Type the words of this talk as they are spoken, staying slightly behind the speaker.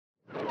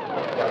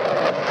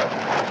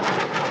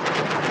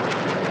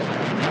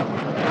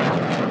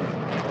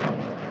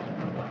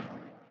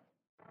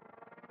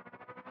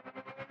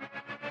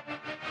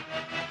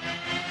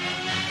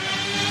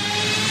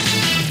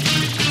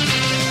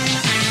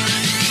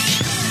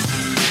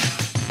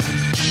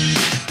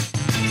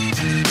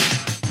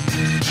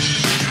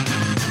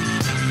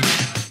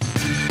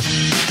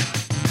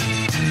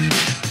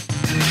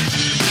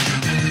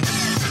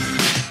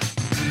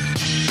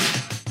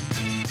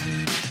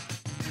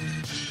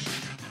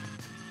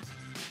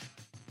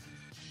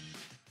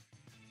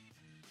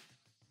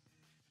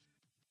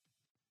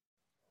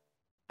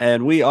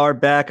And we are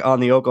back on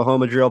the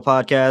Oklahoma Drill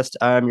podcast.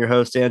 I'm your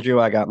host, Andrew.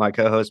 I got my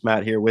co host,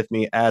 Matt, here with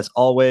me as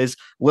always.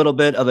 Little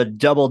bit of a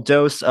double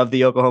dose of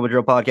the Oklahoma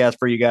Drill podcast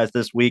for you guys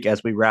this week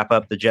as we wrap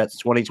up the Jets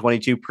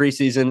 2022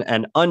 preseason,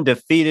 and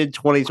undefeated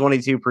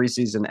 2022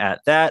 preseason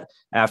at that.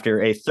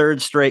 After a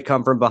third straight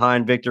come from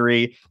behind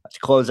victory to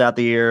close out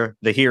the year,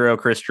 the hero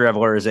Chris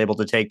Trevler is able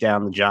to take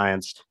down the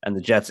Giants, and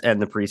the Jets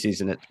end the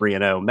preseason at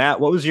 3-0.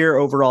 Matt, what was your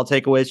overall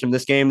takeaways from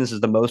this game? This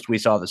is the most we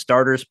saw the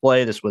starters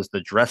play. This was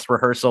the dress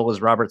rehearsal,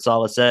 as Robert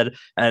Saleh said,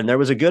 and there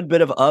was a good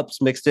bit of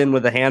ups mixed in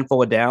with a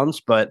handful of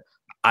downs, but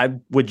I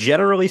would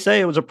generally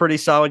say it was a pretty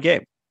solid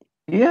game.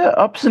 Yeah,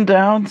 ups and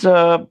downs.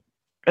 You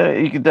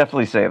could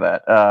definitely say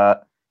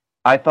that.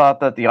 I thought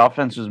that the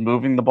offense was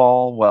moving the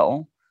ball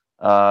well,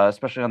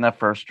 especially on that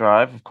first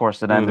drive. Of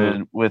course, it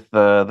ended with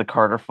the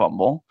Carter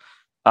fumble.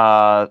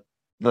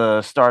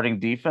 The starting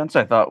defense,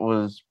 I thought,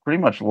 was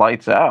pretty much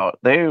lights out.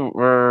 They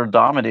were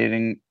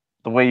dominating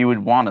the way you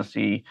would want to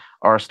see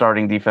our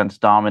starting defense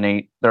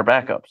dominate their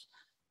backups.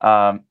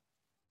 The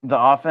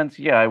offense,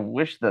 yeah, I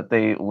wish that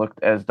they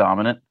looked as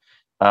dominant.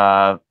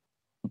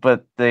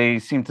 But they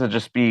seem to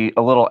just be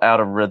a little out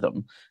of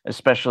rhythm,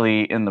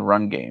 especially in the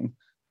run game.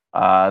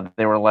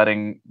 They were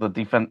letting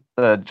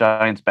the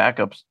Giants'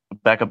 backup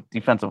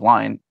defensive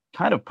line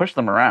kind of push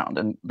them around,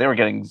 and they were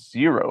getting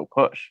zero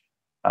push.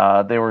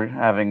 They were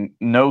having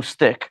no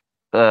stick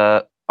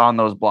on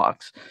those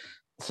blocks,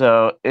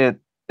 so it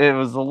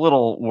was a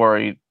little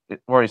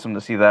worrisome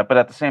to see that. But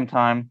at the same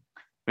time,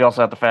 we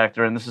also have to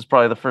factor in this is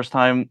probably the first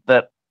time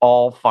that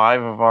all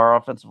five of our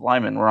offensive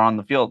linemen were on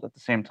the field at the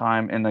same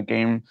time in a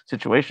game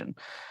situation.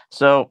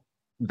 So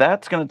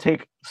that's going to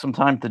take some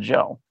time to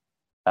gel.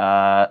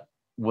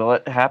 Will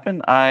it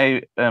happen?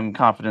 I am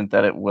confident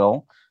that it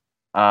will.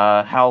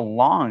 How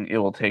long it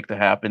will take to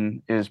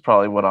happen is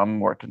probably what I'm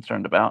more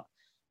concerned about,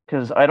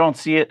 because I don't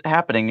see it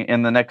happening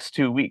in the next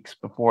 2 weeks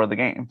before the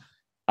game.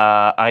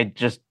 I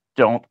just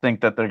don't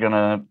think that they're going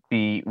to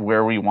be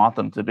where we want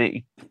them to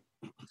be.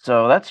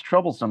 So that's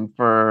troublesome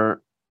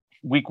for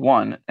week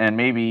one and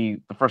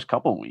maybe the first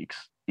couple of weeks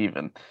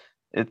even.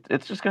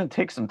 It's just going to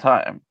take some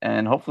time,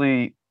 and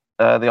hopefully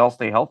they all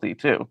stay healthy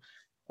too.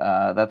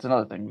 That's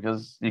another thing,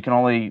 because you can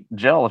only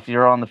gel if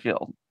you're on the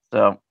field.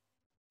 So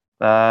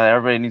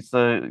everybody needs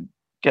to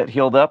get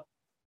healed up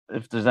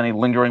if there's any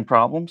lingering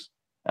problems,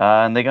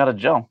 and they got to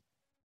gel.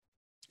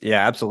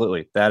 Yeah,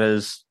 absolutely. That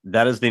is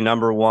the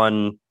number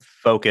one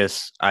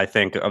focus, I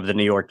think, of the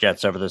New York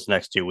Jets over this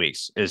next 2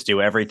 weeks, is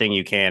do everything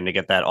you can to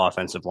get that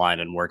offensive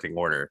line in working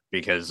order.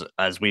 Because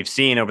as we've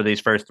seen over these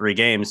first three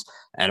games,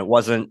 and it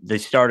wasn't the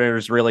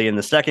starters really in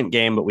the second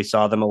game, but we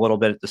saw them a little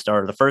bit at the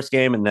start of the first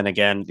game, and then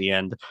again the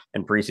end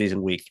in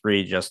preseason week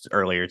 3 just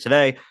earlier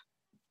today.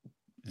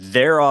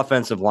 Their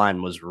offensive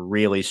line was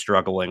really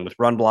struggling with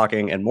run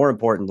blocking, and more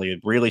importantly,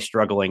 really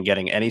struggling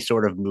getting any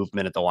sort of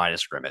movement at the line of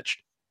scrimmage,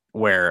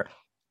 where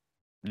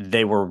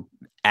they were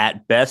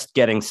at best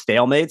getting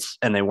stalemates,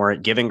 and they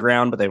weren't giving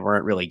ground, but they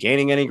weren't really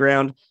gaining any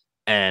ground.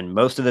 And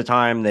most of the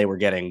time they were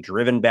getting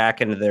driven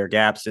back into their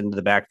gaps into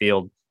the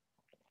backfield,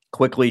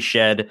 quickly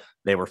shed.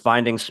 They were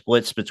finding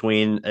splits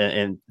between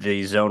in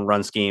the zone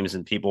run schemes,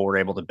 and people were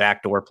able to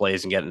backdoor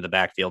plays and get into the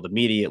backfield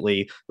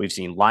immediately. We've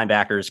seen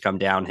linebackers come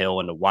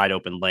downhill into wide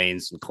open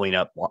lanes and clean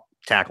up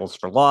tackles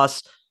for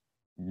loss.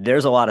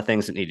 There's a lot of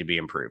things that need to be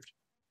improved.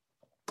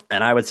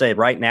 And I would say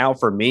right now,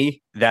 for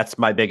me, that's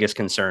my biggest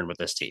concern with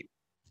this team,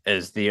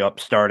 is the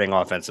starting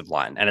offensive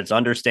line. And it's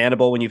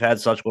understandable when you've had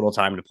such little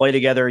time to play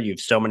together. You have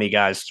so many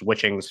guys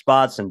switching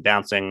spots and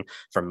bouncing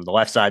from the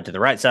left side to the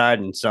right side,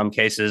 in some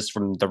cases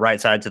from the right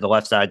side to the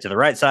left side to the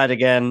right side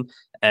again.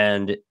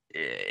 And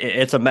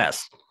it's a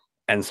mess.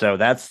 And so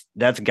that's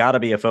got to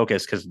be a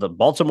focus, because the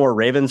Baltimore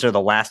Ravens are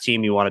the last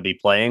team you want to be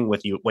playing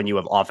with you when you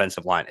have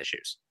offensive line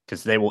issues,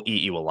 because they will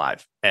eat you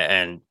alive.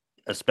 And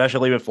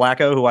especially with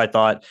Flacco, who I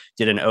thought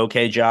did an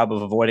okay job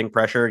of avoiding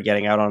pressure,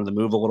 getting out on the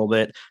move a little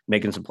bit,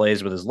 making some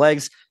plays with his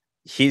legs.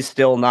 He's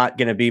still not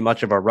going to be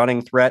much of a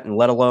running threat, and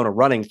let alone a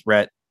running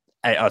threat,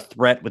 a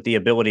threat with the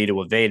ability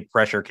to evade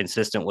pressure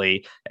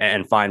consistently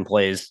and find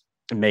plays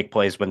and make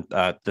plays when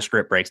the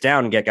script breaks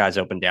down and get guys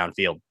open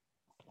downfield.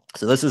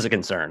 So this is a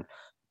concern.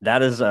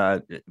 That is,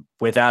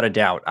 without a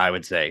doubt, I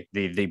would say,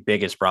 the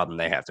biggest problem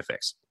they have to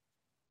fix.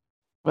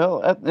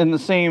 Well, in the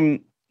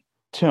same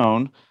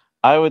tone,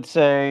 I would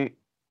say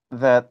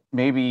that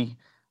maybe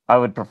I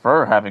would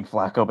prefer having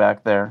Flacco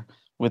back there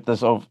with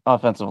this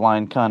offensive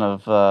line kind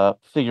of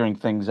figuring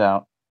things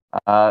out.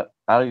 I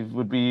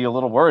would be a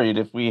little worried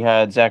if we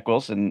had Zach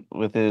Wilson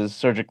with his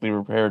surgically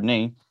repaired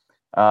knee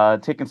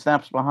taking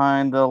snaps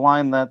behind the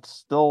line that's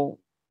still,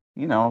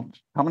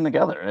 coming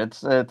together.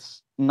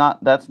 That's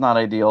not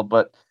ideal,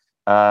 but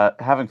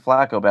having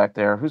Flacco back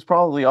there, who's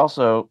probably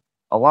also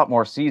a lot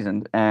more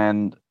seasoned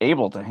and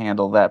able to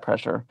handle that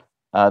pressure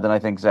than I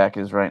think Zach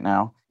is right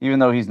now, even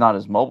though he's not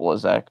as mobile as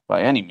Zach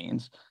by any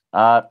means.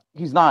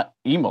 He's not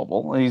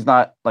immobile. He's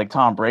not like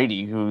Tom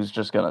Brady, who's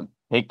just going to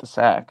take the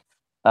sack.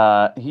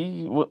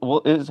 He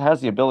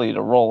has the ability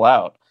to roll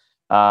out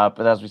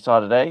But as we saw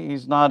today,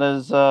 he's not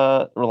as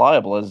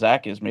reliable as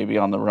Zach is maybe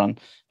on the run.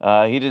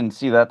 He didn't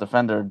see that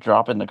defender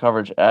drop into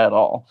coverage at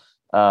all.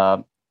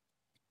 Uh,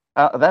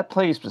 that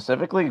play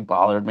specifically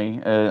bothered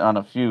me on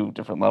a few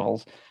different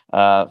levels.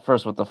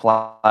 First with the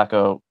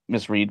Flacco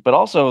misread, but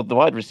also the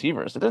wide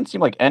receivers. It didn't seem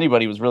like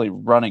anybody was really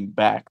running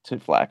back to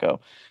Flacco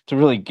to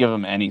really give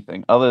him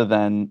anything other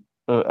than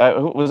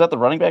was that the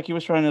running back he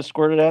was trying to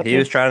squirt it out He to?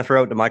 was trying to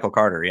throw it to Michael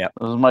Carter. Yeah.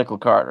 It was Michael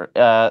Carter.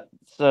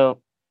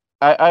 So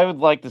I would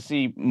like to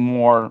see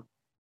more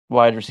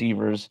wide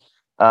receivers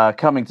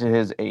coming to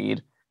his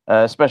aid,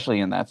 especially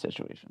in that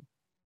situation.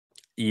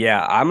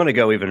 Yeah, I'm going to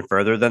go even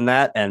further than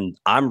that. And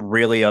I'm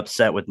really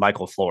upset with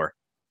Michael Floor.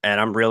 And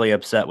I'm really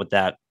upset with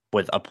that,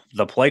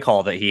 the play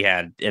call that he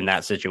had in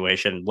that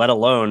situation, let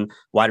alone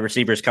wide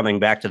receivers coming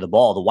back to the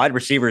ball. The wide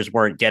receivers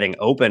weren't getting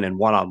open in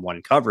one on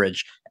one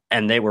coverage,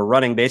 and they were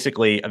running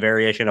basically a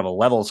variation of a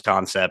levels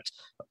concept.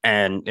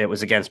 And it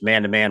was against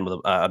man to man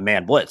with a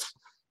man blitz.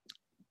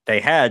 They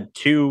had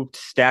two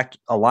stacked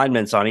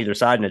alignments on either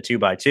side in a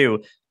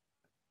 2x2.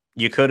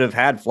 You could have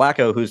had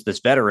Flacco, who's this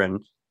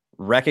veteran,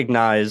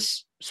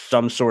 recognize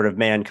some sort of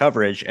man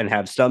coverage and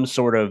have some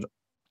sort of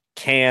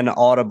can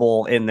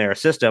audible in their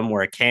system,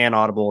 where a can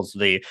audible is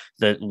the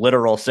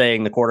literal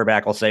saying the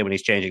quarterback will say when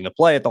he's changing the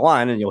play at the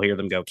line, and you'll hear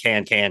them go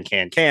can.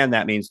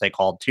 That means they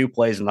called two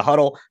plays in the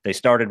huddle. They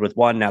started with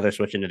one, now they're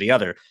switching to the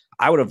other.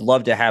 I would have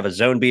loved to have a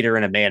zone beater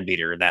and a man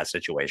beater in that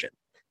situation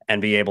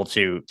and be able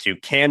to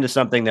can to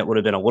something that would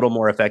have been a little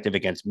more effective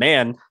against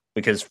man,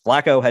 because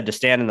Flacco had to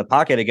stand in the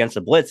pocket against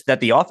the blitz that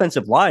the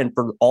offensive line,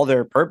 for all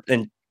their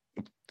and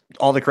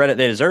all the credit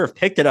they deserve,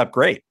 picked it up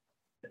great.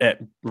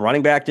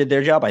 Running back did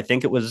their job. I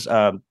think it was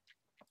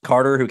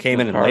Carter who came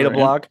in and laid a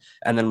block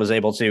and then was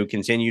able to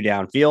continue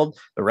downfield.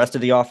 The rest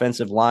of the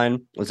offensive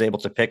line was able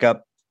to pick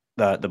up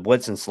the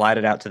blitz and slide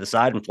it out to the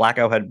side. And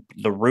Flacco had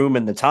the room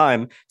and the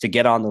time to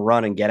get on the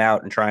run and get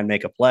out and try and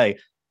make a play.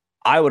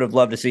 I would have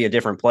loved to see a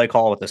different play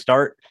call at the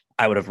start.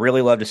 I would have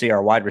really loved to see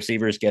our wide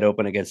receivers get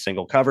open against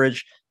single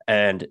coverage.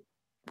 And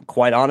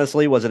quite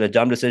honestly, was it a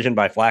dumb decision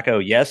by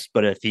Flacco? Yes.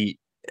 But if he,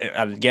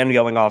 again,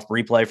 going off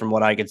replay from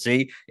what I could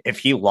see, if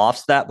he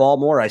lofts that ball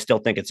more, I still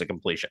think it's a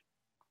completion.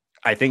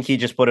 I think he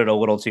just put it a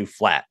little too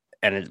flat.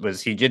 And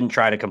he didn't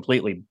try to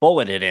completely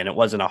bullet it in. It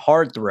wasn't a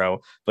hard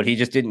throw, but he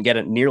just didn't get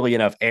it nearly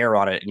enough air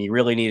on it. And he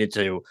really needed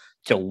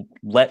to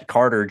let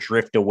Carter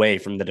drift away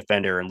from the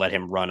defender and let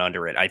him run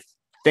under it. I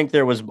think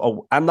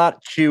I'm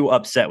not too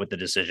upset with the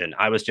decision.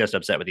 I was just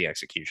upset with the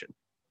execution.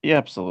 Yeah,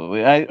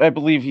 absolutely. I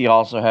believe he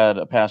also had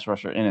a pass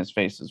rusher in his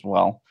face as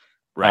well.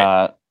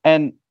 Right.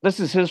 And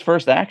this is his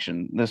first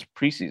action this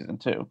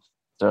preseason too.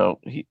 So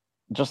he,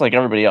 just like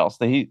everybody else,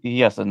 he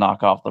has to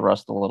knock off the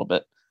rust a little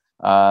bit.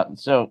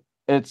 So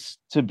it's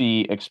to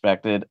be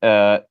expected.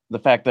 The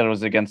fact that it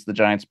was against the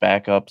Giants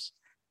backups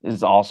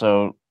is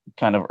also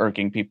kind of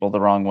irking people the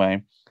wrong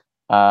way.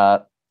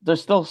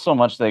 There's still so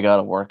much they got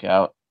to work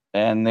out,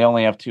 and they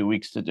only have 2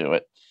 weeks to do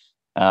it.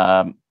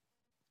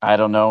 I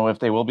don't know if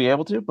they will be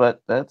able to,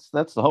 but that's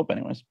the hope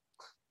anyways.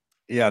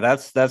 Yeah,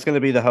 that's going to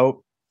be the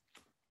hope.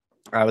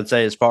 I would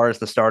say as far as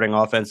the starting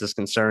offense is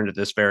concerned at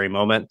this very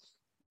moment,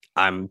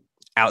 I'm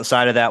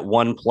outside of that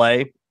one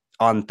play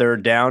on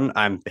third down.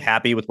 I'm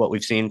happy with what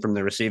we've seen from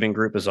the receiving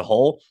group as a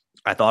whole.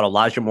 I thought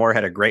Elijah Moore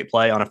had a great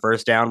play on a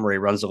first down where he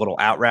runs a little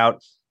out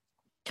route,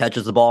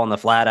 catches the ball in the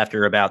flat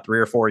after about 3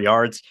 or 4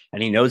 yards,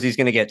 and he knows he's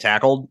going to get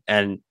tackled.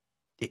 And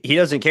he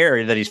doesn't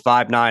care that he's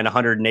 5'9",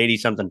 180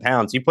 something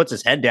pounds. He puts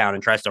his head down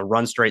and tries to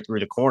run straight through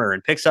the corner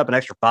and picks up an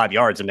extra 5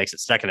 yards and makes it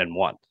 2nd and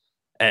 1.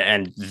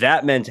 And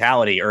that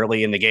mentality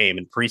early in the game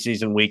in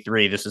preseason week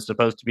 3, this is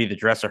supposed to be the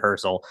dress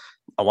rehearsal.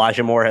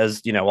 Elijah Moore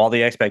has, all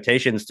the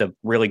expectations to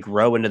really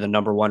grow into the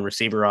number 1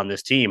 receiver on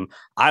this team.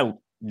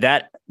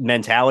 That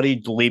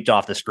mentality leaped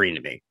off the screen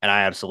to me, and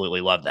I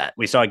absolutely love that.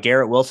 We saw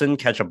Garrett Wilson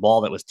catch a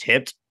ball that was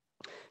tipped,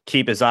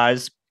 keep his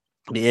eyes,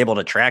 be able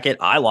to track it.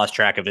 I lost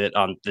track of it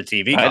on the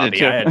TV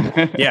copy.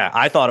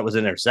 I thought it was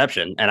an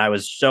interception, and I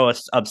was so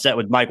upset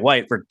with Mike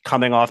White for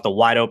coming off the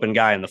wide open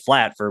guy in the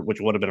flat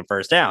which would have been a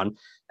first down.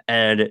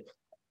 And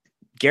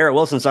Garrett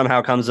Wilson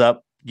somehow comes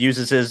up,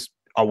 uses his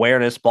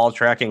awareness, ball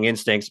tracking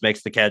instincts,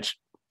 makes the catch,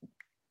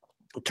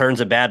 turns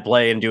a bad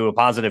play into a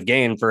positive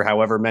gain for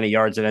however many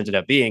yards it ended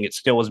up being. It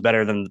still was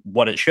better than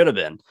what it should have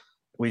been.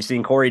 We've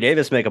seen Corey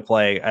Davis make a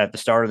play at the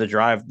start of the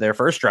drive, their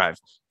first drive,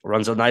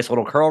 runs a nice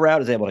little curl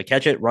route, is able to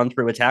catch it, run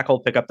through a tackle,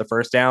 pick up the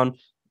first down.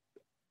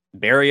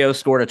 Barrios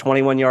scored a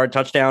 21-yard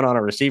touchdown on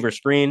a receiver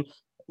screen.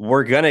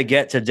 We're going to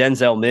get to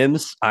Denzel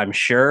Mims, I'm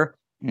sure.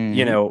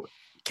 Mm-hmm.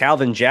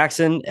 Calvin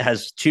Jackson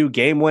has 2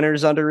 game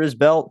winners under his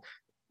belt.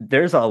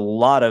 There's a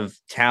lot of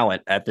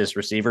talent at this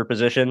receiver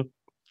position,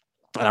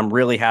 and I'm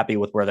really happy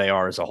with where they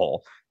are as a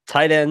whole.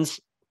 Tight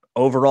ends,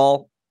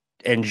 overall,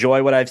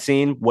 enjoy what I've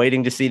seen,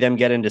 waiting to see them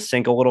get into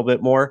sync a little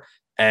bit more,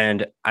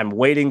 and I'm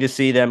waiting to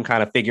see them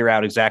kind of figure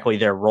out exactly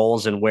their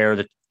roles and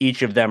where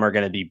each of them are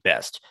going to be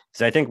best.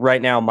 Because I think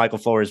right now Michael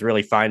Floor is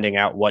really finding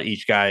out what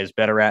each guy is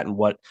better at and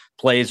what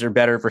plays are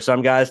better for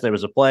some guys. There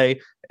was a play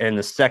in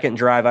the second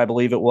drive, I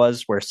believe it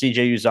was, where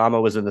CJ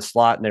Uzama was in the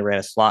slot and they ran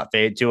a slot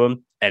fade to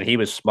him and he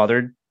was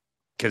smothered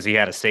because he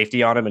had a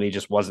safety on him and he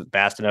just wasn't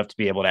fast enough to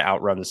be able to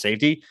outrun the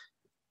safety.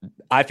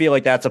 I feel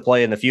like that's a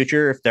play in the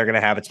future. If they're going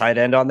to have a tight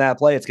end on that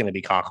play, it's going to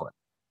be Conklin.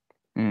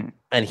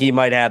 And he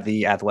might have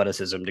the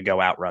athleticism to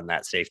go outrun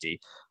that safety.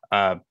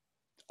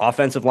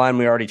 Offensive line,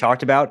 we already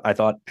talked about. I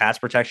thought pass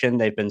protection,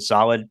 they've been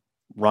solid.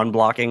 Run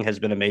blocking has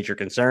been a major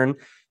concern.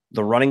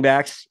 The running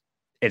backs,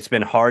 it's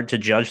been hard to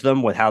judge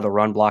them with how the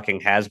run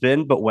blocking has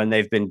been, but when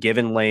they've been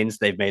given lanes,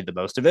 they've made the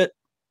most of it.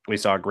 We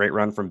saw a great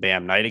run from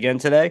Bam Knight again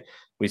today.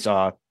 We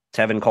saw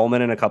Tevin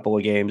Coleman in a couple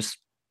of games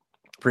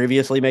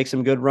previously make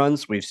some good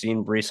runs. We've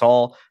seen Breece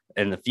Hall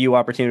and the few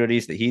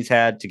opportunities that he's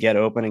had to get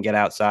open and get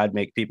outside,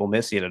 make people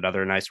miss. He had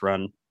another nice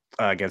run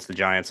against the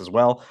Giants as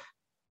well.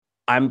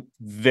 I'm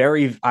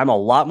a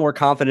lot more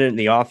confident in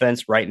the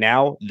offense right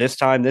now, this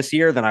time this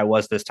year, than I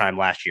was this time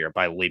last year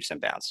by leaps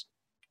and bounds.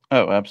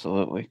 Oh,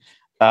 absolutely.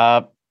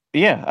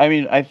 Yeah, I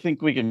mean, I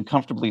think we can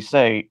comfortably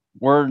say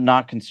we're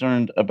not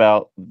concerned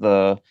about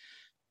the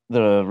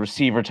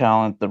receiver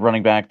talent, the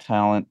running back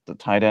talent, the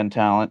tight end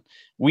talent.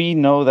 We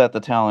know that the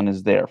talent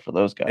is there for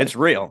those guys. It's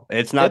real.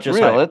 It's not just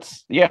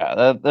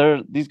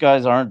real. These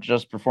guys aren't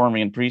just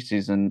performing in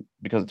preseason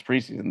because it's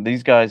preseason.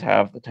 These guys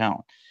have the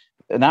talent.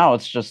 Now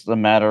it's just a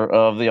matter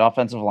of the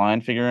offensive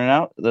line figuring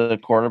out, the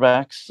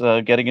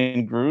quarterbacks getting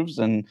in grooves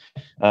and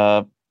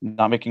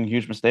not making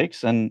huge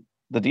mistakes, and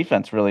the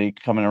defense really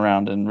coming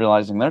around and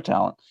realizing their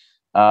talent,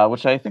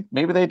 which I think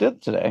maybe they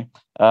did today.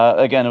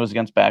 Again, it was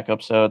against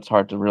backup, so it's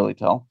hard to really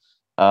tell.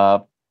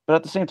 But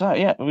at the same time,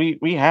 yeah,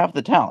 we have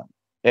the talent.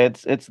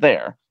 It's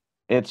there.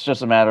 It's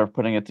just a matter of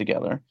putting it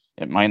together.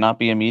 It might not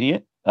be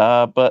immediate,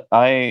 but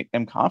I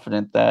am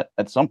confident that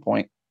at some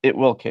point it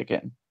will kick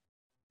in.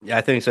 Yeah,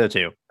 I think so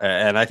too.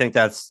 And I think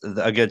that's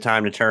a good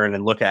time to turn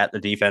and look at the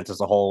defense as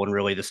a whole and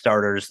really the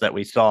starters that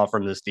we saw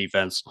from this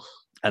defense.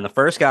 And the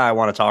first guy I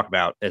want to talk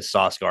about is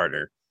Sauce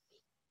Gardner,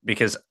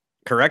 because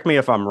correct me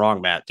if I'm wrong,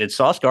 Matt, did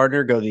Sauce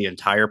Gardner go the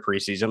entire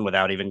preseason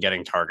without even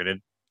getting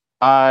targeted?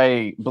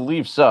 I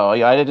believe so.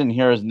 I didn't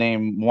hear his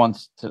name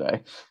once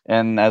today.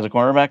 And as a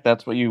cornerback,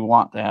 that's what you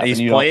want to happen. He's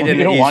played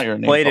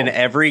in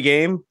every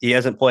game. He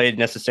hasn't played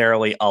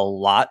necessarily a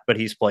lot, but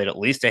he's played at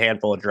least a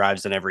handful of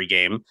drives in every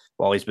game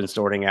while he's been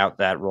sorting out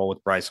that role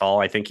with Bryce Hall.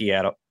 I think he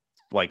had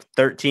like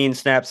 13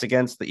 snaps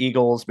against the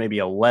Eagles, maybe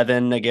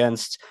 11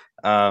 against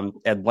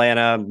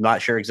Atlanta. I'm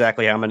not sure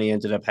exactly how many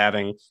ended up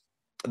having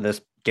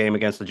this game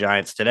against the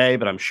Giants today,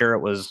 but I'm sure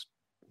it was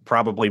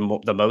probably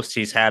the most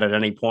he's had at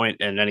any point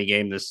in any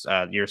game this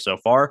year so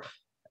far.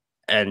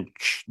 And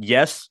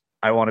yes,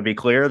 I want to be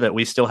clear that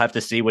we still have to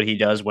see what he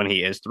does when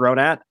he is thrown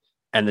at.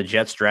 And the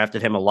Jets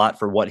drafted him a lot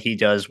for what he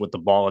does with the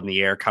ball in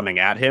the air coming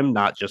at him,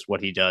 not just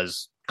what he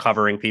does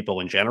covering people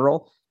in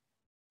general.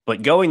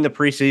 But going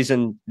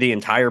the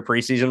entire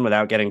preseason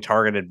without getting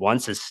targeted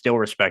once is still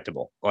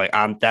respectable. Like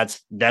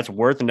that's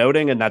worth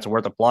noting and that's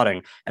worth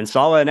applauding. And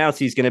Saleh announced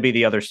he's going to be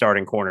the other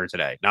starting corner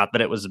today. Not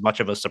that it was much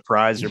of a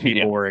surprise or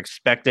people were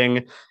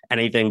expecting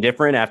anything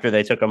different after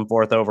they took him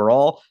fourth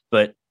overall,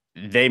 but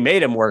they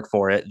made him work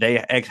for it.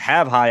 They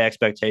have high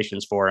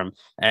expectations for him.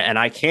 And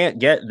I can't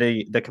get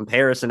the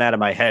comparison out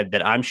of my head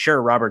that I'm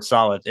sure Robert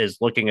Saleh is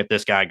looking at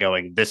this guy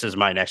going, this is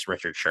my next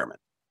Richard Sherman.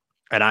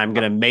 And I'm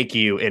going to make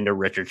you into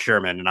Richard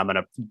Sherman, and I'm going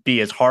to be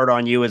as hard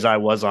on you as I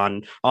was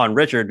on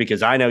Richard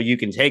because I know you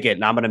can take it,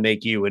 and I'm going to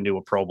make you into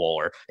a Pro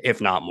Bowler,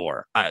 if not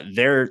more.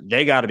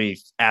 They got to be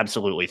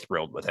absolutely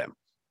thrilled with him.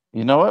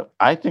 You know what?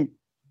 I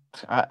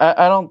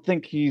don't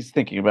think he's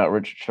thinking about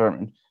Richard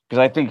Sherman because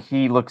I think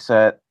he looks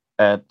at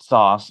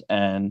Sauce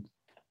and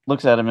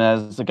looks at him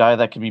as the guy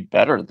that could be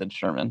better than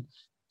Sherman.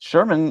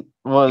 Sherman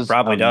was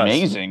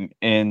amazing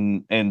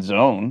in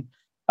zone,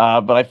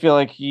 but I feel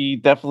like he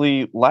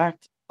definitely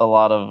lacked a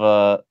lot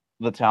of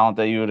the talent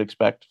that you would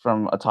expect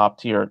from a top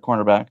tier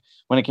cornerback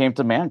when it came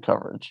to man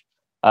coverage.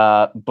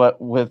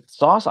 But with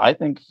Sauce, I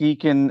think he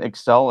can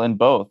excel in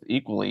both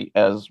equally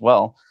as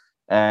well.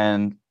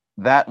 And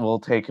that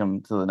will take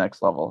him to the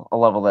next level, a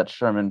level that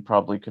Sherman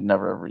probably could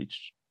never have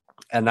reached.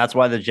 And that's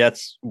why the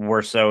Jets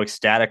were so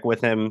ecstatic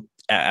with him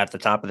at the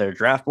top of their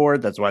draft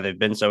board. That's why they've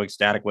been so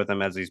ecstatic with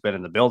him as he's been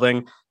in the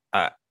building.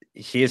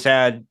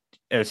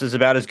 This is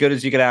about as good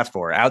as you could ask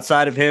for.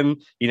 Outside of him,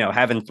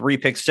 having 3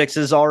 pick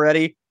sixes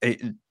already,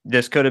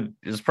 this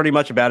is pretty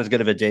much about as good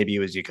of a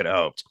debut as you could have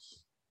hoped.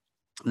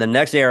 The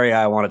next area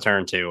I want to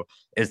turn to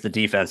is the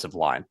defensive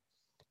line.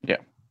 Yeah.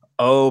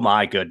 Oh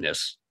my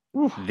goodness.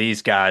 Oof.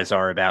 These guys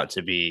are about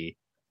to be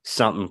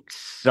something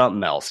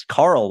else.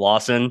 Carl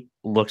Lawson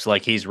looks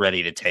like he's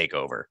ready to take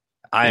over.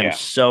 I am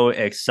so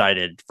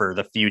excited for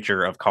the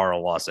future of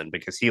Carl Lawson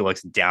because he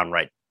looks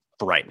downright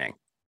frightening.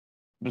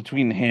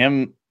 Between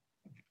him,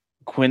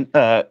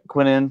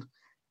 Quinnen,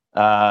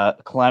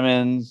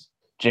 Clemens,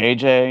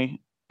 JJ,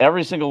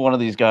 every single one of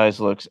these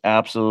guys looks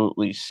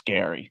absolutely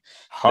scary.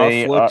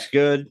 Huff looks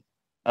good.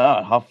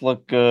 Huff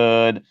looked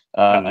good.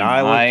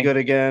 I looked good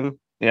again.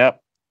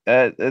 Yep.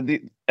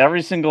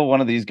 Every single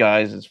one of these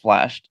guys is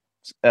flashed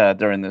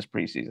during this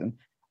preseason.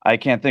 I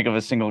can't think of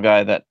a single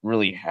guy that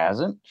really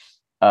hasn't.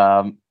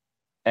 Um,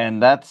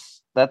 and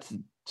that's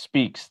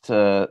speaks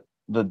to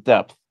the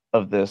depth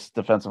of this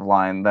defensive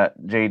line that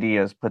JD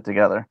has put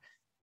together.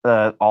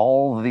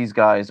 All of these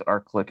guys are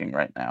clicking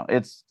right now.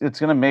 It's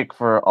going to make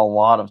for a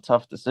lot of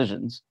tough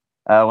decisions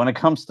when it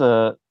comes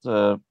to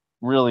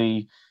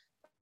really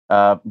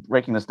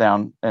breaking this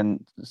down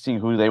and seeing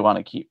who they want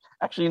to keep.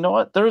 Actually, you know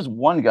what? There is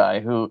one guy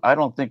who I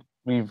don't think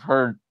we've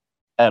heard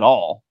at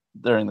all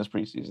during this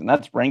preseason.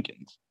 That's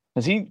Rankins.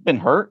 Has he been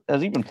hurt?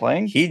 Has he been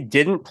playing? He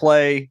didn't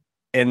play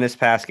in this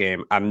past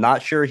game. I'm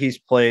not sure he's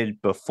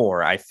played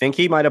before. I think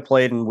he might have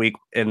played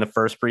in the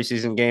first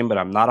preseason game, but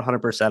I'm not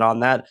 100% on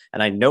that.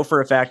 And I know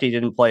for a fact he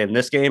didn't play in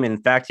this game. In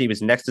fact, he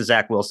was next to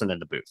Zach Wilson in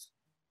the booth.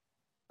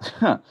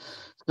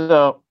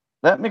 So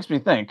that makes me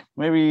think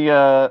maybe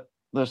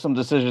there's some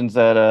decisions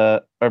that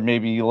are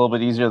maybe a little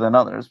bit easier than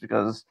others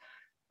because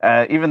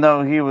even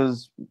though he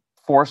was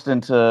forced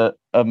into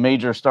a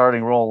major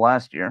starting role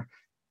last year,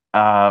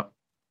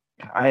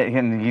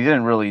 and he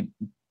didn't really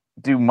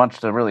do much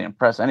to really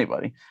impress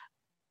anybody.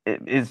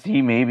 Is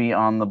he maybe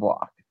on the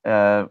block?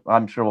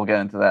 I'm sure we'll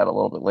get into that a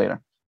little bit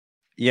later.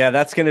 Yeah,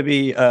 that's going to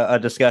be a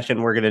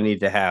discussion we're going to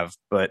need to have.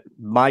 But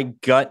my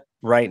gut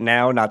right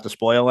now, not to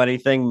spoil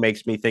anything,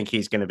 makes me think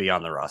he's going to be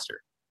on the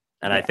roster.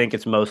 And I think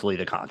it's mostly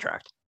the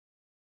contract.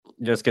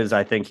 Just because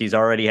I think he's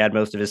already had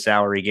most of his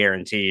salary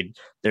guaranteed.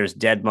 There's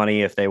dead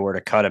money if they were to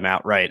cut him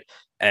outright.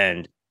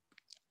 And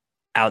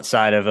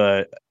outside of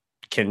a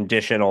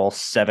conditional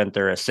 7th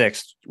or a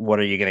 6th, what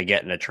are you going to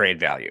get in a trade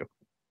value?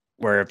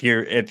 Where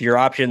if your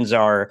options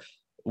are,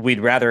 we'd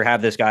rather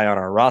have this guy on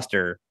our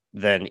roster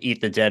than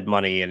eat the dead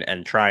money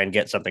and try and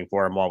get something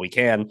for him while we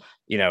can.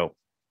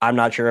 I'm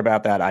not sure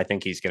about that. I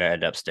think he's going to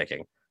end up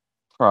sticking.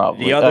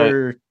 Probably. The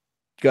other,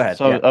 go ahead.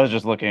 So yeah. I was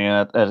just looking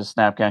at his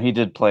snap count. He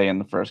did play in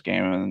the first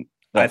game, and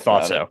I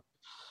thought so.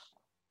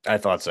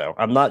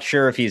 I'm not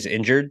sure if he's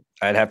injured.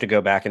 I'd have to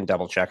go back and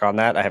double check on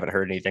that. I haven't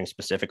heard anything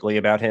specifically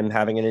about him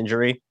having an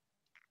injury,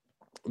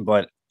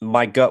 but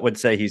my gut would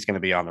say he's going to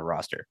be on the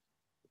roster.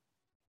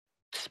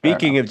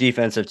 Speaking of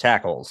defensive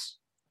tackles,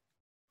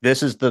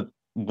 this is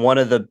one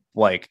of the,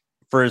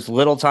 for as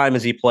little time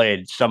as he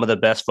played, some of the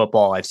best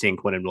football I've seen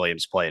Quinnen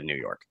Williams play in New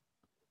York.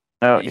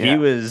 Oh, yeah.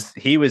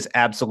 He was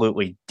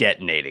absolutely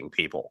detonating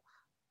people.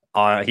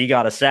 He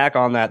got a sack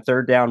on that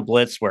third down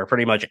blitz where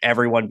pretty much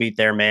everyone beat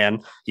their man.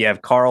 You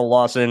have Carl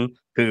Lawson,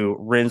 who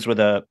runs with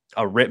a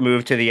rip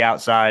move to the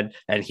outside,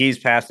 and he's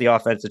past the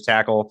offensive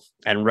tackle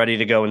and ready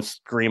to go and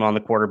scream on the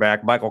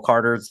quarterback. Michael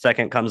Carter,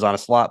 second, comes on a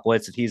slot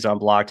blitz and he's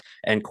unblocked.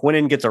 And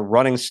Quinnen gets a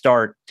running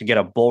start to get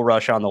a bull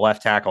rush on the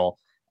left tackle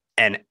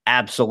and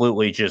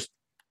absolutely just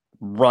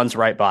runs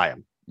right by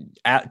him.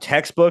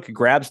 Textbook,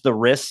 grabs the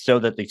wrist so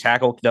that the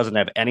tackle doesn't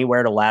have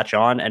anywhere to latch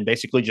on and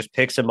basically just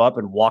picks him up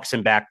and walks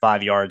him back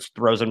 5 yards,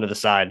 throws him to the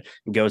side,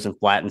 and goes and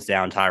flattens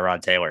down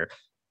Tyrod Taylor.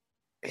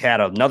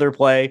 Had another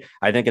play,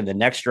 I think, in the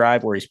next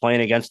drive where he's playing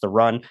against the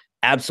run,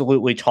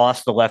 absolutely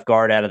tossed the left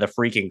guard out of the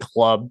freaking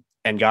club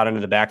and got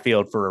into the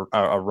backfield for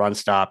a run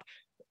stop.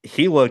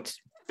 He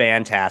looked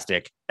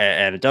fantastic,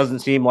 and it doesn't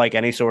seem like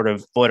any sort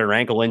of foot or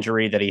ankle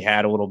injury that he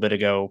had a little bit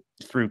ago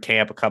through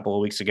camp a couple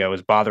of weeks ago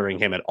is bothering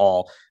him at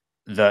all.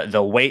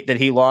 The weight that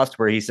he lost,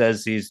 where he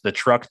says he's the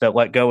truck that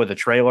let go of the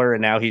trailer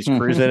and now he's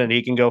cruising and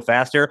he can go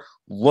faster.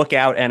 Look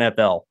out,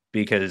 NFL,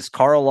 because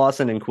Carl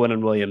Lawson and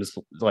Quinnen Williams,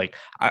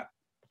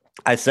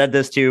 I said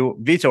this to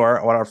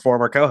Vitor, our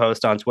former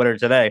co-host on Twitter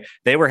today.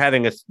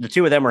 The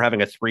two of them were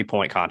having a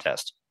 3-point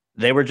contest.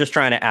 They were just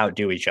trying to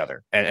outdo each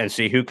other and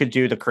see who could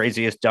do the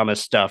craziest,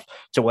 dumbest stuff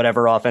to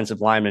whatever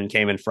offensive lineman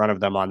came in front of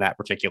them on that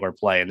particular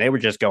play. And they were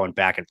just going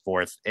back and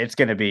forth. It's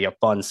going to be a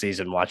fun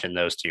season watching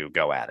those two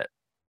go at it.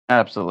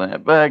 Absolutely.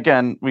 But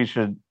again, we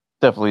should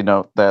definitely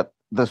note that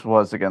this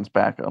was against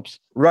backups.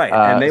 Right.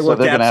 And they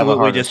looked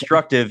absolutely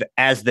destructive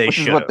as they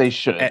should. Which is what they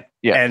should.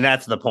 And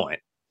that's the point.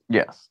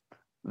 Yes.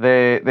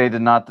 They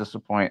did not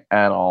disappoint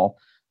at all.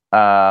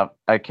 I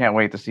can't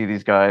wait to see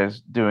these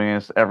guys doing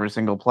this every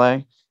single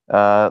play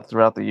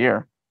throughout the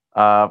year.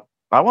 I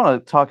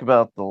want to talk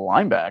about the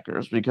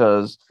linebackers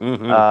because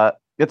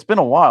it's been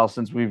a while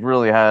since we've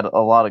really had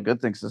a lot of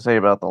good things to say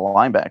about the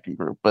linebacking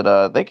group,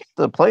 but they get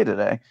to play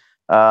today.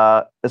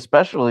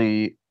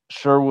 Especially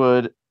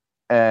Sherwood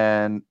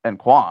and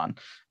Quan.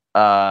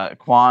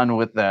 Quan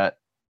with that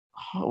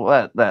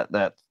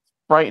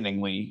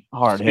frighteningly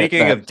hard hit.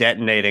 Speaking of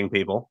detonating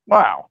people.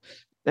 Wow.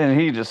 And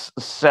he just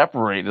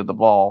separated the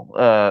ball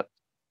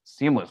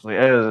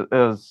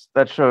seamlessly.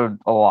 That showed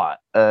a lot.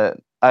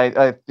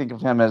 I think of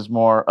him as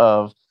more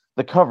of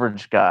the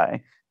coverage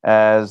guy,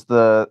 as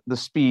the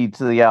speed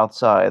to the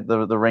outside,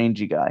 the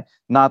rangy guy,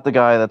 not the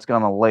guy that's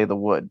going to lay the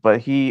wood,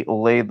 but he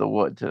laid the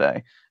wood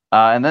today.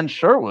 And then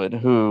Sherwood,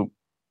 who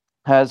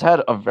has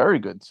had a very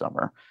good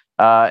summer,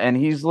 and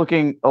he's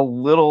looking a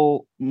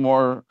little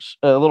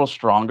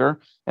stronger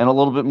and a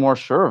little bit more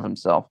sure of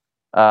himself.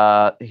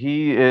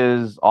 He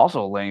is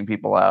also laying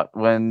people out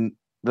when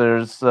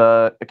there's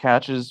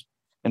catches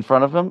in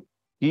front of him.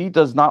 He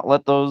does not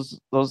let those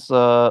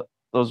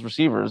those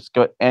receivers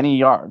go any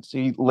yards.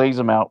 He lays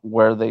them out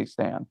where they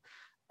stand.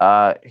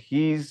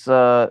 He's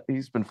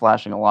been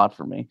flashing a lot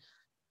for me.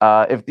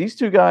 If these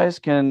two guys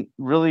can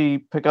really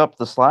pick up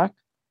the slack,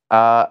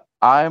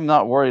 I'm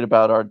not worried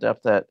about our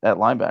depth at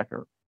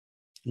linebacker.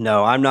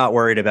 No, I'm not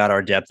worried about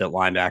our depth at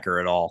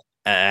linebacker at all.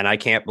 And I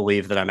can't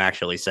believe that I'm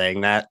actually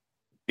saying that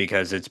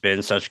because it's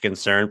been such a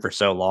concern for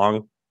so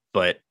long.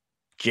 But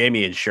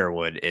Jamien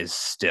Sherwood is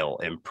still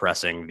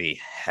impressing the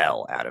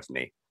hell out of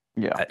me.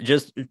 Yeah.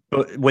 Just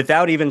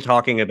without even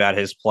talking about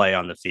his play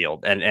on the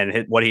field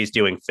and what he's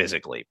doing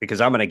physically,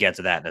 because I'm going to get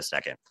to that in a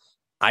second.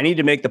 I need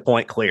to make the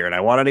point clear, and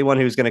I want anyone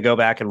who's going to go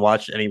back and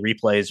watch any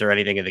replays or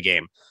anything in the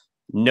game.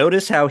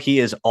 Notice how he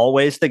is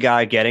always the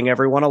guy getting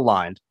everyone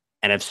aligned.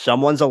 And if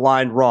someone's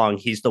aligned wrong,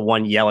 he's the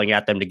one yelling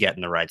at them to get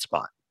in the right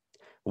spot.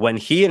 When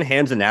he and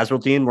Hamza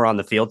Nasruddin were on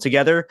the field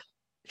together,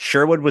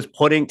 Sherwood was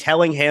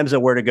telling Hamza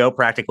where to go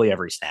practically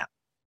every snap.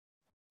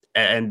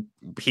 And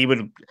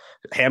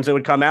Hamza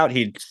would come out,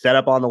 he'd set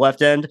up on the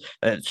left end,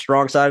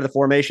 strong side of the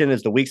formation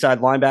is the weak side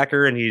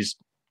linebacker, and he's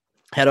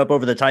head up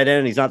over the tight end,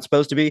 and he's not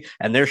supposed to be.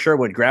 And there's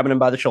Sherwood grabbing him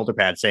by the shoulder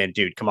pad saying,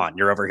 dude, come on,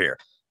 you're over here.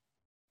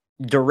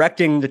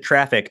 Directing the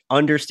traffic,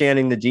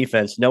 understanding the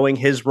defense, knowing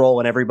his role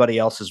and everybody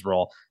else's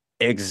role,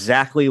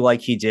 exactly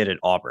like he did at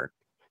Auburn.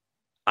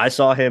 I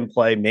saw him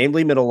play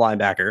mainly middle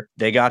linebacker.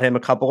 They got him a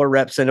couple of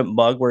reps in a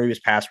mug where he was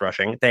pass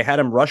rushing. They had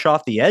him rush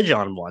off the edge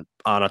on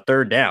a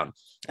third down,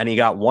 and he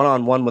got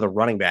one-on-one with a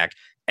running back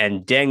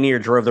and dang near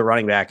drove the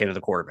running back into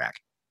the quarterback.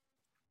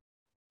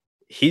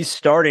 He's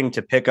starting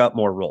to pick up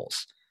more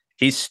roles.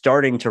 He's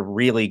starting to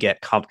really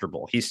get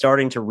comfortable. He's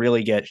starting to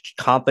really get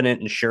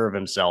confident and sure of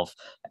himself.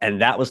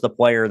 And that was the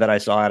player that I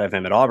saw out of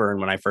him at Auburn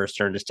when I first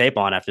turned his tape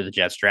on after the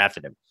Jets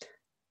drafted him.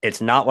 It's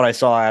not what I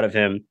saw out of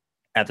him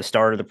at the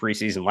start of the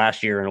preseason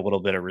last year in a little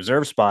bit of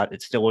reserve spot.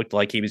 It still looked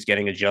like he was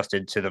getting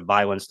adjusted to the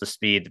violence, the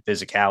speed, the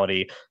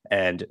physicality.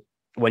 And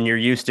when you're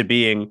used to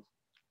being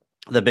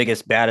the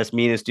biggest, baddest,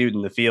 meanest dude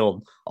in the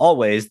field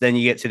always, then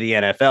you get to the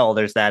NFL,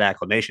 there's that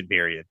acclimation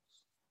period.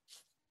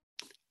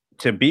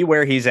 To be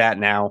where he's at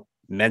now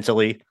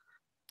mentally,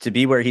 to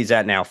be where he's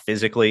at now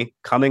physically,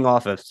 coming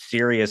off a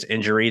serious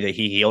injury that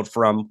he healed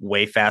from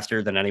way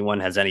faster than anyone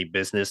has any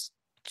business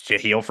to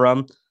heal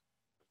from,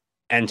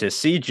 and to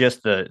see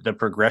just the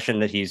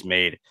progression that he's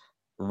made.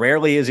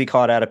 Rarely is he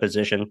caught out of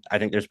position. I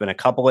think there's been a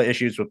couple of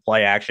issues with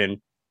play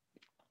action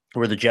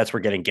where the Jets were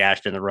getting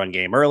gashed in the run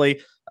game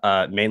early,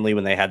 mainly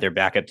when they had their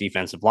backup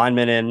defensive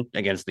linemen in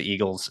against the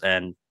Eagles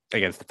and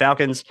against the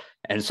Falcons.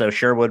 And so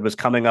Sherwood was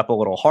coming up a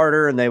little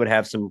harder, and they would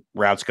have some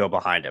routes go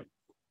behind him.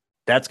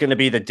 That's going to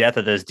be the death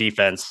of this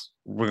defense,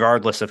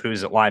 regardless of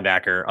who's at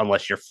linebacker,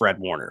 unless you're Fred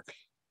Warner.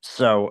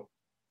 So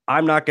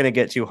I'm not going to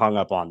get too hung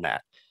up on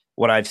that.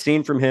 What I've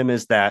seen from him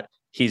is that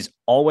he's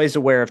always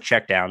aware of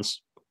checkdowns.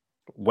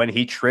 When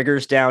he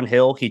triggers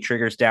downhill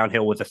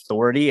with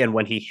authority. And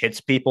when he hits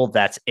people,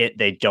 that's it.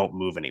 They don't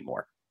move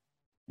anymore.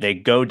 They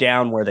go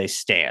down where they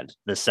stand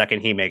the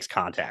second he makes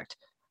contact.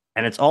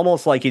 And it's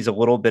almost like he's a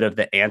little bit of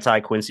the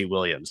anti-Quincy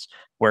Williams,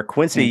 where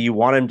Quincy, you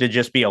want him to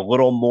just be a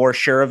little more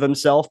sure of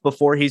himself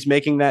before he's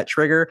making that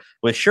trigger.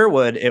 With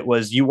Sherwood, it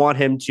was you want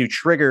him to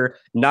trigger,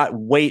 not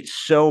wait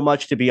so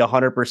much to be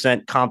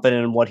 100%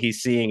 confident in what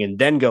he's seeing and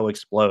then go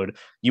explode.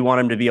 You want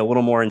him to be a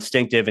little more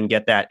instinctive and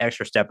get that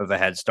extra step of a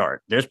head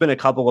start. There's been a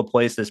couple of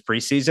plays this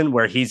preseason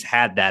where he's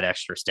had that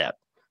extra step.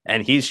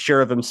 And he's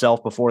sure of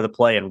himself before the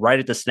play. And right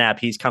at the snap,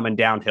 he's coming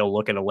downhill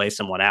looking to lay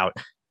someone out.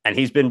 And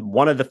he's been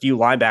one of the few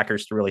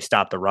linebackers to really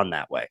stop the run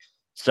that way.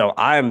 So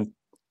I'm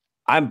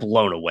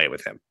blown away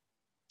with him.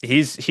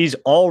 He's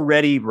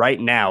already right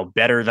now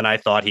better than I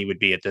thought he would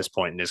be at this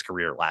point in his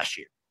career last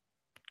year.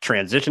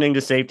 Transitioning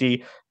to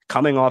safety,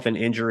 coming off an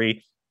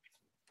injury,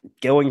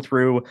 going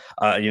through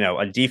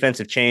a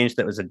defensive change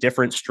that was a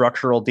different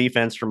structural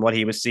defense from what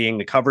he was seeing.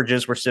 The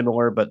coverages were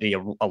similar, but the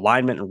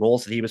alignment and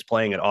roles that he was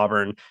playing at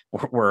Auburn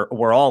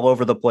were all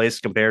over the place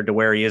compared to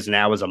where he is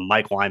now as a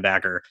Mike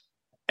linebacker.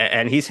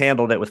 And he's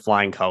handled it with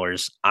flying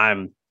colors.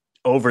 I'm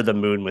over the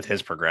moon with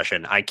his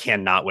progression. I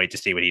cannot wait to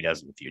see what he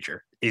does in the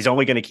future. He's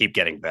only going to keep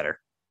getting better.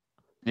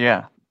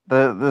 Yeah,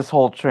 this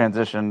whole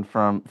transition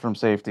from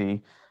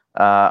safety,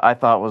 I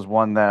thought was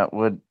one that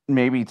would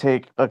maybe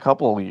take a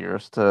couple of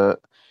years to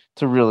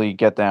really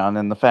get down.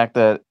 And the fact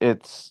that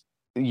it's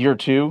year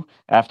 2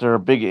 after a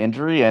big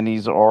injury and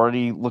he's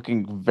already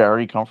looking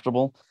very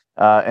comfortable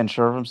and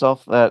sure of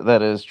himself,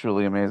 that is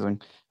truly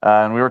amazing.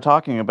 And we were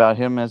talking about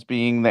him as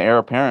being the heir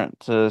apparent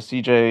to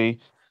CJ,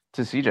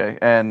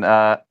 and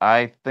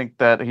I think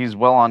that he's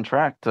well on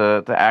track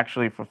to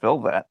actually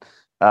fulfill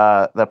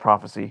that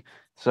prophecy.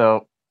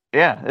 So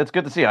yeah, it's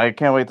good to see. I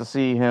can't wait to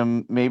see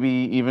him maybe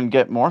even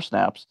get more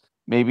snaps,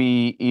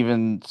 maybe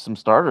even some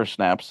starter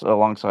snaps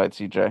alongside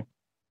CJ.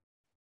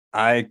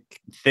 I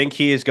think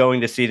he is going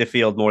to see the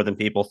field more than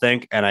people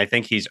think, and I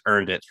think he's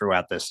earned it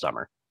throughout this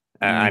summer.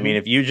 I mean,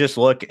 if you just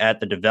look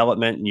at the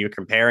development and you're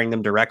comparing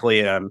them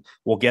directly,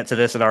 we'll get to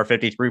this in our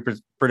 53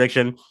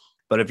 prediction.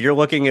 But if you're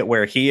looking at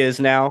where he is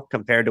now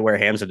compared to where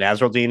Hamza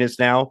Nasruddin is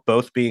now,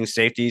 both being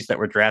safeties that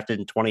were drafted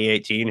in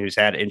 2018, who's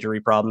had injury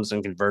problems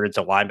and converted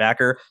to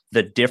linebacker,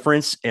 the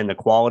difference in the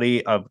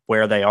quality of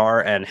where they are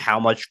and how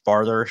much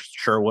farther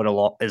Sherwood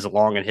is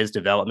along in his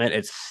development,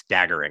 it's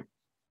staggering.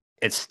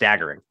 It's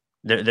staggering.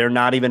 They're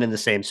not even in the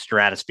same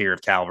stratosphere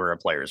of caliber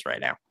of players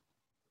right now.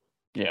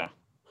 Yeah,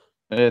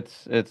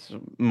 it's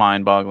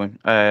mind-boggling.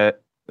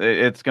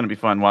 It's going to be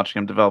fun watching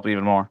him develop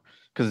even more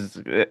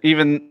because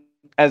even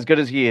as good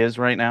as he is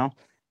right now,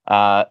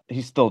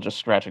 he's still just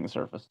scratching the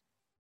surface.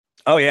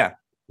 Oh, yeah.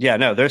 Yeah,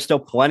 no, there's still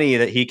plenty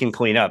that he can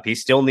clean up. He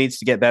still needs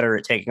to get better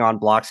at taking on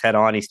blocks head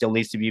on. He still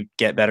needs to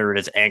get better at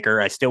his anchor.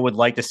 I still would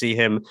like to see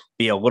him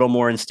be a little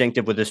more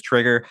instinctive with his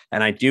trigger.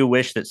 And I do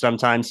wish that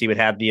sometimes he would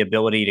have the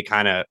ability to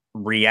kind of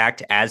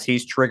react as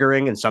he's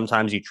triggering. And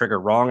sometimes you trigger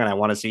wrong. And I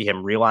want to see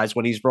him realize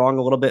when he's wrong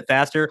a little bit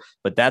faster.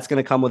 But that's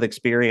going to come with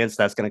experience.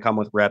 That's going to come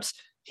with reps.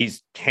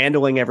 He's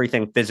handling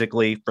everything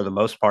physically for the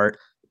most part.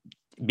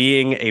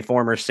 Being a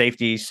former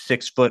safety,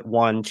 6'1",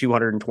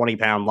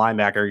 220-pound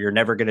linebacker, you're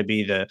never going to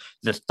be the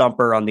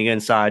thumper on the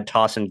inside,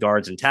 tossing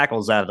guards and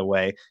tackles out of the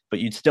way, but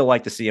you'd still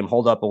like to see him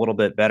hold up a little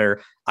bit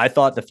better. I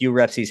thought the few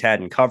reps he's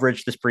had in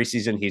coverage this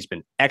preseason, he's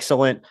been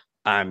excellent.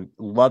 I'm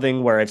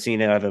loving where I've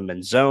seen it of him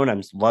in zone.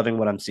 I'm loving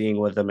what I'm seeing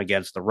with him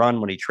against the run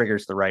when he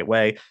triggers the right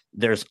way.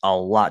 There's a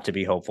lot to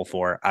be hopeful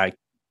for.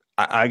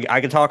 I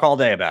can talk all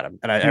day about him,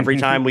 and every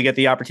time we get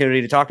the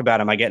opportunity to talk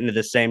about him, I get into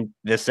this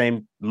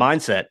same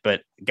mindset.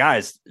 But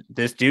guys,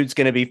 this dude's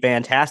going to be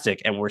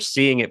fantastic, and we're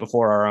seeing it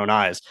before our own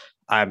eyes.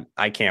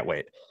 I can't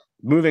wait.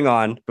 Moving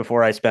on,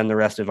 before I spend the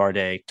rest of our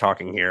day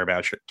talking here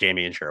about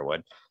Jamien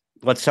Sherwood,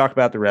 let's talk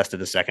about the rest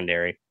of the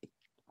secondary.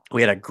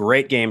 We had a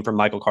great game from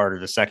Michael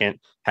Carter II,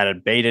 had a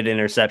baited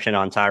interception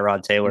on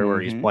Tyrod Taylor where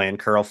he's playing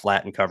curl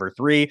flat in cover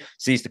 3,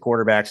 sees the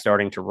quarterback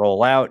starting to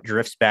roll out,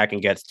 drifts back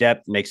and gets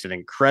depth, makes an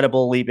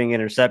incredible leaping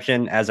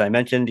interception. As I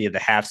mentioned, he had the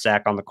half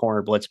sack on the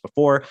corner blitz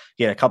before.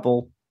 He had a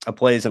couple of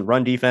plays in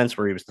run defense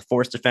where he was the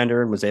force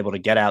defender and was able to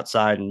get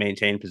outside and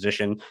maintain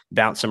position,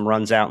 bounce some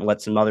runs out and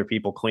let some other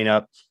people clean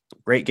up.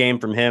 Great game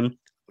from him.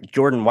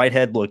 Jordan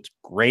Whitehead looked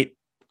great.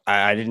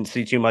 I didn't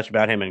see too much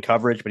about him in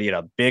coverage, but he had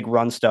a big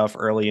run stuff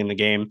early in the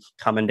game,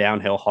 coming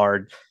downhill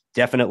hard.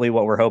 Definitely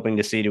what we're hoping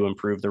to see to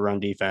improve the run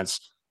defense.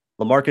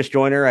 LaMarcus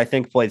Joyner, I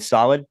think, played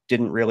solid.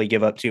 Didn't really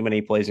give up too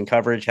many plays in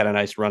coverage. Had a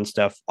nice run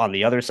stuff on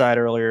the other side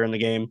earlier in the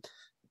game.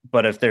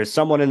 But if there's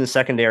someone in the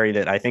secondary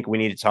that I think we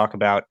need to talk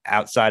about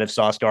outside of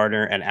Sauce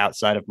Gardner and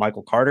outside of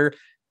Michael Carter,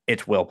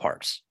 it's Will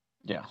Parks.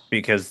 Yeah.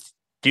 Because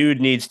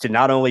dude needs to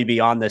not only be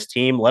on this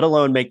team, let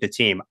alone make the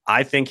team.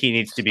 I think he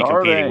needs to be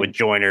competing with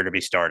Joyner to be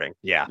starting.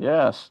 Yeah.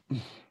 Yes.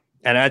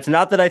 And it's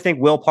not that I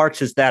think Will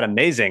Parks is that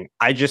amazing.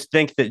 I just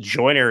think that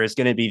Joyner is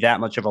going to be that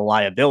much of a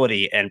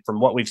liability. And from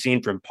what we've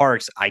seen from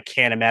Parks, I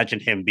can't imagine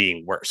him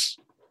being worse.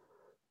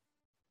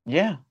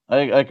 Yeah,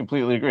 I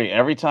completely agree.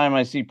 Every time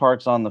I see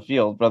Parks on the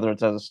field, whether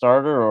it's as a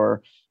starter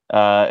or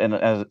in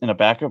a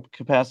backup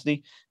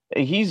capacity,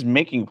 he's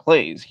making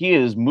plays. He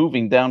is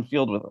moving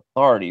downfield with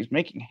authority. He's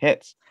making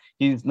hits.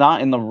 He's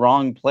not in the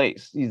wrong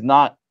place. He's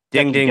not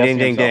ding.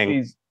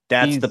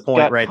 That's the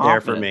point right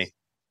there for me.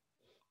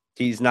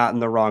 He's not in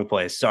the wrong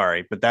place.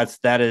 Sorry, but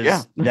that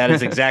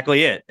is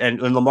exactly it. And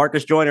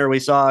LaMarcus Joyner, we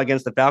saw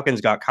against the Falcons,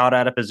 got caught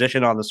out of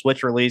position on the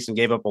switch release and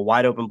gave up a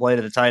wide open play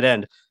to the tight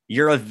end.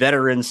 You're a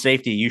veteran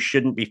safety. You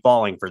shouldn't be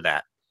falling for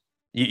that.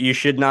 You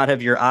should not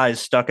have your eyes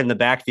stuck in the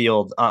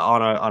backfield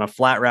on a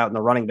flat route in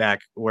the running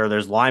back where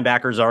there's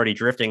linebackers already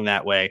drifting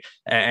that way.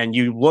 And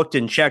you looked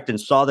and checked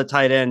and saw the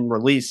tight end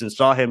release and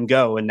saw him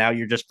go. And now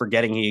you're just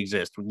forgetting he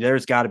exists.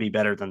 There's got to be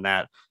better than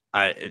that.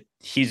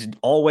 He's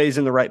always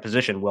in the right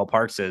position, Will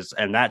Parks is,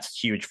 and that's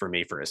huge for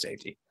me for a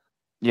safety.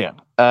 Yeah.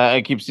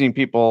 I keep seeing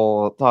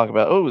people talk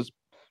about,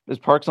 is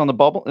Parks on the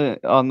bubble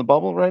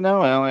right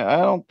now? I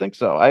don't think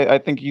so. I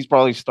think he's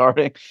probably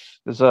starting.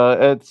 It's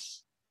a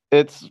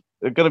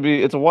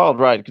wild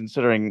ride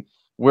considering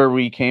where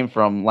we came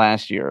from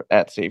last year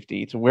at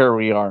safety to where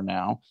we are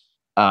now.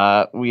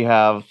 We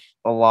have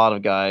a lot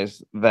of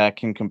guys that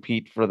can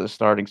compete for the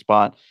starting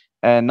spot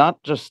and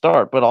not just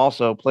start, but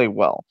also play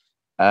well.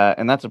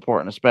 And that's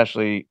important,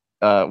 especially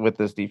with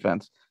this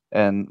defense.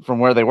 And from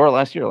where they were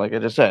last year, like I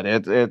just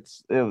said,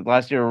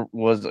 last year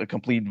was a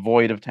complete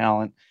void of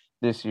talent.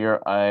 This year,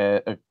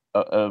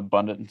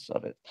 abundance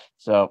of it.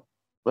 So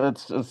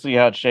let's see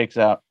how it shakes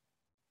out.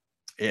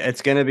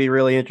 It's going to be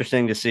really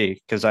interesting to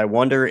see because I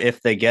wonder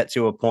if they get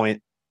to a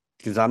point,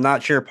 because I'm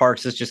not sure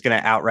Parks is just going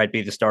to outright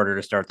be the starter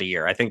to start the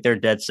year. I think they're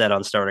dead set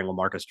on starting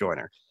LaMarcus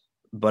Joyner.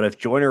 But if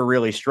Joyner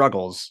really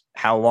struggles,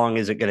 how long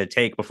is it going to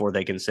take before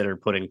they consider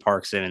putting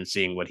Parks in and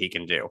seeing what he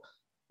can do?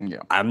 Yeah,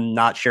 I'm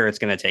not sure it's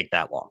going to take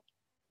that long.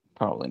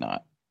 Probably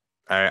not.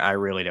 I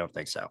really don't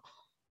think so.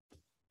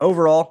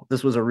 Overall,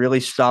 this was a really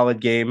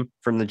solid game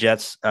from the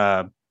Jets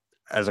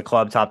as a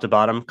club, top to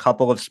bottom.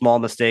 Couple of small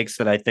mistakes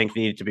that I think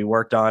needed to be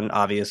worked on.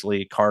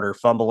 Obviously, Carter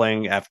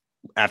fumbling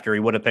after he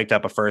would have picked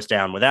up a first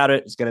down without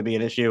it is going to be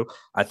an issue.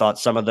 I thought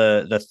some of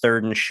the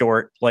third and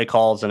short play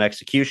calls and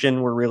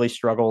execution were really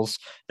struggles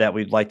that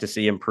we'd like to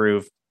see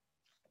improve.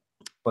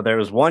 But there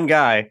was one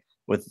guy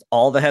with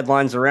all the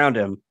headlines around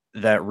him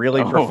that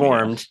really Oh yes.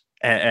 performed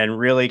and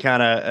really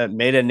kind of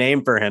made a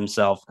name for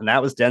himself, and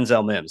that was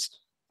Denzel Mims.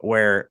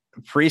 Where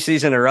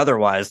preseason or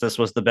otherwise, this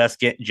was the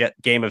best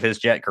game of his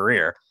Jet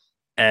career,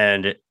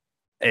 and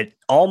it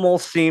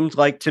almost seemed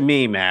like to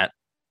me, Matt,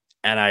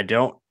 and I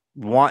don't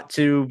want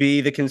to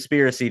be the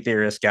conspiracy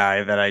theorist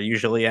guy that I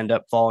usually end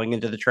up falling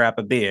into the trap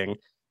of being,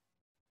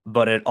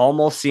 but it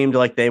almost seemed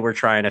like they were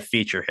trying to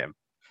feature him.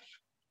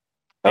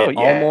 Oh It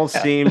yeah.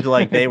 almost seemed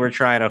like they were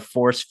trying to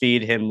force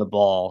feed him the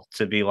ball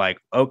to be like,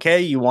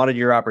 okay, you wanted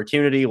your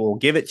opportunity. We'll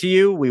give it to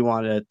you. We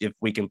want to, if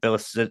we can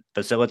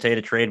facilitate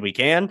a trade, we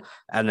can.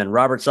 And then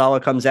Robert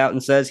Saleh comes out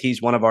and says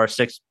he's one of our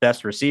 6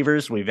 best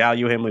receivers. We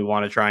value him. We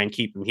want to try and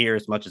keep him here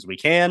as much as we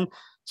can.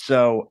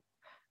 So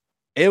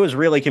it was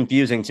really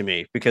confusing to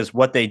me because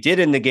what they did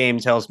in the game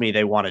tells me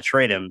they want to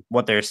trade him.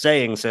 What they're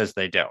saying says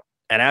they don't.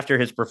 And after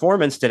his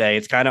performance today,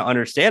 it's kind of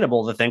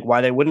understandable to think why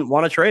they wouldn't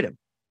want to trade him.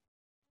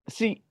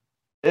 See,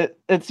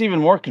 it's even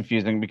more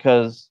confusing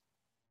because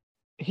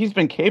he's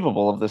been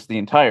capable of this the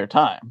entire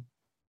time.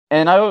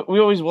 And we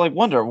always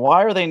wonder,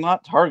 why are they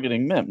not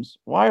targeting Mims?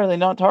 Why are they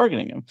not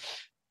targeting him?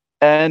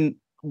 And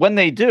when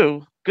they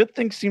do, good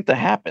things seem to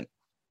happen.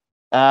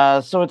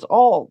 So it's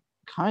all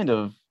kind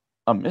of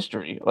a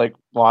mystery. Like,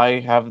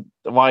 why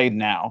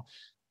now?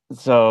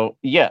 So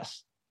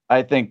yes,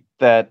 I think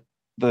that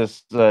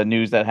this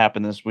news that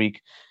happened this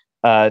week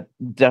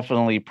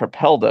definitely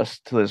propelled us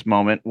to this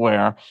moment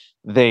where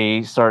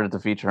they started to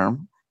feature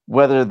him.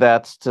 Whether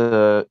that's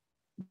to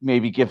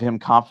maybe give him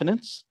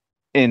confidence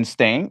in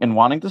staying and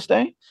wanting to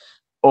stay,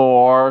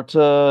 or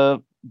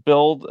to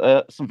build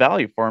some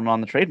value for him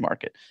on the trade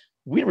market.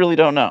 We really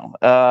don't know.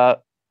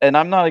 And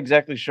I'm not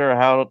exactly sure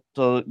how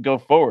to go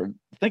forward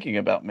thinking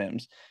about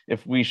Mims.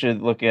 If we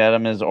should look at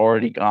him as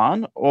already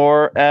gone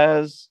or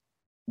as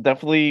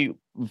definitely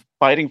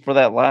fighting for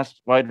that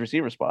last wide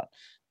receiver spot.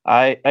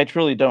 I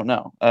truly don't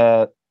know.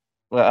 Well,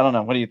 I don't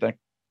know. What do you think?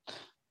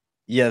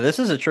 Yeah, this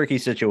is a tricky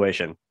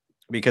situation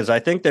because I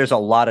think there's a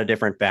lot of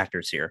different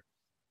factors here.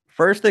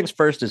 First things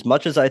first, as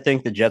much as I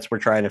think the Jets were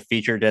trying to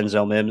feature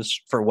Denzel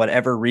Mims for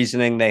whatever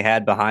reasoning they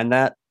had behind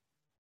that,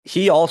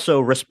 he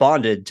also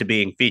responded to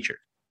being featured.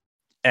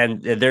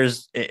 And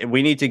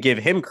we need to give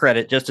him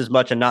credit just as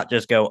much and not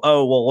just go,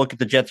 oh, well, look at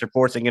the Jets are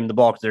forcing him the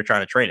ball because they're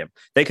trying to trade him.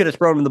 They could have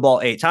thrown him the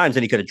ball 8 times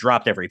and he could have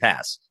dropped every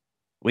pass.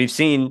 We've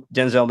seen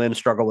Denzel Mims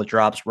struggle with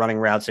drops, running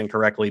routes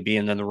incorrectly,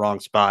 being in the wrong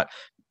spot,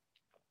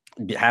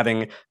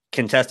 having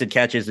contested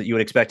catches that you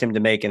would expect him to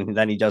make, and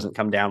then he doesn't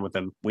come down with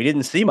them. We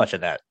didn't see much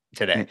of that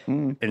today.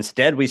 Mm-hmm.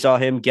 Instead, we saw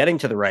him getting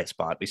to the right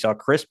spot. We saw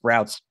crisp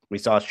routes. We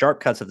saw sharp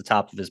cuts at the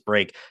top of his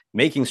break,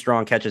 making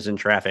strong catches in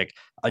traffic,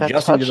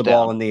 adjusting to the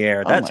ball in the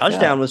air. That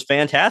touchdown was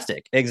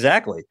fantastic.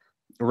 Exactly.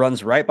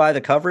 Runs right by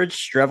the coverage.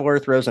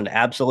 Streveler throws an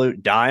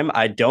absolute dime.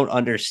 I don't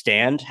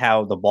understand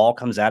how the ball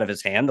comes out of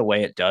his hand the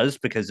way it does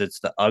because it's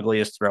the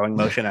ugliest throwing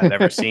motion I've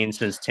ever seen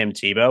since Tim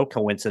Tebow.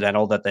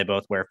 Coincidental that they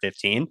both wear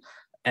 15.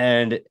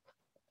 But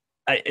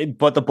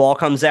the ball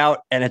comes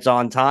out and it's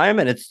on time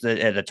and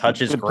the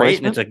touch is great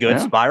and it's a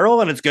good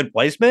spiral and it's good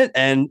placement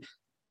and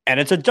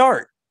it's a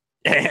dart.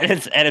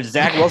 And if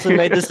Zach Wilson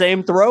made the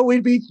same throw,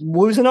 we'd be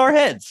losing our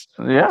heads.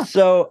 Yeah.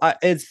 So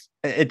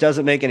it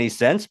doesn't make any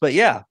sense. But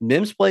yeah,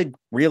 Mims played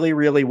really,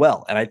 really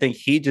well, and I think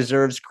he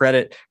deserves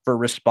credit for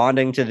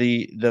responding to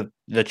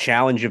the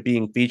challenge of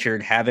being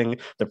featured, having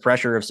the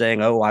pressure of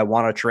saying, "Oh, I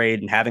want to trade,"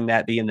 and having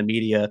that be in the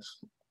media,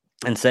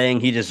 and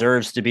saying he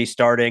deserves to be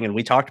starting. And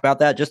we talked about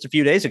that just a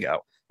few days ago,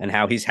 and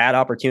how he's had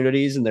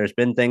opportunities, and there's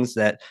been things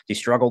that he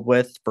struggled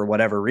with for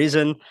whatever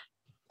reason,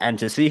 and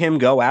to see him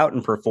go out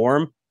and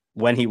perform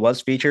when he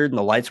was featured and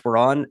the lights were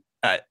on,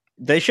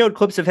 they showed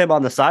clips of him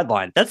on the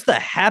sideline. That's the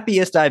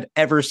happiest I've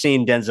ever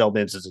seen Denzel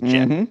Mims as a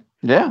Jet. Mm-hmm.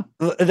 Yeah.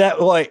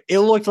 That it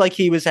looked like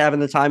he was having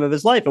the time of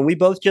his life. And we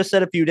both just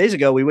said a few days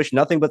ago, we wish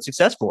nothing but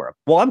success for him.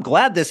 Well, I'm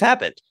glad this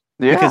happened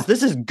because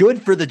this is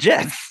good for the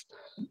Jets.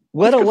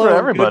 Let alone for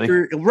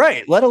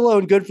everybody. Let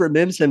alone good for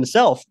Mims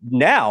himself.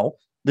 Now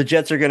the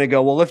Jets are going to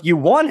go, well, if you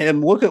want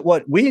him, look at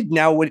what we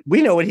know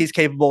what he's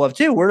capable of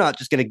too. We're not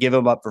just going to give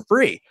him up for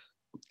free.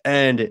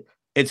 And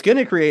it's going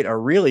to create a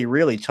really,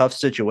 really tough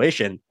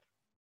situation.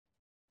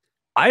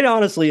 I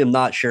honestly am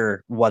not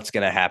sure what's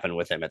going to happen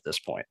with him at this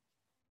point.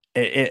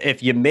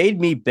 If you made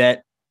me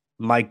bet,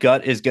 my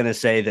gut is going to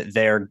say that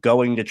they're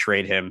going to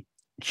trade him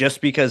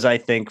just because I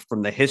think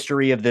from the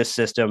history of this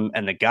system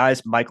and the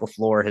guys Michael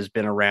Floor has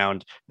been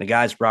around, the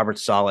guys Robert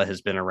Saleh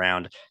has been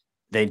around,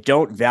 they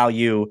don't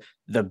value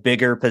the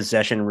bigger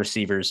possession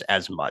receivers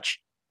as much.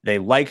 They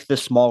like the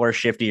smaller,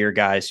 shiftier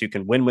guys who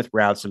can win with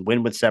routes and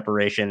win with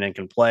separation and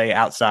can play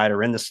outside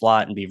or in the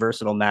slot and be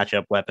versatile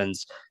matchup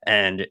weapons.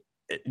 And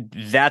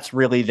that's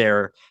really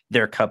their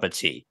cup of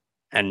tea.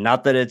 And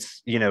not that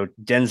it's,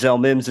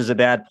 Denzel Mims is a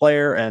bad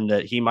player and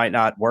that he might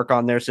not work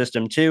on their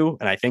system too.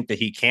 And I think that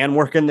he can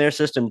work in their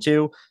system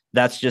too.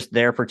 That's just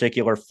their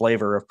particular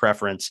flavor of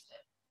preference.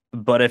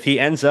 But if he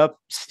ends up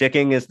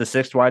sticking as the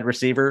 6th wide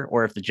receiver,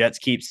 or if the Jets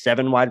keep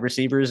 7 wide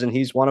receivers and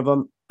he's one of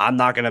them, I'm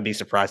not going to be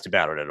surprised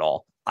about it at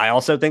all. I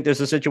also think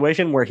there's a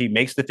situation where he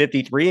makes the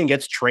 53 and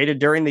gets traded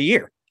during the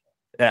year.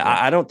 Yeah.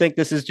 I don't think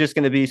this is just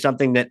going to be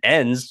something that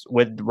ends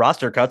with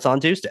roster cuts on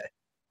Tuesday.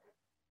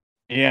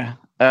 Yeah.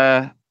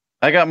 I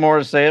got more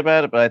to say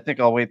about it, but I think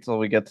I'll wait till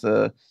we get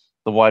to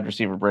the wide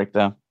receiver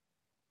breakdown.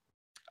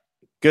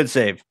 Good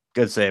save.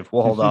 Good save.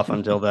 We'll hold off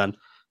until then.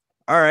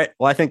 All right.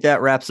 Well, I think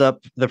that wraps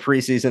up the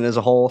preseason as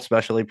a whole,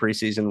 especially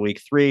preseason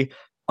week 3.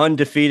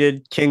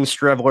 Undefeated, King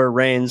Streveler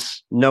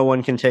reigns. No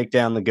one can take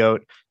down the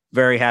GOAT.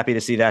 Very happy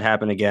to see that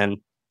happen again.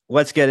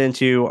 Let's get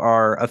into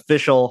our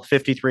official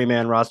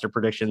 53-man roster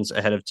predictions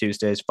ahead of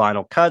Tuesday's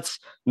final cuts.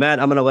 Matt,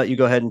 I'm going to let you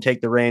go ahead and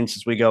take the reins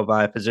as we go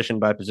by position.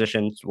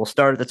 We'll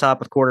start at the top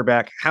with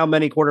quarterback. How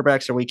many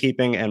quarterbacks are we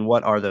keeping, and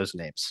what are those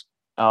names?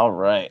 All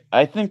right.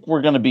 I think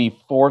we're going to be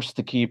forced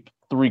to keep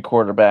 3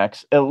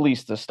 quarterbacks, at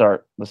least to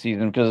start the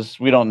season, because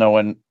we don't know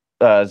when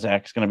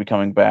Zach's going to be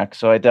coming back.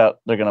 So I doubt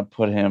they're going to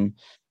put him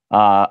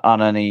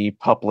on any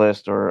PUP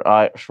list or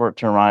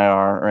short-term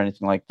IR or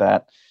anything like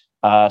that.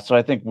 So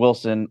I think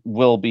Wilson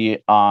will be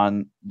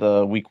on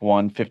the week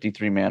 1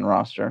 53-man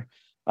roster,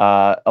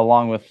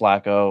 along with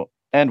Flacco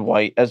and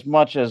White. As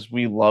much as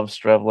we love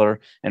Streveler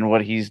and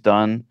what he's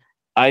done,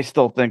 I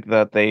still think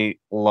that they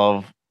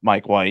love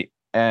Mike White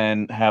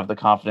and have the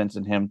confidence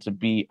in him to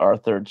be our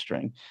third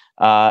string.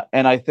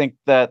 And I think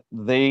that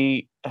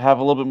they have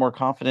a little bit more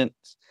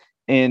confidence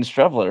in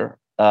Streveler,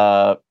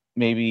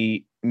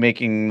 maybe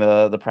making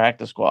the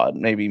practice squad,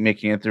 maybe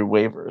making it through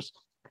waivers.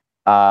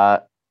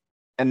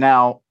 And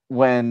now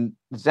when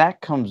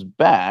Zach comes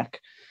back,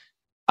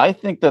 I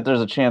think that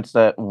there's a chance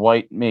that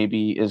White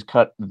maybe is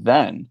cut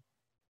then.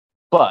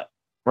 But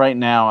right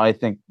now, I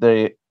think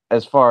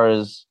as far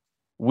as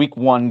week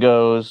 1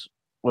 goes,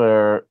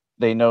 where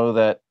they know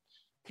that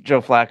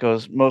Joe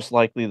Flacco's most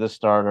likely the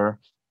starter,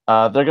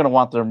 they're going to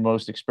want their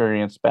most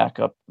experienced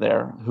backup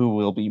there, who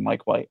will be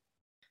Mike White.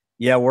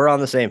 Yeah, we're on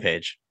the same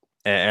page.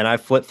 And I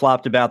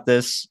flip-flopped about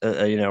this,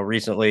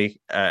 recently,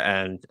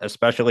 and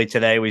especially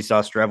today, we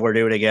saw Streveler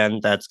do it again.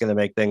 That's going to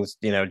make things,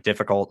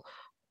 difficult.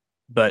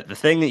 But the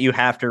thing that you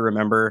have to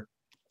remember,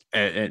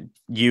 and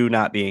you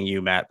not being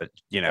you, Matt, but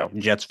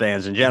Jets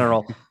fans in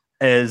general,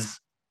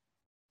 is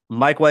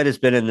Mike White has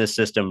been in this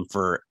system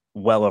for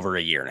well over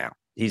a year now.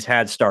 He's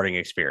had starting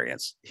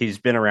experience. He's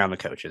been around the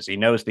coaches. He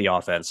knows the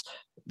offense.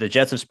 The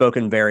Jets have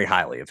spoken very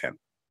highly of him.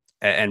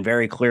 And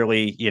very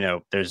clearly,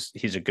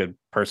 he's a good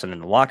person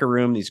in the locker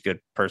room. He's a good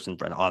person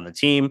on the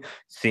team.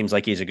 Seems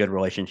like he's a good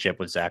relationship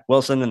with Zach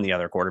Wilson and the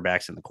other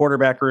quarterbacks in the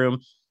quarterback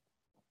room.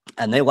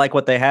 And they like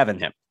what they have in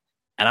him.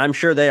 And I'm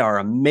sure they are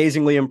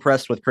amazingly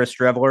impressed with Chris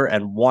Streveler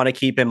and want to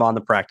keep him on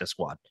the practice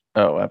squad.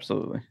 Oh,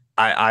 absolutely.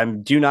 I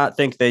do not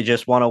think they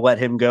just want to let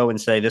him go and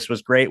say, this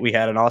was great. We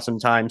had an awesome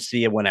time.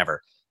 See you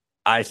whenever.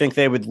 I think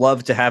they would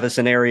love to have a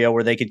scenario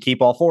where they could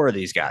keep all 4 of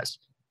these guys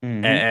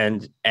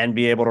and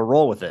be able to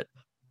roll with it.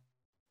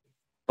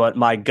 But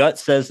my gut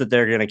says that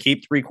they're going to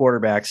keep 3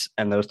 quarterbacks,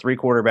 and those 3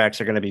 quarterbacks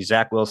are going to be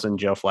Zach Wilson,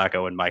 Joe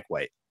Flacco, and Mike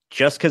White.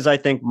 Just because I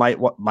think Mike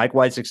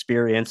White's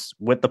experience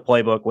with the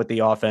playbook, with the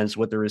offense,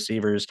 with the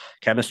receivers,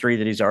 chemistry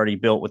that he's already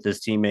built with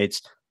his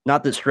teammates.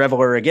 Not that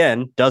Streveler,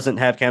 again, doesn't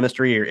have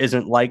chemistry or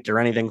isn't liked or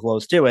anything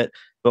close to it,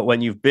 but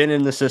when you've been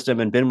in the system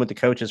and been with the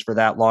coaches for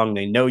that long,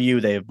 they know you,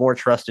 they have more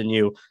trust in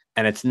you,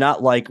 and it's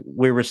not like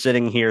we were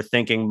sitting here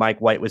thinking Mike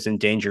White was in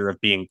danger of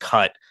being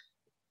cut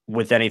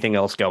with anything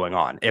else going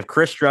on. If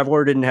Chris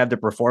Streveler didn't have the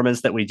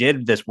performance that we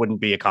did, this wouldn't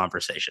be a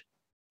conversation.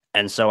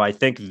 And so I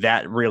think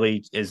that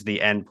really is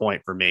the end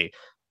point for me.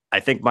 I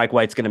think Mike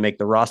White's going to make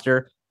the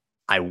roster.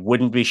 I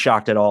wouldn't be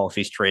shocked at all if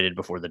he's traded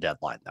before the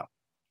deadline, though.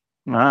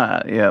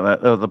 Yeah,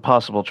 the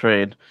possible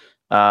trade.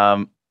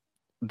 My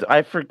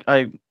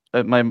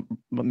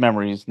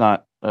memory is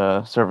not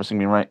servicing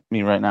me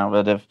right now.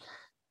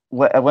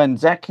 But when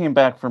Zach came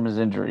back from his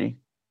injury,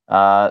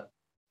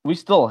 we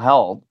still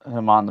held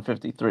him on the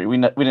 53. We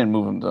didn't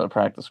move him to the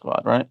practice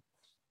squad, right?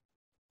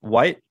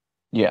 White?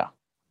 Yeah.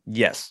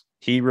 Yes,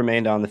 he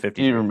remained on the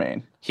 53. He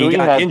remained. He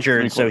got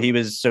injured, so he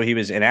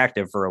was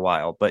inactive for a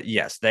while. But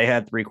yes, they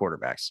had 3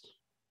 quarterbacks.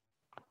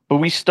 But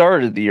we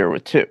started the year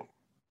with 2.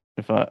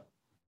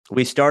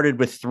 We started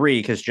with 3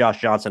 because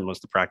Josh Johnson was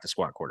the practice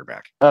squad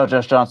quarterback. Oh,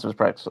 Josh Johnson was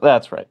practice.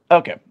 That's right.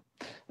 Okay.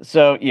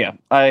 So yeah,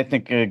 I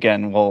think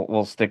again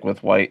we'll stick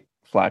with White,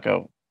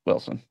 Flacco,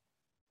 Wilson.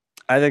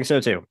 I think so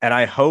too. And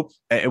I hope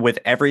with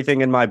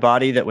everything in my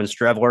body that when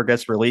Streveler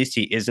gets released,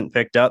 he isn't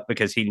picked up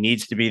because he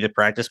needs to be the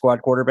practice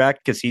squad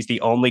quarterback because he's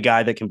the only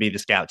guy that can be the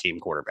scout team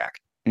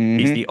quarterback. Mm-hmm.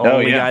 He's the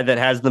only guy that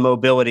has the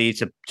mobility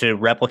to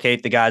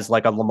replicate the guys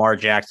like a Lamar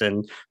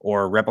Jackson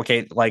or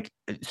replicate like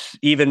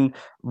even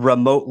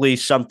remotely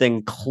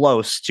something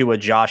close to a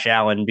Josh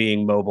Allen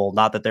being mobile.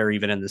 Not that they're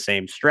even in the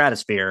same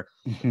stratosphere.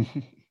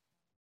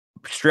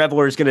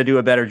 Streveler is going to do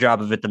a better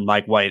job of it than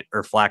Mike White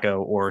or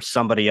Flacco or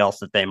somebody else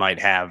that they might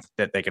have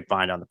that they could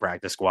find on the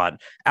practice squad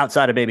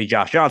outside of maybe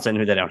Josh Johnson,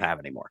 who they don't have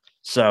anymore.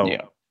 So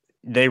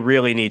they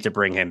really need to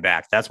bring him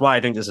back. That's why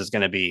I think this is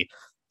going to be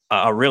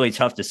a really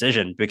tough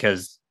decision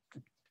because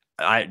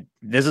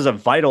this is a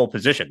vital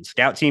position.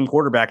 Scout team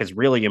quarterback is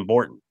really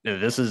important.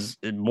 This is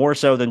more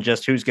so than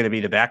just who's going to be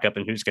the backup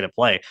and who's going to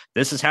play.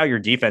 This is how your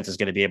defense is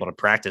going to be able to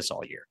practice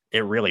all year.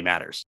 It really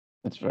matters.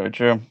 That's very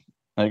true.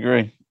 I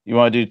agree. You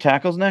want to do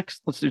tackles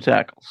next? Let's do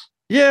tackles.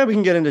 Yeah, we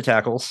can get into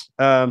tackles.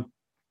 I'm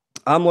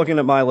looking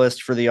at my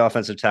list for the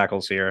offensive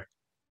tackles here,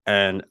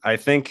 and I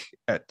think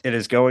it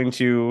is going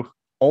to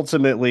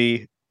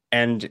ultimately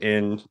end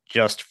in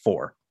just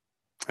 4.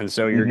 And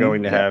so you're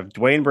going to have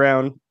Dwayne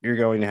Brown, you're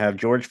going to have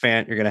George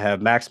Fant, you're going to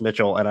have Max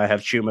Mitchell, and I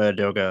have Chuma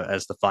Edoga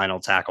as the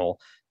final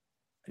tackle.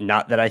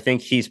 Not that I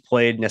think he's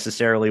played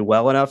necessarily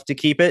well enough to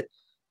keep it,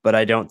 but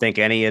I don't think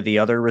any of the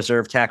other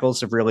reserve tackles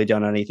have really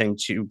done anything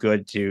too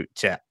good to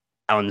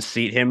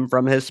unseat him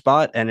from his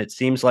spot. And it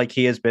seems like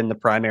he has been the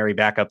primary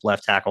backup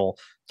left tackle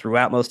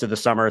throughout most of the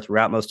summer,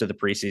 throughout most of the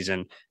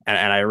preseason.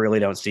 And I really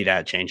don't see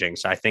that changing.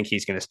 So I think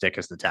he's going to stick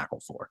as the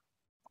tackle 4.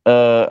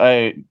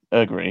 I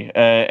agree.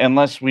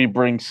 Unless we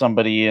bring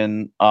somebody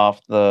in off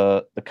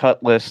the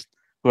cut list,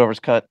 whoever's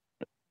cut,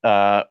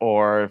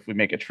 or if we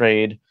make a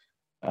trade,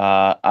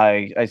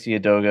 I see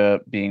Edoga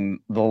being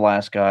the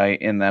last guy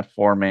in that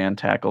 4-man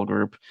tackle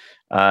group.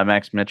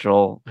 Max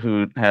Mitchell,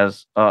 who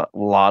has a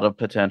lot of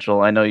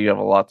potential. I know you have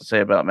a lot to say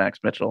about Max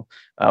Mitchell.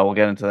 We'll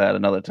get into that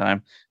another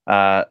time.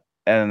 And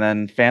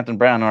then Fant and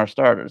Brown are our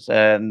starters.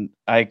 And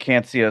I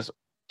can't see us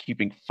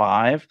keeping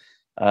 5.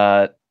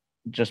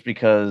 Just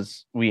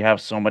because we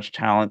have so much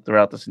talent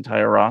throughout this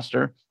entire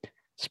roster,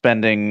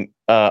 spending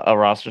a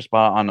roster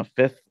spot on a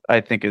 5th,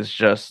 I think is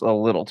just a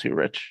little too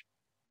rich.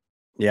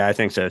 Yeah, I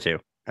think so too.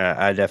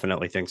 I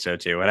definitely think so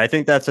too. And I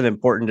think that's an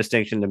important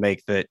distinction to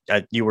make that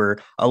you were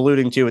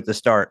alluding to at the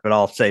start, but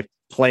I'll say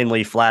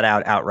plainly, flat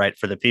out, outright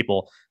for the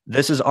people.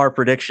 This is our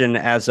prediction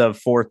as of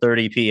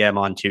 4:30 p.m.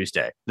 on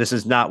Tuesday. This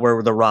is not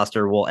where the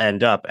roster will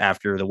end up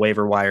after the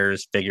waiver wire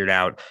is figured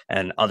out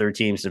and other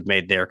teams have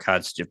made their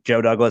cuts. If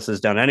Joe Douglas has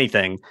done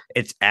anything,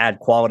 it's add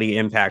quality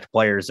impact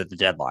players at the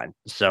deadline.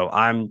 So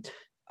I'm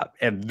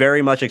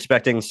very much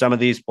expecting some of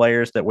these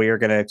players that we are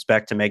going to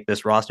expect to make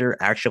this roster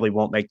actually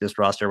won't make this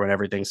roster when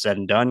everything's said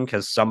and done,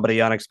 because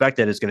somebody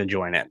unexpected is going to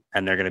join in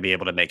and they're going to be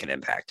able to make an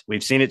impact.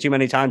 We've seen it too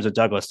many times with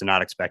Douglas to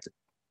not expect it.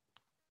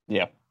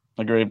 Yeah,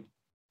 agreed.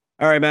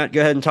 All right, Matt, go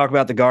ahead and talk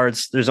about the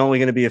guards. There's only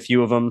going to be a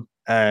few of them.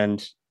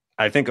 And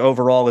I think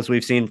overall, as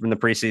we've seen from the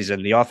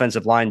preseason, the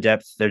offensive line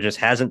depth, there just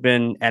hasn't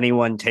been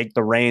anyone take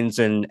the reins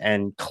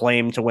and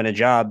claim to win a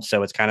job.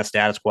 So it's kind of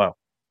status quo.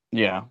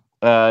 Yeah.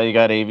 You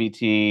got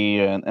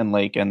AVT and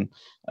Lakin.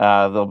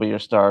 They'll be your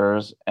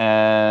starters.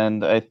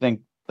 And I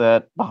think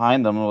that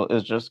behind them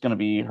is just going to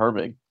be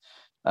Herbig.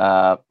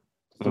 I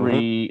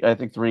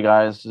think 3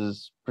 guys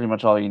is pretty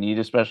much all you need,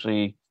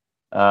 especially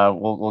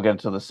we'll get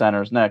into the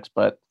centers next,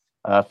 but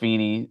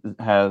Feeney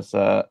has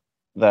that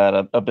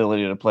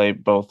ability to play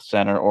both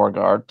center or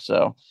guard.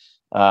 So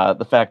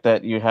the fact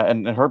that you have,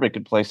 and Herbig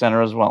could play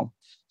center as well.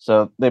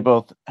 So they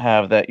both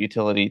have that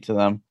utility to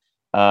them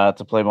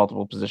to play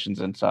multiple positions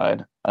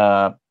inside.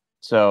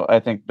 So I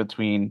think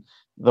between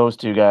those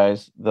 2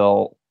 guys,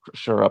 they'll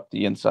shore up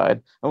the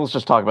inside. And let's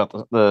just talk about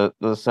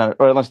the center.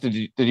 Or unless did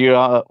you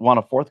want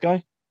a 4th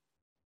guy?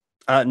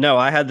 No,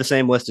 I had the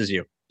same list as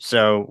you.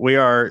 So we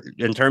are,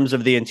 in terms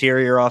of the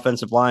interior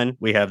offensive line,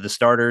 we have the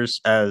starters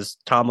as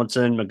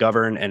Tomlinson,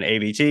 McGovern, and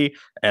AVT,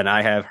 and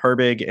I have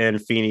Herbig and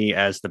Feeney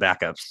as the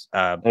backups.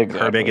 Exactly.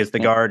 Herbig is the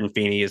guard and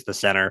Feeney is the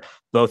center.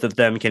 Both of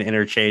them can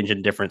interchange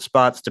in different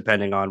spots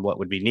depending on what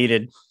would be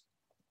needed.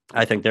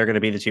 I think they're going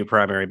to be the 2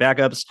 primary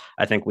backups.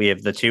 I think we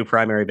have the 2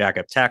 primary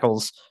backup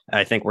tackles.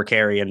 I think we're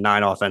carrying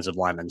 9 offensive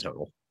linemen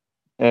total.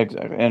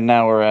 Exactly. And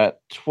now we're at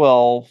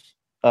 12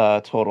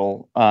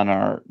 total on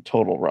our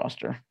total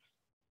roster.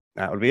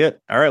 That would be it.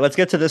 All right, let's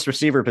get to this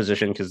receiver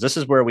position because this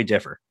is where we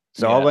differ.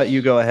 So yes. I'll let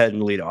you go ahead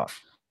and lead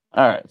off.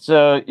 All right.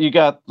 So you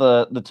got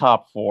the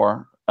top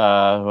 4, who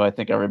I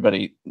think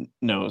everybody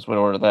knows what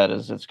order that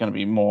is. It's going to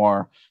be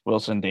Moore,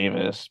 Wilson,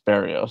 Davis,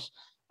 Berrios.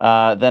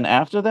 Then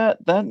after that,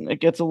 then it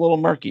gets a little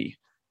murky.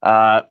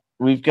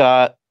 We've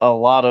got a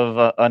lot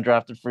of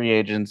undrafted free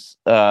agents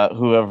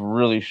who have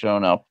really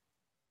shown up.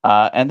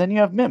 And then you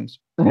have Mims.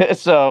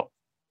 So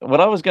what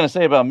I was going to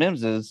say about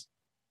Mims is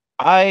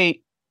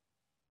I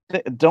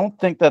don't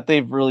think that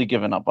they've really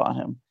given up on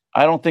him.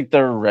 I don't think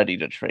they're ready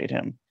to trade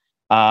him.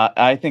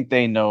 I think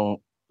they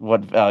know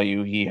what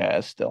value he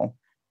has still.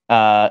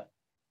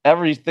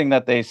 Everything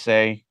that they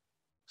say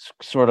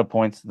sort of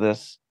points to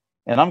this.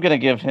 And I'm going to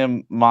give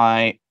him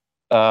my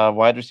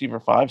wide receiver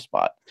 5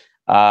 spot.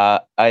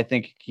 I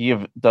think he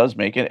does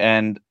make it.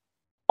 And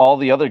all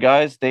the other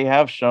guys, they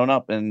have shown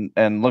up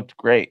and looked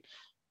great.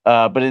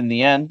 But in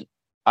the end,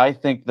 I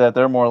think that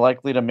they're more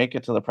likely to make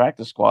it to the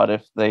practice squad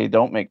if they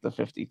don't make the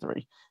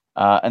 53.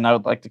 And I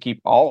would like to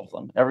keep all of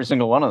them, every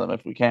single one of them,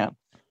 if we can.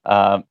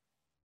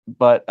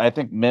 But I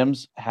think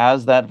Mims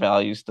has that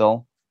value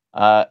still,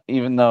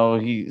 even though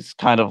he's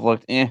kind of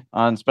looked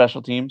on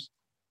special teams.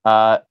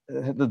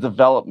 The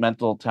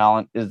developmental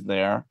talent is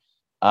there,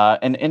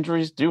 and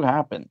injuries do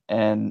happen.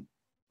 And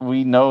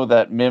we know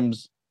that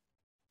Mims,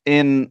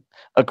 in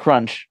a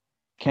crunch,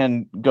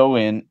 can go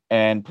in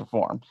and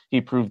perform.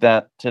 He proved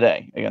that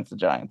today against the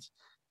Giants.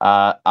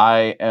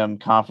 I am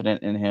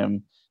confident in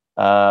him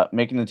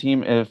making the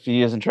team if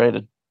he isn't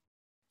traded.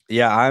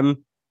 Yeah,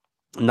 I'm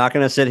not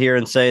going to sit here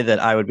and say that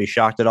I would be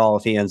shocked at all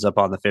if he ends up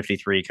on the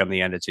 53 come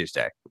the end of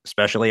Tuesday,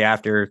 especially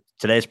after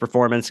today's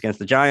performance against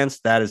the Giants.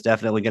 That is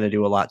definitely going to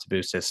do a lot to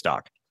boost his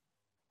stock.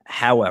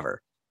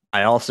 However,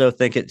 I also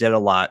think it did a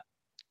lot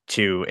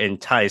to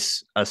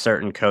entice a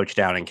certain coach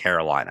down in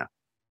Carolina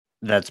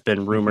that's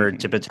been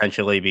rumored to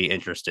potentially be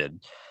interested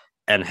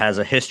and has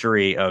a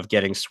history of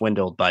getting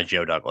swindled by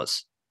Joe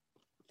Douglas.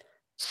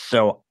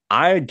 So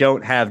I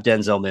don't have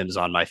Denzel Mims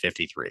on my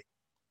 53.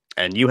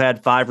 And you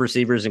had 5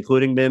 receivers,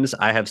 including Mims.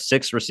 I have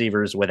 6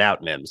 receivers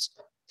without Mims.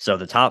 So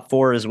the top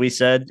 4, as we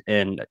said,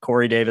 in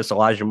Corey Davis,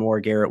 Elijah Moore,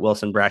 Garrett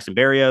Wilson, Braxton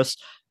Berrios.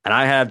 And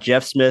I have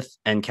Jeff Smith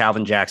and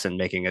Calvin Jackson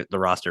making it the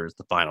roster as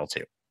the final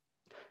 2.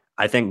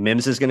 I think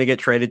Mims is going to get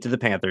traded to the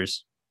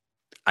Panthers.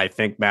 I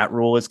think Matt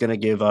Rule is going to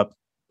give up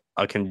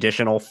a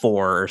conditional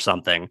 4 or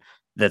something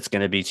that's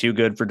going to be too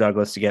good for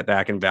Douglas to get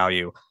back in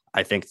value.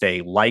 I think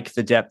they like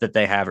the depth that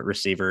they have at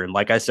receiver. And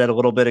like I said a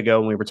little bit ago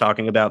when we were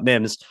talking about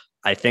Mims,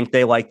 I think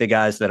they like the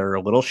guys that are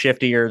a little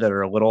shiftier, that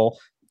are a little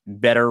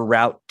better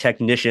route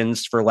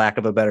technicians, for lack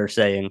of a better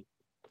saying.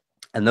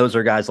 And those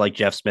are guys like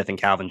Jeff Smith and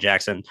Calvin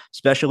Jackson.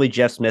 Especially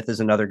Jeff Smith is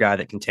another guy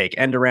that can take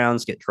end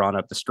arounds, get drawn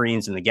up the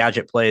screens and the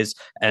gadget plays.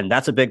 And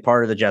that's a big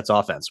part of the Jets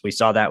offense. We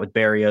saw that with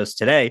Berrios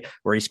today,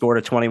 where he scored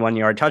a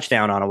 21-yard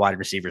touchdown on a wide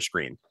receiver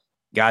screen.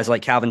 Guys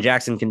like Calvin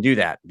Jackson can do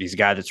that. He's a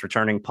guy that's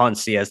returning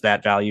punts. He has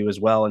that value as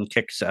well, and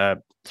kicks.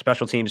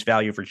 Special teams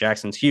value for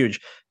Jackson's huge.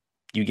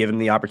 You give him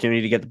the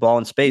opportunity to get the ball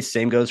in space.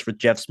 Same goes for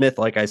Jeff Smith.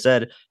 Like I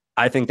said,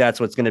 I think that's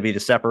what's going to be the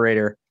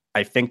separator.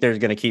 I think they're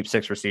going to keep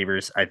 6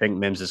 receivers. I think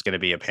Mims is going to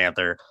be a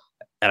Panther.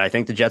 And I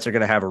think the Jets are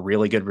going to have a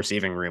really good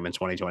receiving room in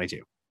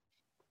 2022.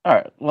 All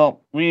right.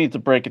 Well, we need to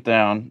break it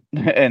down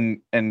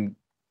and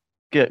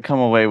come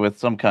away with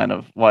some kind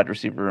of wide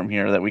receiver room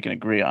here that we can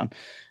agree on.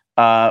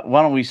 Why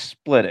don't we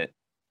split it?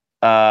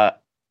 I'll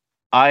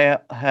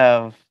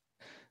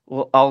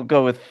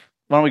go with,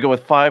 why don't we go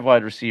with 5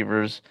 wide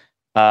receivers?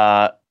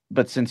 But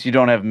since you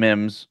don't have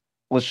Mims,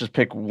 let's just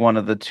pick one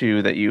of the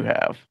 2 that you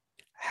have.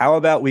 How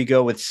about we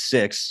go with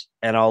 6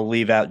 and I'll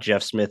leave out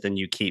Jeff Smith and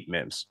you keep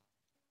Mims?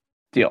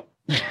 Deal.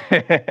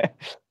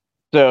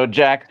 So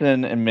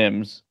Jackson and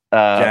Mims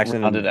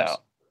rounded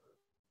out.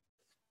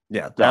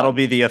 Yeah, that'll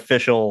be the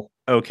official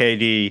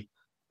OKD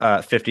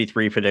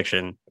 53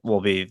 prediction.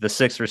 Will be the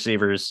 6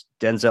 receivers.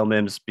 Denzel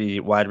Mims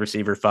be wide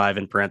receiver 5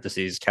 in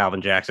parentheses.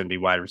 Calvin Jackson be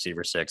wide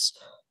receiver 6.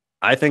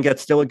 I think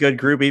that's still a good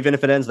group, even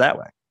if it ends that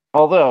way.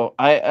 Although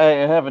I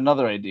have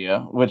another idea,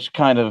 which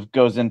kind of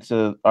goes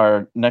into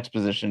our next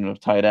position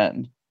of tight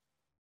end.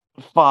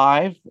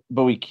 5,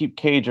 but we keep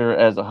Cager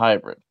as a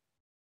hybrid.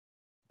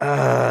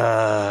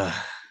 Because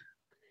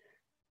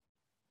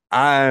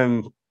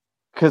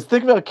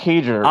think about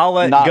Cager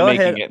not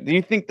making it. Do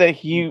you think that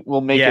he will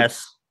make it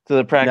to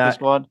the practice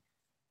squad?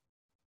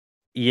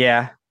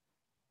 Yeah.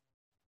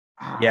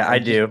 Yeah, I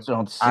do.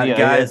 Don't see it.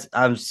 Guys,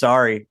 I'm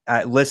sorry.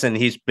 Listen,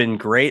 he's been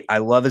great. I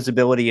love his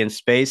ability in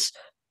space,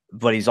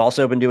 but he's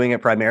also been doing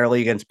it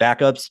primarily against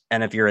backups.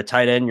 And if you're a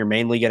tight end, you're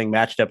mainly getting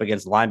matched up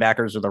against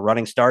linebackers with a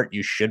running start.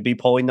 You should be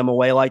pulling them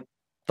away like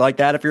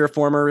that if you're a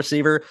former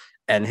receiver.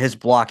 And his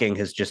blocking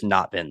has just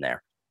not been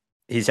there.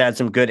 He's had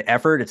some good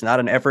effort. It's not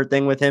an effort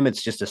thing with him.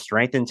 It's just a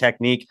strength and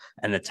technique.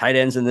 And the tight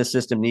ends in this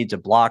system need to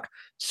block.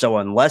 So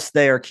unless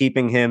they are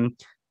keeping him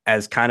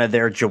as kind of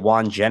their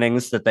Jawan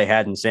Jennings that they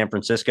had in San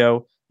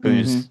Francisco,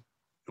 who's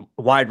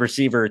wide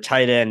receiver,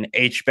 tight end,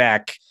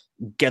 H-back,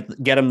 get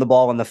him the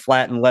ball in the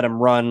flat and let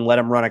him run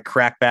a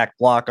crackback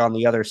block on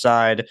the other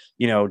side,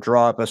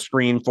 draw up a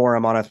screen for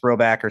him on a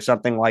throwback or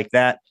something like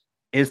that.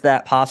 Is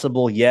that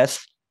possible?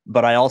 Yes.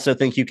 But I also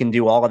think you can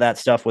do all of that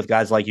stuff with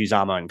guys like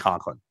Uzomah and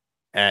Conklin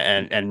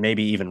and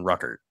maybe even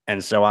Ruckert.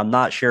 And so I'm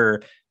not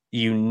sure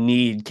you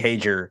need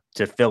Cager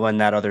to fill in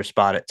that other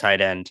spot at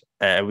tight end.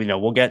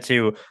 We'll get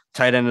to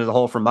tight end of the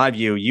hole from my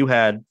view. You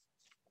had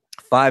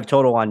 5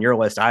 total on your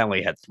list. I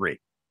only had 3.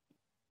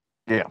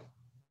 Yeah.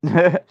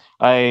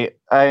 I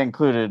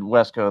included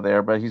Wesco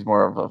there, but he's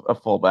more of a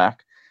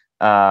fullback.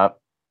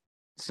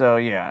 So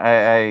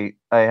yeah,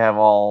 I have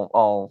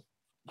all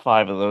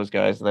 5 of those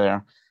guys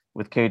there,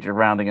 with Cager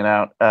rounding it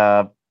out.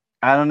 I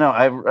don't know.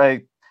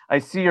 I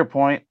see your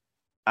point.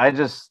 I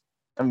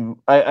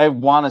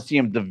want to see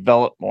him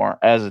develop more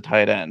as a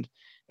tight end,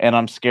 and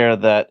I'm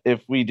scared that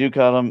if we do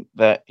cut him,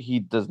 that he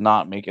does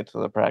not make it to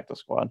the practice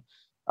squad.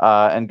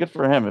 And good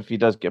for him if he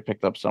does get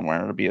picked up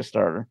somewhere to be a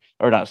starter,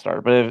 or not a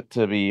starter, but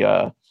to be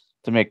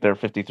to make their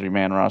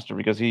 53-man roster,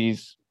 because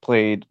he's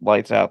played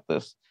lights out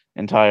this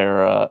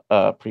entire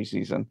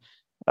preseason.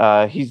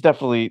 He's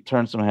definitely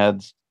turned some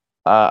heads.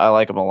 I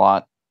like him a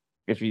lot.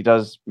 If he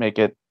does make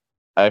it,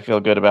 I feel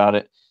good about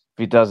it. If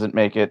he doesn't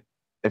make it,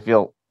 I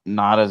feel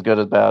not as good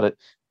about it.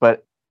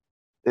 But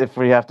if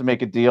we have to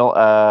make a deal,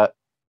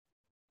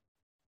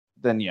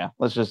 then yeah,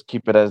 let's just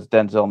keep it as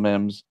Denzel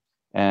Mims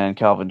and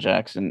Calvin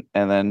Jackson,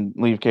 and then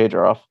leave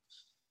Cager off.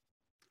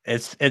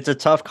 It's a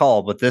tough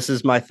call, but this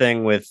is my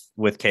thing with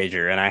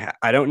Cager, and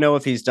I don't know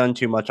if he's done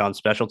too much on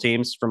special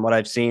teams from what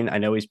I've seen. I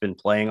know he's been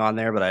playing on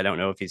there, but I don't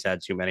know if he's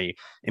had too many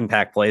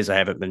impact plays. I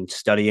haven't been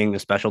studying the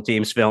special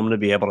teams film to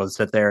be able to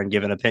sit there and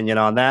give an opinion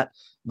on that.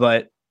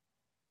 But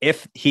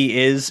if he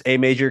is a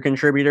major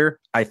contributor,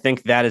 I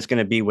think that is going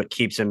to be what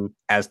keeps him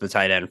as the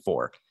tight end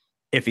four.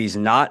 If he's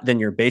not, then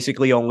you're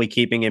basically only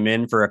keeping him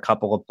in for a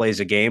couple of plays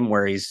a game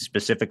where he's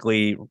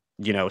specifically,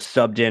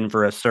 subbed in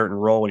for a certain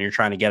role and you're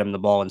trying to get him the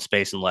ball in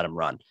space and let him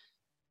run.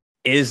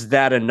 Is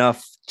that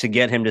enough to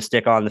get him to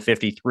stick on the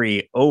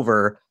 53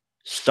 over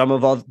some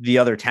of all the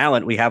other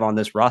talent we have on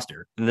this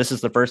roster? And this is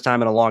the first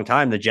time in a long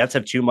time the Jets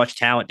have too much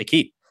talent to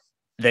keep.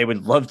 They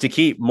would love to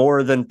keep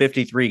more than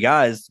 53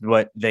 guys,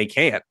 but they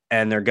can't.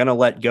 And they're going to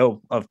let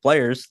go of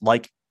players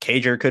like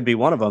Cager could be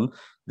one of them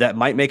that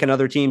might make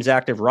another team's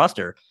active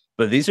roster.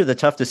 But these are the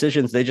tough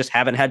decisions they just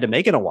haven't had to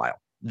make in a while.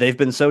 They've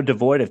been so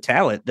devoid of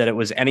talent that it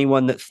was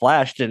anyone that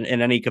flashed in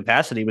any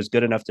capacity was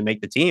good enough to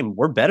make the team.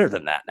 We're better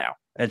than that now.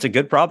 It's a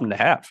good problem to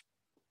have.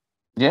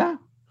 Yeah,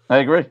 I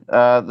agree.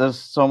 There's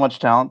so much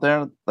talent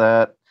there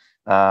that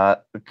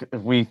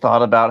if we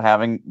thought about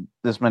having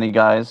this many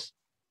guys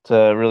to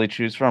really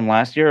choose from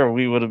last year,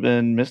 we would have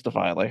been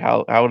mystified. Like,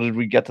 how did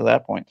we get to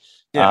that point?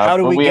 Yeah, how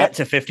do we get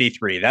to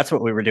 53? That's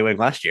what we were doing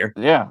last year.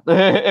 Yeah,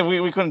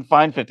 we couldn't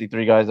find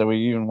 53 guys that we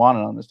even wanted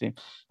on this team.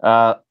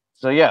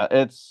 So yeah,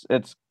 it's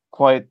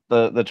quite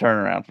the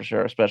turnaround for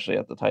sure, especially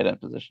at the tight end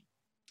position.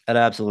 It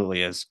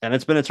absolutely is. And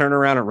it's been a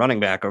turnaround at running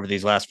back over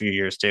these last few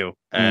years too.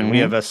 And we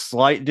have a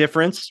slight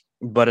difference,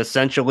 but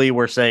essentially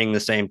we're saying the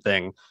same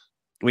thing.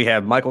 We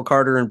have Michael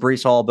Carter and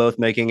Breece Hall both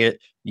making it.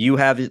 You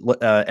have it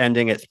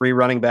ending at 3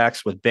 running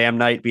backs with Bam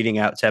Knight beating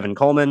out Tevin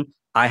Coleman.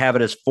 I have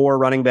it as 4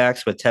 running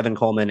backs with Tevin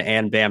Coleman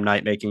and Bam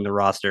Knight making the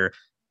roster.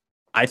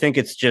 I think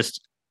it's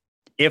just,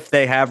 if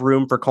they have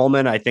room for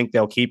Coleman, I think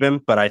they'll keep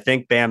him. But I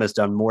think Bam has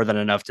done more than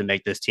enough to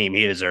make this team.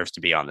 He deserves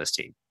to be on this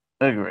team.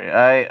 I agree.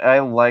 I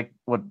like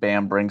what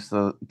Bam brings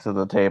to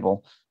the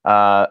table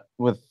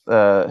with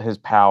his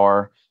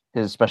power,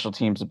 his special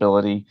teams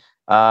ability.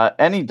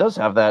 And he does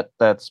have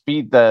that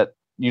speed that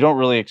you don't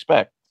really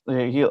expect.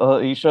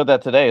 He showed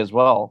that today as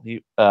well.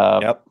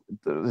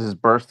 His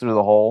burst through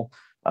the hole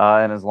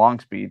and his long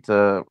speed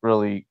to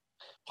really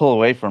pull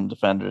away from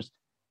defenders.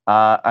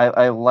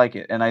 I like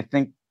it, and I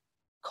think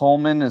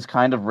Coleman is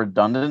kind of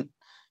redundant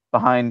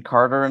behind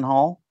Carter and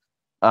Hall.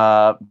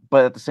 But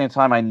at the same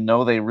time, I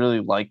know they really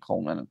like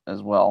Coleman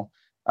as well,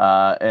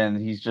 and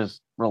he's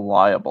just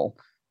reliable.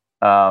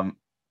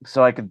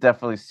 So I could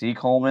definitely see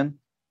Coleman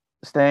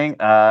staying.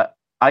 I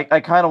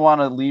kind of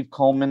want to leave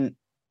Coleman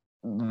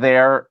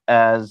there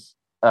as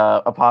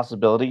a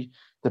possibility,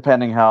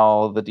 depending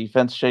how the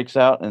defense shakes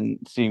out and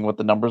seeing what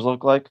the numbers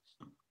look like.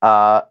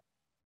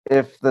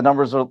 If the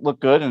numbers look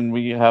good and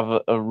we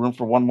have a room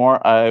for one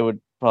more, I would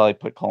probably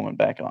put Coleman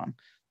back on.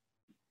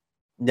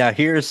 Now,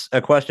 here's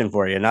a question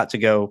for you, not to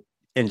go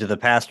into the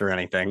past or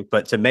anything,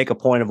 but to make a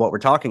point of what we're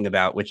talking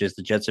about, which is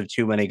the Jets have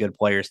too many good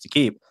players to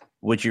keep.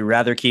 Would you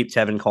rather keep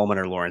Tevin Coleman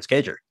or Lawrence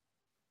Cager?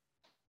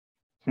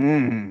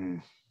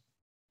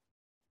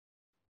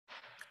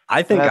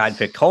 I think I'd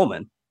pick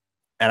Coleman,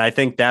 and I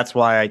think that's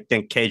why I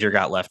think Cager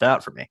got left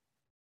out for me.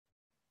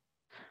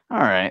 All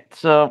right,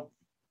 so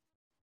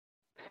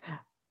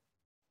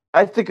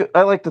I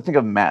like to think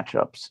of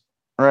matchups,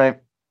 right?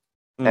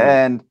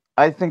 And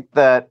I think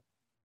that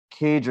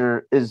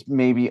Cager is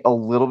maybe a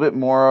little bit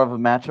more of a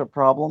matchup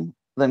problem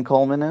than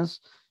Coleman is.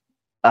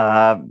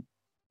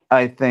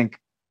 I think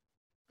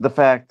the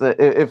fact that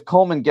if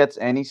Coleman gets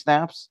any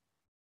snaps,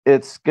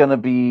 it's gonna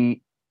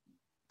be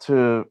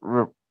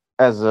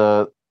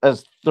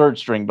as third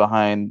string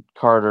behind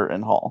Carter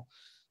and Hall.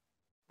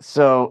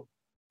 So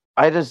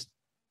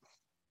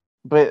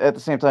but at the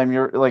same time,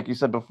 you're like you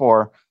said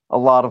before, a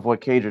lot of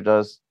what Cager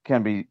does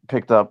can be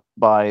picked up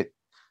by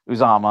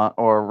Uzomah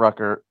or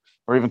Rucker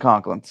or even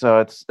Conklin. So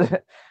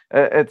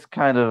it's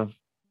kind of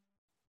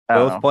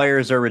both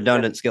players are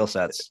redundant skill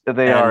sets.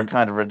 They are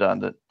kind of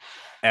redundant.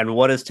 And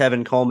what does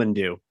Tevin Coleman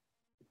do?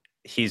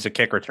 He's a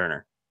kick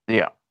returner.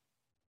 Yeah.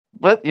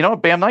 But you know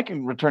what? Bam Knight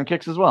can return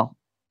kicks as well.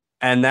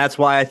 And that's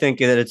why I think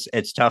that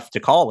it's tough to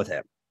call with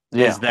him.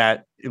 Yeah. Is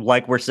that,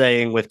 like we're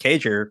saying with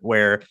Cager,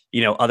 where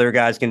other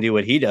guys can do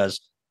what he does.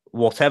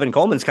 Well, Tevin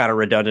Coleman's kind of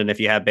redundant if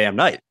you have Bam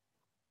Knight.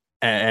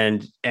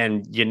 And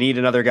you need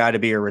another guy to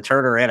be a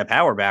returner and a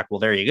power back. Well,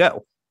 there you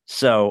go.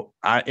 So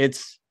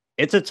it's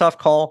a tough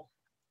call.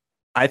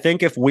 I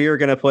think if we are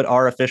going to put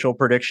our official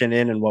prediction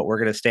in and what we're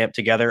going to stamp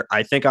together,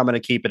 I think I'm going to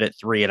keep it at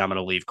 3 and I'm going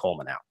to leave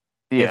Coleman out.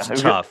 Yeah,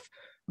 it's tough,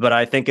 but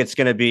I think it's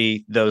going to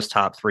be those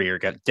top 3 are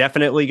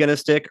definitely going to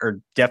stick or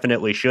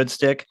definitely should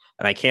stick.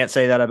 And I can't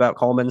say that about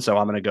Coleman, so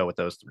I'm going to go with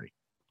those 3.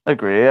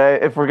 Agree.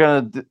 If we're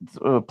going to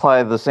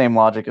apply the same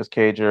logic as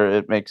Cager,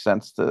 it makes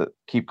sense to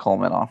keep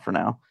Coleman off for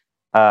now.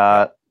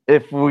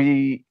 If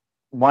we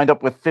wind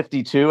up with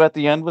 52 at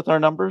the end with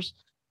our numbers,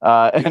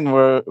 and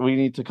we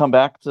need to come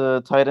back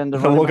to tight end,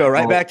 we'll go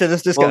right back to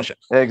this discussion.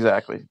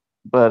 Exactly.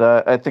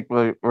 But I think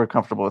we're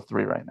comfortable with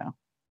 3 right now.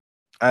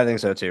 I think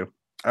so too.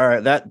 All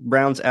right, that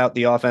rounds out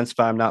the offense, if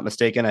I'm not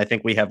mistaken. I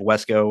think we have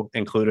Wesco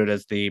included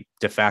as the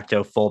de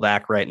facto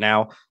fullback right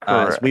now.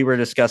 As Correct. we were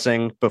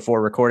discussing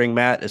before recording,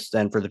 Matt,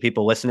 and for the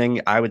people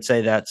listening, I would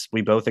say that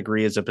we both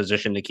agree is a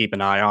position to keep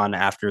an eye on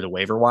after the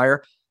waiver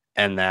wire,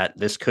 and that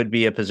this could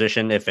be a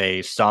position if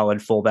a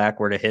solid fullback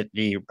were to hit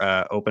the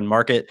open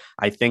market.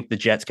 I think the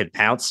Jets could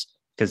pounce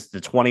because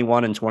the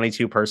 21 and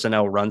 22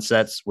 personnel run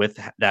sets with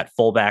that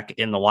fullback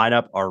in the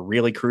lineup are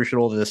really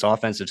crucial to this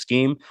offensive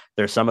scheme.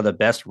 There's some of the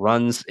best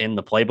runs in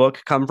the playbook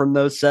come from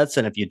those sets.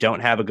 And if you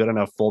don't have a good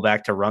enough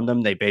fullback to run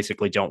them, they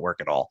basically don't work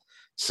at all.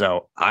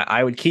 So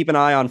I would keep an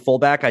eye on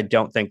fullback. I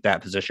don't think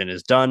that position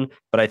is done,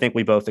 but I think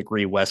we both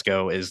agree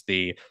Wesco is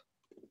the,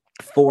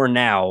 for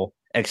now,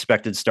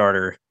 expected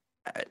starter,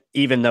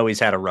 even though he's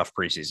had a rough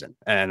preseason.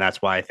 And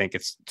that's why I think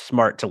it's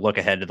smart to look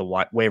ahead to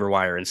the waiver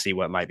wire and see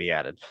what might be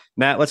added.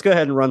 Matt, let's go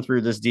ahead and run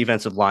through this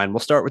defensive line. We'll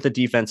start with the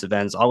defensive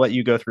ends. I'll let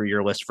you go through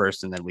your list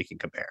first, and then we can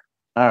compare.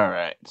 All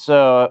right.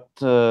 So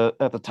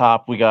at the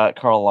top, we got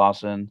Carl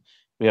Lawson.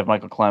 We have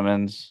Michael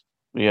Clemens.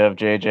 We have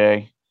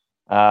JJ.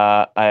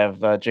 I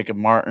have Jacob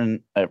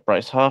Martin. I have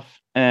Bryce Huff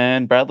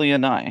and Bradley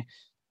Anae.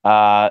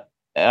 I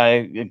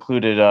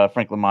included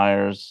Franklin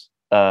Myers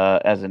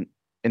as an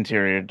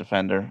interior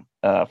defender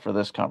for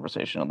this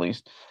conversation, at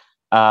least.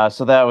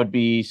 So that would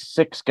be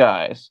 6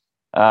 guys.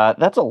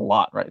 That's a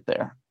lot right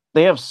there.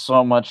 They have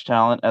so much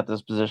talent at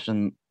this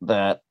position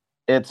that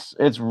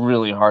it's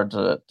really hard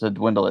to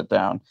dwindle it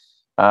down.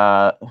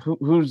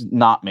 Who's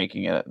not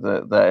making it?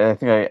 I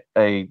think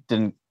I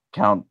didn't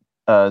count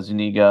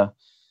Zuniga.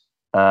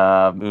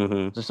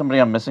 There's somebody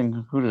I'm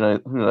missing. Who did I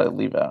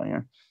leave out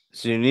here?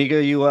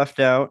 Zuniga, you left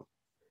out.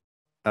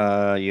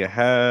 You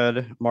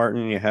had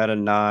Martin. You had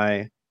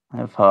Anae. I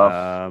have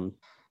Huff.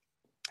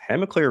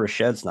 Hamaclear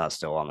Rashed's not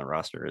still on the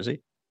roster, is he?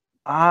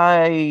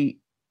 I'm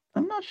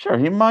not sure.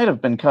 He might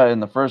have been cut in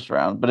the first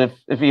round, but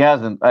if he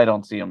hasn't, I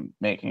don't see him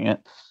making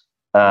it.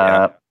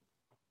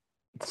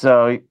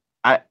 So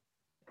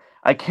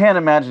I can't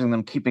imagine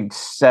them keeping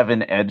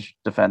 7 edge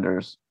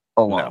defenders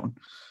alone.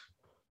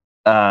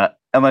 No.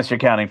 Unless you're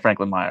counting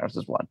Franklin Myers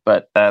as one,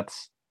 but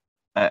that's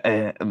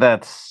a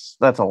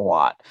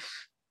lot.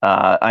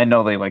 I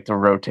know they like to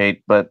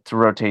rotate, but to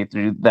rotate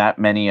through that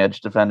many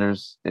edge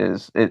defenders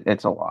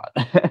it's a lot.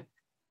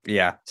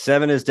 Yeah,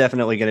 7 is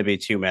definitely going to be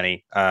too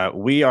many.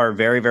 We are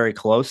very, very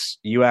close.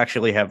 You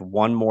actually have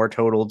 1 more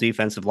total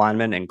defensive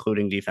linemen,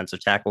 including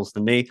defensive tackles,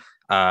 than me.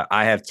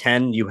 I have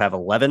 10. You have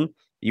 11.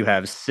 You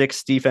have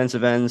 6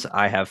 defensive ends.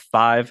 I have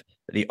 5.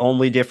 The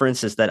only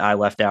difference is that I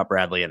left out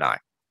Bradley Anae.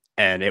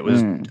 And it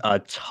was a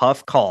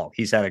tough call.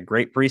 He's had a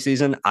great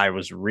preseason. I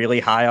was really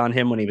high on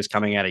him when he was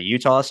coming out of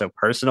Utah. So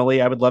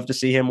personally, I would love to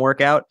see him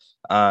work out.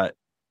 But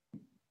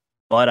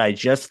I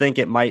just think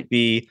it might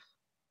be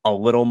a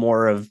little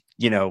more of,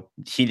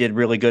 he did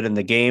really good in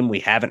the game.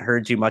 We haven't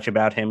heard too much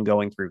about him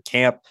going through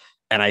camp.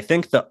 And I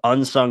think the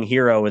unsung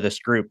hero of this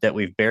group that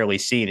we've barely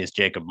seen is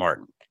Jacob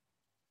Martin.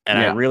 And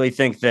I really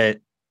think that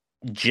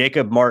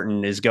Jacob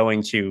Martin is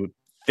going to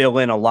fill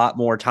in a lot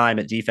more time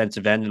at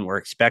defensive end than we're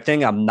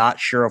expecting. I'm not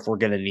sure if we're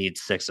going to need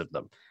 6 of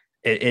them.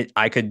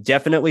 I could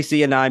definitely see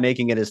Anae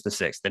making it as the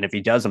 6th. And if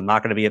he does, I'm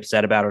not going to be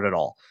upset about it at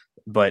all.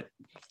 But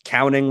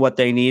counting what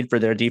they need for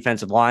their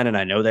defensive line, and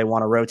I know they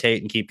want to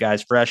rotate and keep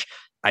guys fresh,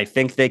 I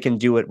think they can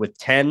do it with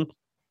 10.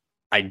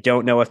 I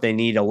don't know if they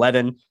need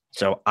 11.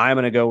 So I'm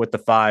going to go with the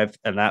 5,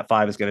 and that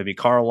 5 is going to be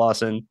Carl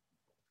Lawson,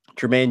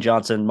 Jermaine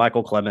Johnson,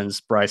 Michael Clemens,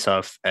 Bryce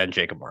Huff, and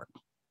Jacob Martin.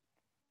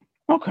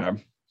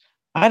 Okay.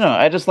 I don't know.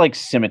 I just like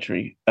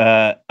symmetry.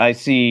 I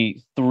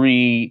see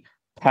 3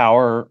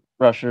 power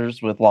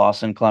rushers with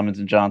Lawson, Clemens,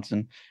 and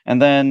Johnson. And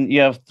then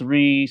you have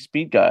 3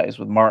 speed guys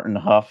with Martin,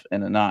 Huff,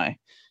 and Anae.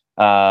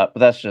 But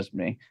that's just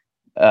me.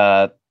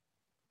 And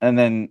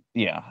then,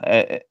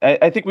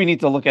 I think we need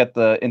to look at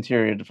the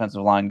interior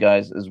defensive line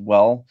guys as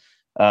well,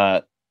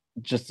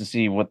 just to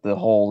see what the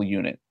whole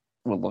unit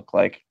would look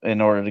like in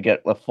order to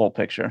get a full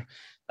picture.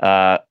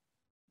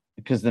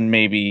 Because then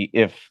maybe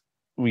if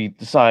we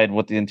decide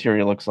what the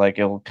interior looks like,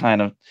 it'll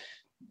kind of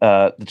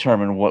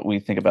determine what we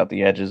think about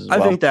the edges as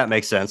well. I think that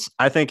makes sense.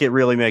 I think it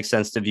really makes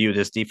sense to view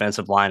this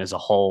defensive line as a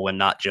whole and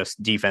not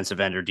just defensive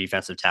end or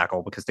defensive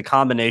tackle, because the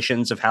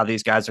combinations of how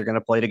these guys are going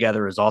to play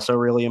together is also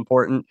really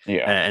important.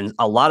 Yeah. And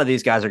a lot of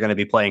these guys are going to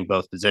be playing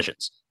both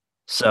positions.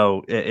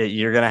 So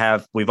you're going to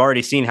have, we've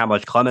already seen how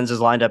much Clemens is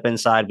lined up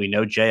inside. We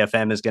know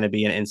JFM is going to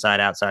be an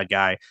inside-outside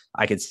guy.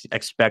 I could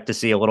expect to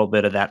see a little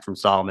bit of that from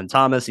Solomon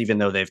Thomas, even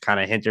though they've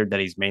kind of hinted that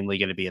he's mainly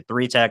going to be a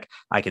 3-tech.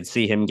 I could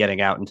see him getting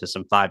out into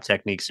some 5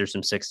 techniques or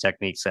some 6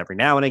 techniques every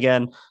now and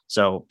again.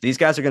 So these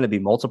guys are going to be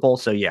multiple.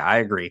 So yeah, I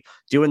agree.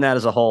 Doing that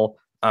as a whole,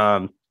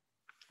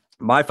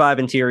 my 5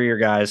 interior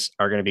guys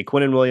are going to be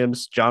Quinnen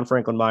Williams, John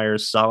Franklin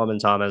Myers, Solomon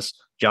Thomas,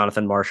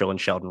 Jonathan Marshall, and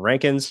Sheldon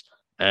Rankins.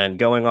 And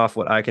going off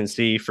what I can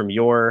see from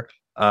your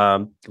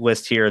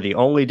list here, the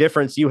only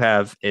difference you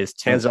have is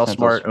Tanzel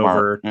Smart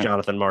over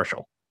Jonathan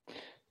Marshall.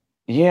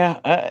 Yeah,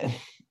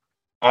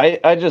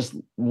 I just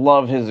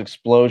love his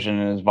explosion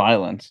and his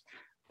violence.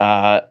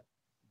 I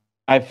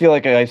feel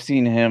like I've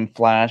seen him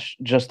flash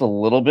just a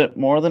little bit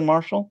more than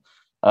Marshall.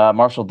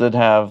 Marshall did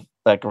have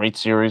that great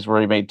series where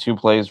he made two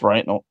plays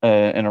right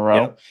in a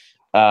row.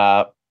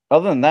 Yep.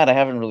 Other than that, I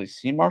haven't really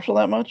seen Marshall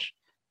that much.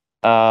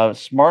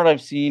 Smart,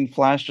 I've seen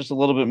flash just a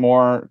little bit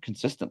more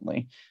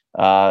consistently.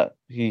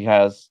 He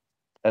has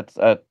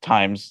at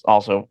times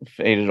also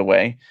faded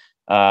away.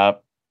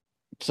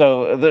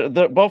 So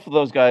both of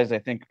those guys, I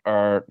think,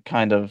 are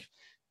kind of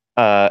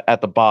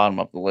at the bottom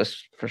of the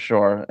list for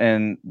sure.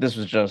 And this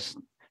was just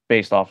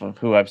based off of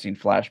who I've seen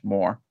flash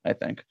more, I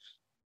think.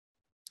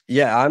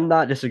 Yeah, I'm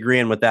not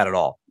disagreeing with that at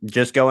all.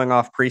 Just going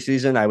off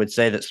preseason, I would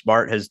say that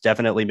Smart has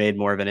definitely made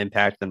more of an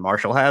impact than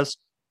Marshall has.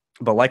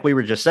 But like we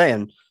were just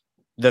saying,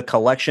 the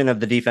collection of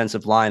the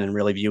defensive line and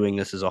really viewing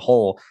this as a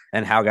whole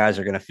and how guys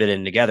are going to fit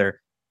in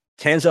together,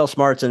 Tanzel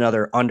Smart's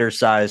another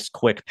undersized,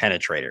 quick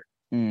penetrator.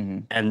 Mm-hmm.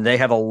 And they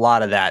have a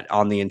lot of that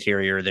on the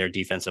interior of their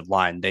defensive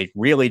line. They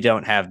really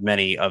don't have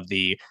many of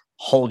the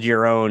hold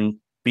your own,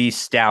 be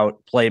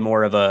stout, play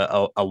more of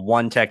a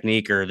one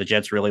technique, or the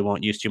Jets really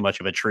won't use too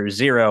much of a true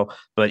zero.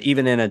 But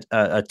even in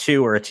a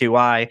two or a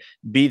 2i,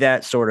 be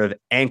that sort of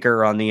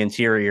anchor on the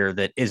interior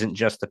that isn't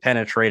just the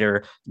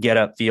penetrator, get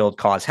upfield,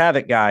 cause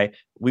havoc guy.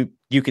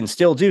 You can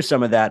still do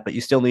some of that, but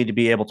you still need to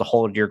be able to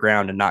hold your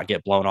ground and not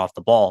get blown off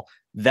the ball.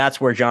 That's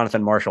where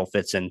Jonathan Marshall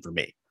fits in for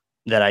me.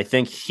 That I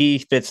think he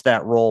fits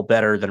that role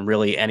better than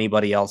really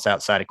anybody else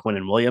outside of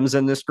Quinnen Williams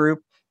in this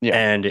group. Yeah.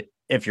 And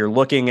if you're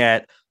looking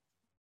at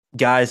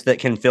guys that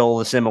can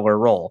fill a similar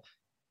role,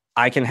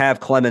 I can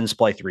have Clemens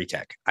play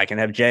 3-tech. I can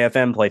have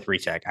JFM play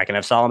 3-tech. I can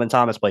have Solomon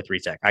Thomas play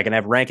 3-tech. I can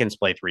have Rankins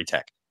play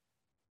 3-tech.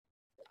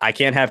 I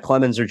can't have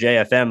Clemens or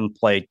JFM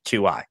play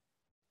 2i.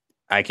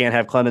 I can't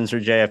have Clemens or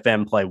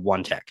JFM play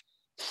 1-tech.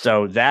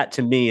 So that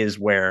to me is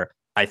where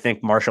I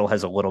think Marshall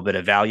has a little bit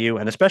of value,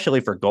 and especially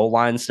for goal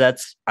line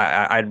sets,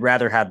 I'd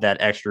rather have that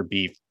extra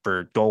beef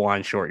for goal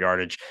line short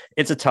yardage.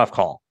 It's a tough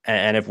call,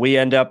 and if we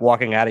end up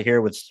walking out of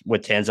here with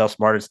Tanzel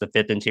Smart as the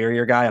fifth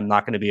interior guy, I'm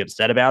not going to be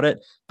upset about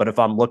it. But if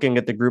I'm looking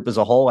at the group as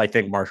a whole, I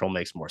think Marshall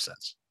makes more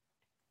sense.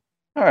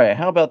 All right,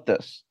 how about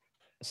this?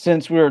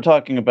 Since we were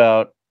talking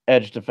about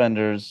edge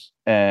defenders,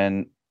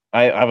 and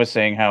I was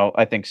saying how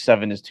I think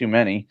 7 is too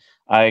many,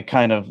 I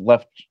kind of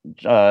left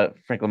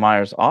Franklin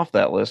Myers off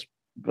that list.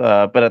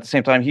 But at the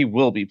same time, he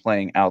will be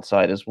playing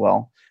outside as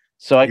well.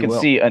 So I can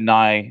see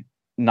Anae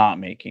not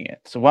making it.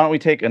 So why don't we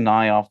take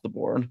Anae off the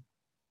board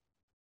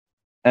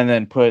and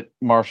then put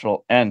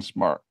Marshall and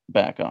Smart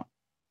back on?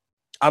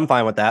 I'm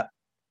fine with that.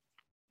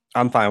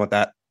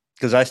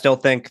 Because I still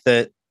think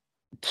that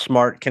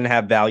Smart can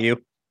have value.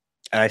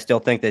 And I still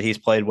think that he's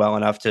played well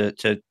enough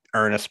to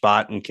earn a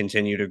spot and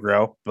continue to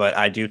grow. But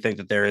I do think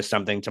that there is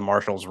something to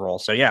Marshall's role.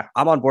 So yeah,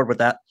 I'm on board with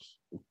that.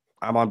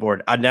 I'm on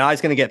board. Now he's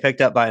going to get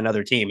picked up by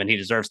another team, and he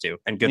deserves to,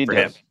 and good for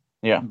him.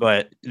 Yeah.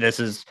 But this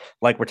is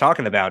like we're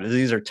talking about.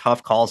 These are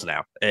tough calls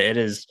now. It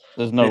is.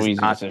 There's no easy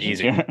not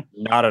easy.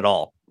 Not at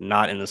all.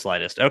 Not in the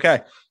slightest. Okay.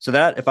 So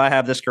that, if I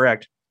have this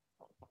correct,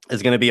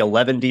 is going to be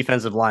 11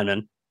 defensive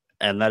linemen,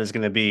 and that is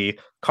going to be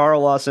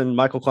Carl Lawson,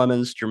 Michael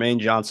Clemens, Jermaine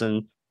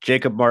Johnson,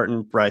 Jacob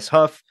Martin, Bryce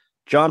Huff,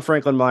 John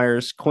Franklin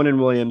Myers,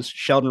 Quinnen Williams,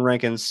 Sheldon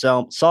Rankins,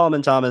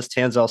 Solomon Thomas,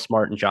 Tanzel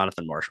Smart, and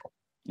Jonathan Marshall.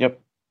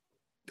 Yep.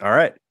 All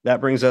right.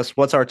 That brings us,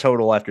 what's our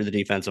total after the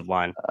defensive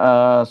line?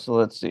 So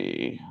let's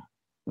see.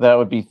 That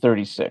would be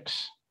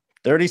 36.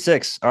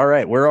 36. All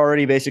right. We're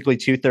already basically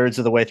 2/3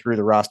 of the way through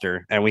the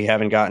roster, and we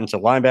haven't gotten to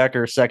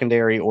linebacker,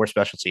 secondary, or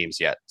special teams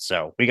yet.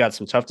 So we got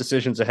some tough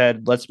decisions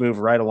ahead. Let's move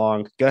right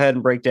along. Go ahead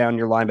and break down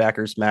your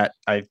linebackers, Matt.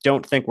 I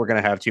don't think we're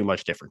going to have too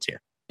much difference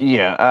here.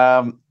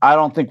 Yeah. I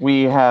don't think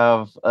we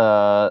have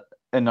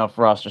enough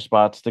roster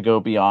spots to go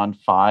beyond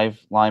 5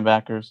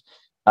 linebackers.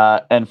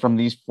 And from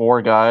these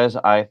 4 guys,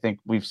 I think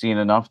we've seen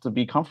enough to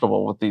be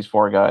comfortable with these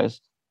 4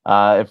 guys.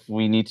 If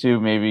we need to,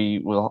 maybe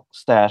we'll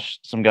stash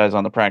some guys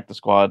on the practice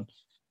squad.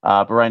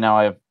 But right now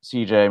I have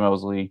CJ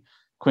Mosley,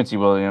 Quincy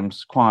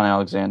Williams, Quan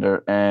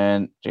Alexander,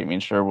 and Jamie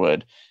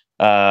Sherwood.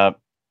 Hamza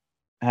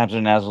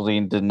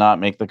Nasruddin did not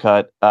make the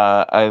cut.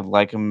 I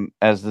like him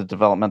as the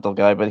developmental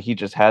guy, but he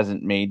just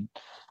hasn't made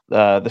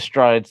the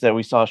strides that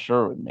we saw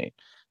Sherwood make.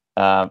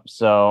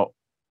 So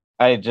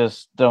I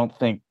just don't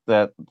think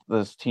that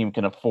this team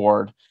can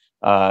afford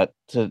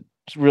to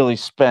really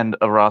spend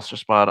a roster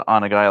spot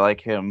on a guy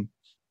like him,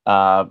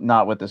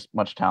 not with this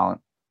much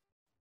talent.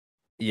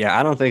 Yeah,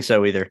 I don't think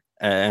so either.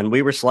 And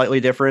we were slightly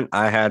different.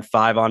 I had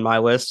 5 on my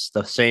list,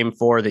 the same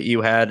 4 that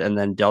you had, and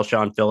then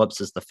Delshon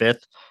Phillips is the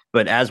 5th.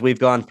 But as we've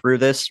gone through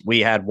this, we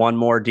had one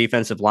more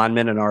defensive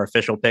lineman in our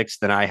official picks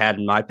than I had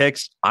in my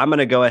picks. I'm going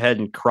to go ahead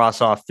and cross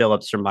off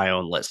Phillips from my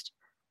own list.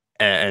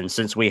 And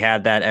since we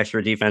had that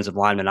extra defensive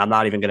lineman, I'm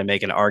not even going to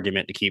make an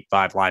argument to keep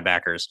 5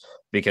 linebackers,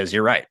 because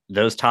you're right.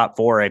 Those top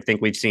 4, I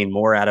think we've seen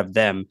more out of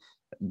them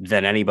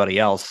than anybody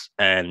else.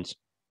 And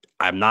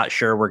I'm not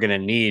sure we're going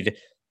to need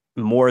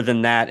more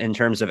than that in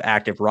terms of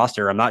active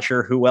roster. I'm not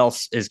sure who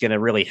else is going to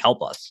really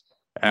help us.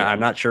 Yeah. I'm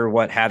not sure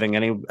what having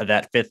any of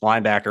that fifth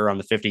linebacker on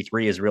the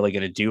 53 is really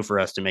going to do for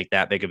us to make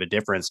that big of a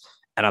difference.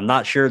 And I'm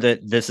not sure that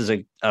this is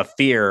a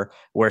fear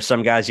where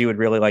some guys you would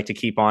really like to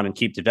keep on and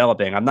keep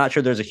developing. I'm not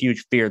sure there's a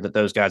huge fear that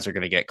those guys are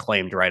going to get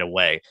claimed right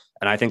away.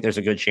 And I think there's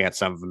a good chance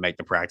some of them make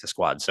the practice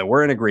squad. So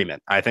we're in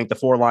agreement. I think the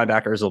 4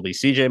 linebackers will be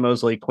CJ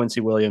Mosley,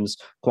 Quincy Williams,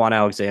 Quan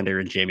Alexander,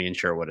 and Jamie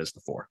Sherwood as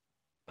the 4.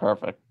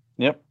 Perfect.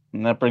 Yep.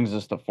 And that brings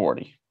us to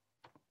 40.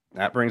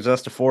 That brings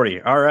us to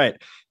 40. All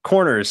right.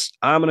 Corners.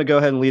 I'm going to go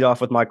ahead and lead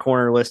off with my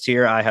corner list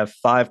here. I have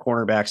 5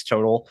 cornerbacks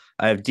total.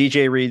 I have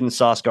DJ Reed and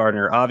Sauce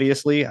Gardner,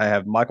 obviously. I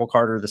have Michael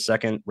Carter the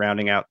second,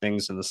 rounding out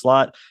things in the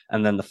slot.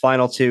 And then the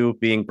final 2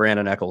 being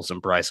Brandon Echols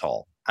and Bryce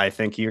Hall. I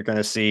think you're going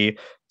to see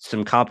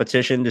some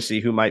competition to see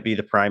who might be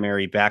the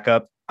primary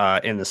backup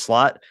in the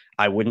slot.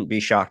 I wouldn't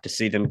be shocked to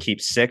see them keep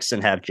 6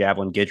 and have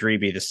Javelin Guidry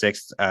be the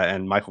 6th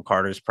and Michael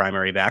Carter's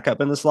primary backup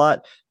in the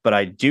slot. But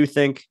I do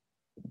think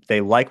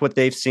they like what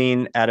they've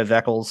seen out of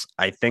Eccles.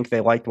 I think they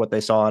liked what they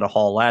saw at a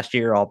Hall last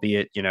year,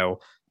 albeit,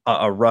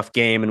 a rough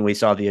game, and we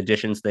saw the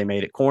additions they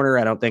made at corner.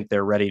 I don't think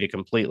they're ready to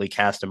completely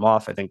cast him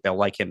off. I think they'll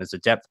like him as a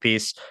depth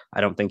piece.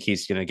 I don't think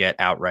he's going to get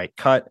outright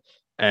cut.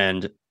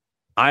 And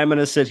I'm going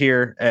to sit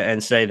here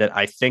and say that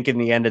I think in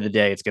the end of the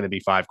day, it's going to be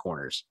 5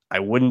 corners.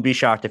 I wouldn't be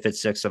shocked if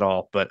it's 6 at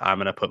all, but I'm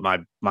going to put my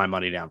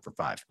money down for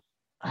 5.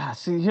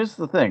 See, here's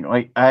the thing.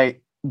 Like, I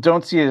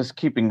don't see it as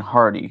keeping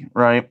Hardy,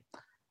 right?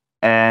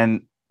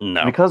 And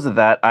No. because of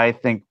that, I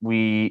think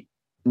we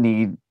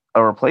need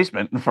a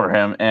replacement for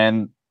him.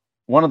 And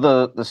one of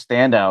the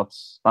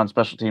standouts on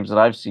special teams that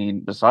I've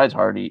seen besides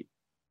Hardy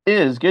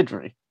is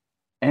Guidry.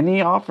 And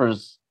he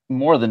offers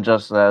more than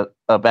just a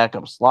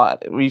backup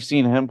slot. We've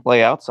seen him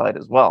play outside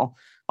as well.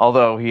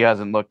 Although he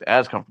hasn't looked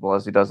as comfortable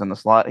as he does in the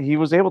slot, he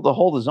was able to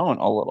hold his own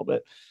a little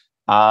bit.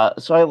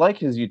 So I like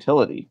his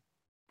utility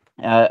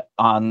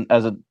on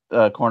as a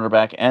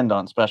cornerback and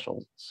on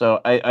special.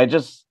 So I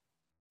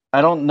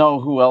don't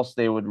know who else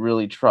they would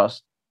really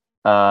trust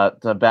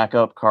to back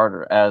up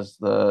Carter as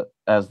the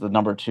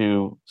number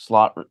 2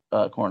 slot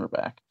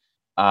cornerback.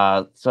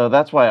 So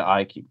that's why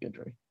I keep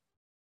Guidry.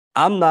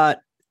 I'm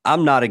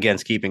not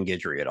against keeping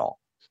Guidry at all.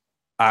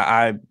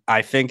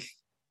 I think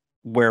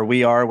where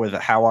we are with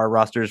how our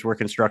rosters were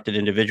constructed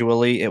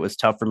individually, it was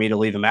tough for me to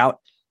leave him out,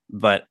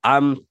 but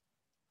I'm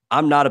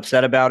not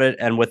upset about it.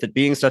 And with it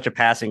being such a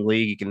passing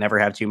league, you can never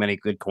have too many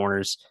good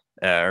corners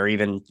or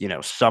even,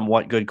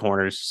 somewhat good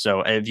corners.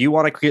 So if you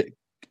want to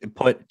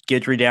put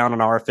Guidry down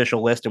on our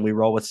official list and we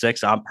roll with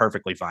 6, I'm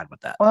perfectly fine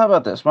with that. Well, how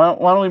about this? Why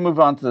don't we move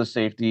on to the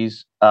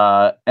safeties?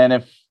 And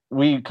if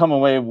we come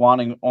away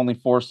wanting only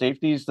 4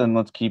 safeties, then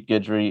let's keep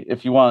Guidry.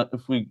 If we want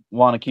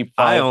to keep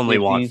 5 I only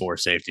safeties, want 4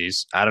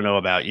 safeties. I don't know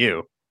about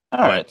you.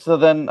 All right. So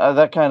then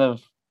that kind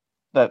of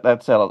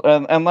that's settled.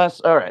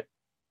 Unless all right.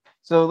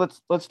 So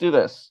let's do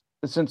this.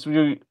 Since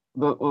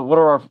what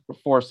are our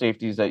 4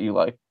 safeties that you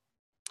like?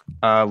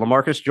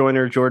 LaMarcus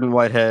Joyner, Jordan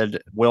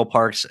Whitehead, Will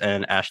Parks,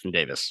 and Ashton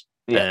Davis.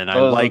 Yeah, and I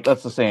like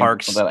that's the same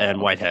Parks and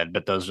Whitehead,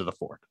 but those are the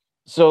 4.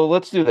 So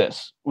let's do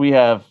this. We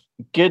have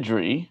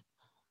Guidry.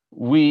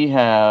 We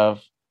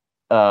have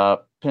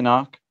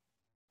Pinnock.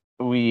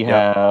 We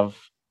have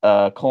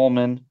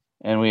Coleman,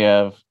 and we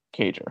have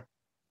Cager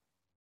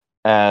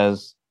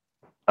as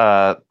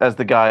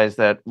the guys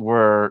that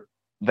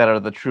are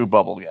the true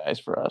bubble guys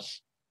for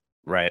us.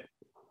 Right.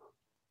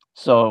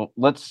 So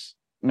let's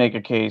make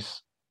a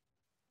case.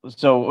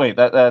 So wait,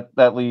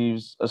 that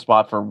leaves a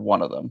spot for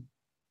one of them.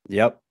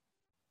 Yep.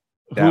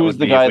 Who is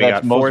the guy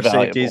that's most 4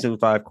 valuable? safeties and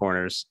 5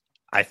 corners?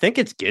 I think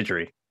it's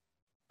Guidry.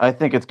 I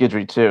think it's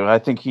Guidry too. I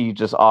think he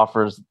just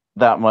offers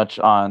that much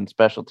on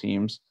special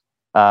teams,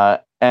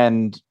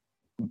 and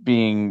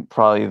being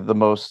probably the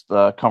most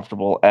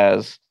comfortable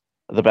as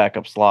the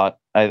backup slot.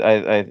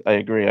 I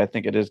agree. I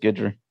think it is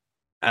Guidry.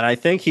 And I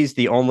think he's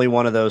the only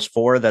one of those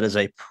 4 that is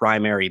a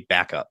primary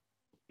backup.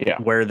 Yeah.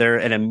 Where they're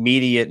an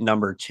immediate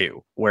number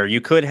 2, where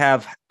you could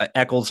have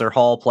Eccles or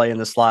Hall play in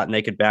the slot and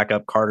they could back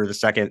up Carter the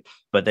second,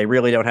 but they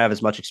really don't have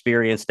as much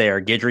experience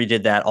there. Guidry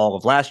did that all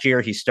of last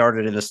year. He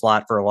started in the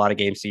slot for a lot of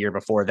games the year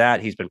before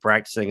that. He's been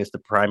practicing as the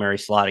primary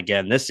slot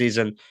again this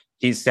season.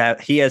 He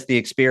has the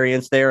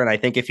experience there, and I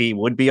think if he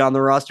would be on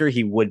the roster,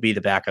 he would be the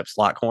backup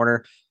slot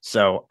corner.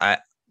 So I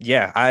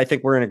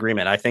think we're in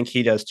agreement. I think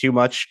he does too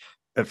much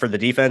for the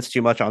defense,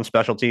 too much on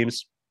special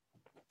teams.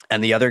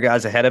 And the other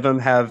guys ahead of him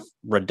have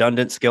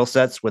redundant skill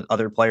sets with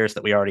other players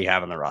that we already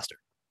have on the roster.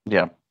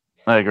 Yeah,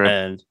 I agree.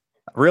 And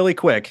really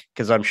quick,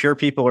 because I'm sure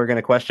people are going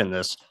to question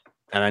this,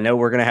 and I know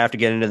we're going to have to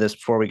get into this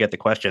before we get the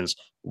questions,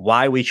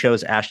 why we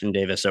chose Ashton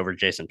Davis over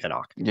Jason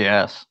Pinnock.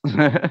 Yes.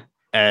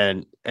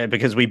 and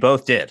because we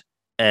both did.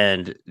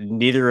 And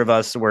neither of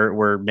us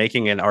were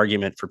making an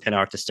argument for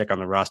Pinnock to stick on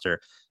the roster.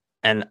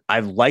 And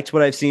I've liked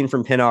what I've seen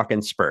from Pinnock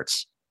in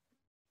spurts.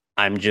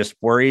 I'm just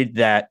worried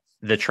that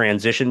the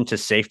transition to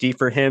safety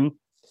for him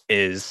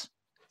is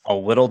a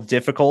little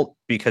difficult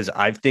because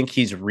I think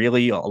he's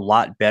really a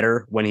lot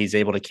better when he's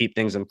able to keep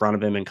things in front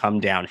of him and come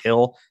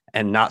downhill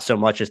and not so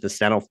much as the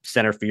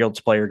center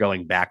fields player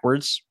going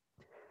backwards.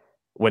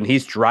 When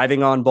he's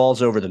driving on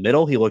balls over the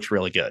middle, he looks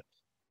really good.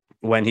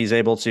 when he's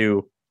able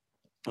to,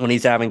 when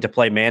he's having to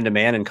play man to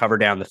man and cover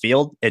down the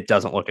field, it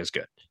doesn't look as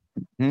good.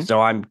 Hmm?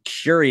 So I'm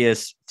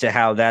curious to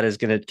how that is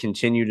going to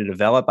continue to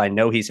develop. I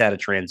know he's had a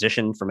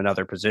transition from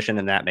another position,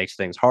 and that makes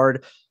things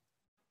hard.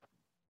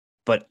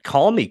 But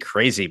call me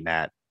crazy,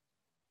 Matt.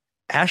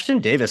 Ashton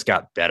Davis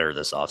got better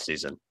this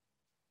offseason.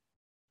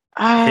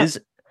 Uh,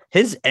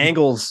 His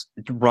angles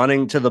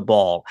running to the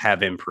ball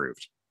have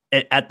improved.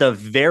 At the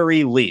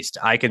very least,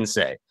 I can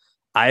say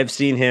I've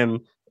seen him,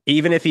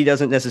 even if he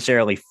doesn't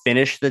necessarily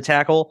finish the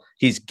tackle,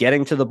 he's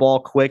getting to the ball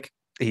quick.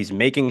 He's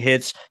making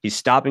hits. He's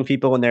stopping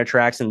people in their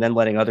tracks and then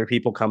letting other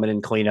people come in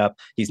and clean up.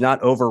 He's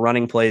not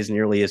overrunning plays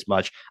nearly as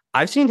much.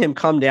 I've seen him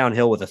come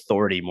downhill with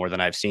authority more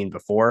than I've seen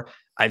before.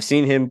 I've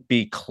seen him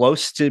be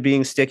close to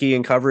being sticky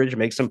in coverage,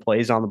 make some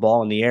plays on the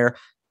ball in the air.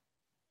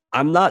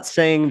 I'm not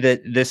saying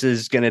that this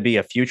is going to be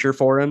a future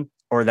for him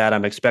or that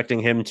I'm expecting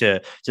him to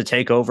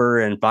take over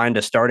and find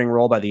a starting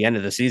role by the end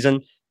of the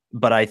season,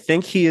 but I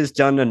think he has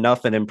done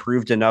enough and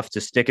improved enough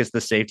to stick as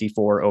the safety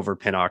four over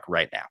Pinnock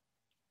right now.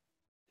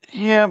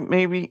 yeah,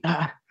 maybe.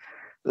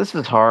 This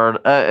is hard.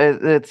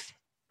 It's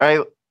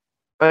I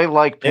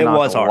like It Pinnock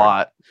was a hard.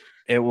 lot,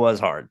 It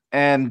was hard.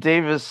 and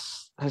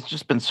Davis has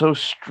just been so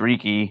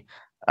streaky.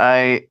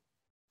 I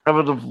I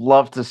would have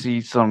loved to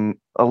see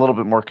a little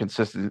bit more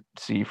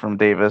consistency from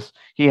Davis.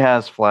 He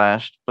has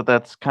flashed, but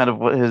that's kind of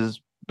what has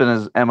been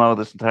his MO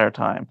this entire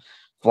time.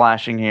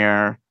 Flashing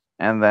here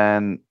and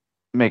then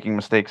making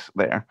mistakes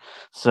there.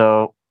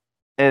 So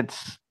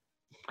it's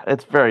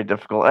it's very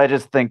difficult. I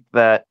just think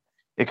that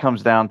it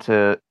comes down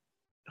to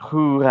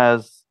who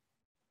has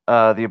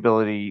the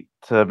ability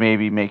to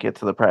maybe make it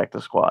to the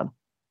practice squad.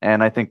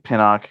 And I think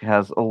Pinnock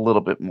has a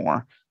little bit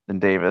more than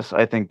Davis.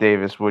 I think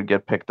Davis would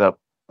get picked up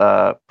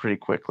pretty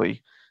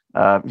quickly.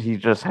 He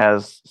just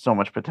has so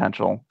much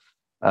potential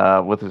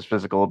with his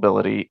physical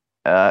ability.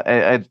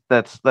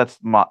 That's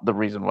the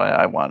reason why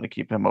I wanted to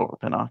keep him over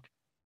Pinnock.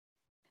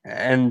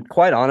 And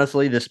quite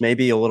honestly, this may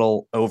be a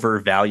little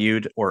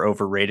overvalued or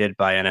overrated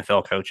by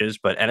NFL coaches,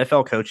 but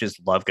NFL coaches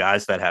love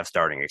guys that have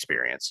starting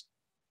experience,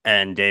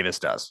 and Davis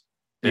does.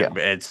 Yeah.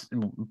 It's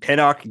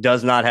Pinnock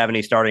does not have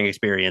any starting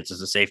experience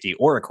as a safety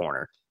or a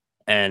corner,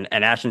 and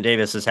Ashton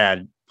Davis has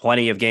had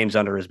plenty of games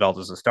under his belt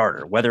as a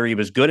starter. Whether he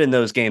was good in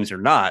those games or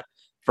not,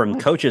 from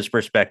coach's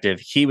perspective,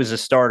 he was a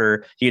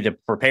starter. He had to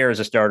prepare as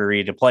a starter. He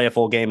had to play a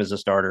full game as a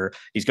starter.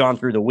 He's gone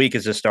through the week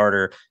as a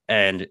starter,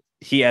 and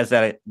he has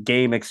that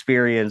game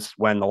experience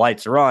when the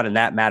lights are on, and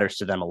that matters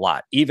to them a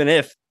lot. Even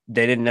if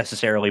they didn't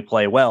necessarily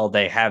play well,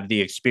 they have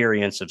the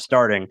experience of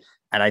starting,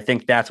 and I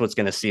think that's what's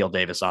going to seal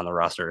Davis on the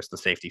roster as the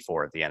safety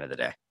four at the end of the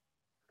day.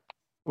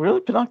 Really,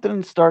 Pinnock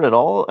didn't start at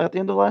all at the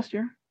end of last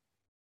year.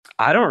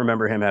 I don't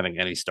remember him having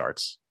any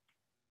starts.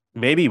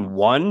 Maybe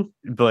one,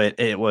 but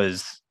it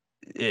was.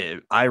 He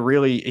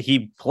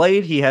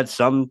played. He had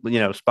some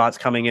spots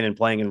coming in and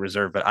playing in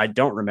reserve, but I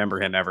don't remember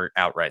him ever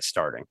outright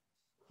starting.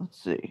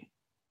 Let's see.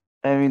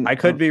 I mean, I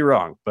could be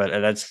wrong, but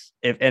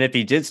if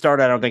he did start,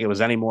 I don't think it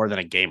was any more than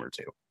a game or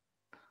two.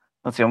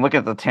 let's see. I'm looking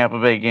at the Tampa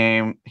Bay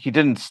game. He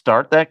didn't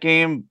start that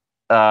game,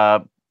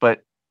 but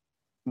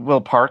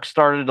Will Parks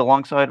started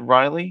alongside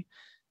Riley.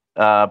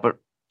 But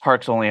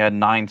Parks only had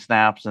 9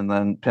 snaps, and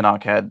then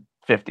Pinnock had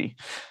 50.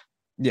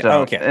 Yeah.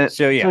 So, Okay.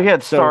 So he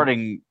had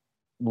starting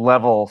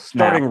level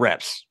starting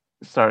reps.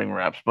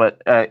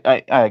 But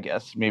I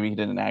guess maybe he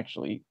didn't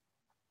actually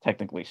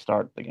technically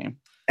start the game.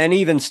 And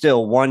even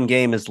still, one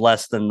game is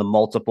less than the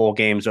multiple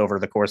games over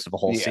the course of a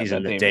whole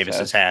season that Davis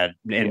has had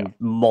in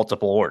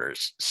multiple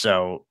orders.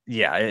 So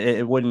yeah,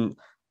 it wouldn't.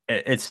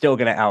 It's still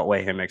going to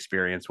outweigh him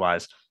experience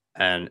wise.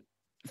 And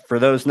for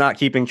those not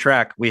keeping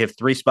track, we have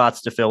 3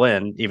 spots to fill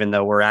in, even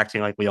though we're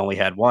acting like we only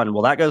had one.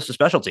 Well, that goes to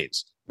special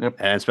teams. Yep.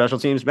 And special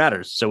teams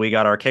matters. So we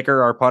got our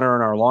kicker, our punter,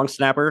 and our long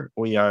snapper.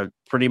 We are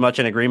pretty much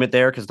in agreement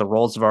there because the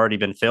roles have already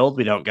been filled.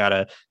 We don't got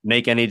to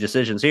make any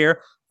decisions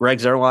here. Greg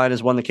Zuerlein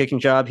has won the kicking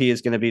job. He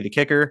is going to be the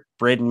kicker.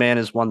 Braden Mann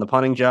has won the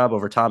punting job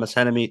over Thomas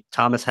Hennessy,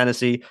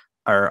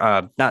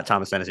 not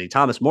Thomas Hennessy,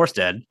 Thomas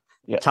Morstead.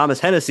 Yes. Thomas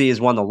Hennessy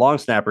has won the long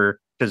snapper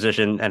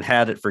position and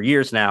had it for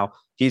years now.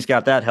 He's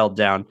got that held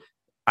down.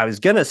 I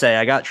was going to say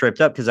I got tripped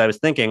up because I was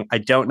thinking, I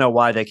don't know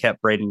why they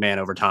kept Braden Mann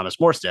over Thomas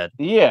Morstead.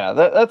 Yeah,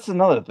 that's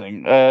another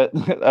thing.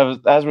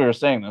 As we were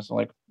saying this, I'm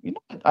like,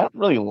 I don't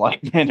really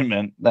like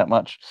Mann that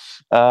much.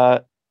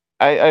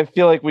 I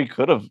feel like we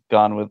could have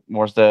gone with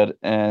Morstead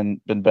and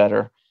been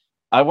better.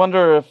 I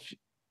wonder if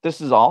this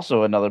is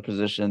also another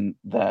position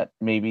that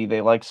maybe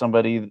they like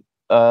somebody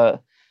after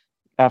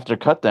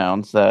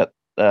cutdowns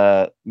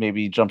that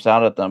maybe jumps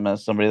out at them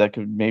as somebody that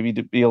could maybe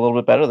be a little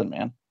bit better than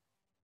Mann.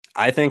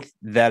 I think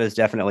that is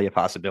definitely a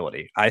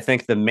possibility. I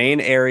think the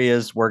main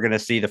areas we're going to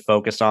see the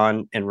focus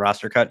on in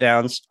roster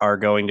cutdowns are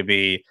going to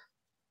be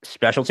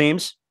special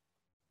teams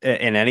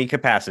in any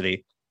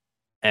capacity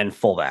and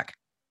fullback.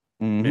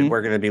 Mm-hmm.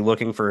 We're going to be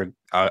looking for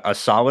a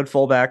solid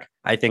fullback.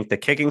 I think the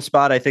kicking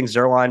spot, I think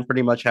Zuerlein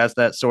pretty much has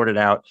that sorted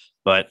out,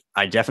 but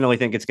I definitely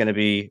think it's going to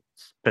be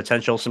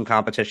some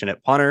competition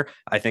at punter.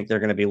 I think they're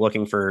going to be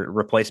looking for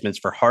replacements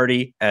for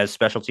Hardy as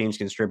special teams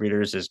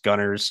contributors, as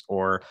gunners,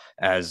 or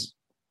as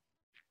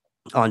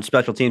on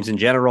special teams in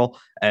general.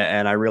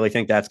 And I really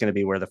think that's going to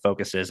be where the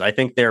focus is. I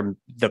think they're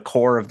the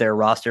core of their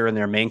roster and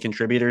their main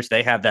contributors.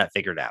 They have that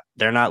figured out.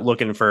 They're not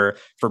looking for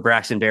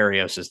Braxton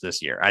Berrios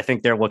this year. I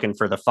think they're looking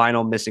for the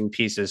final missing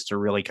pieces to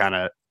really kind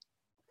of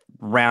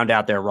round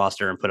out their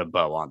roster and put a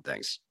bow on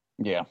things.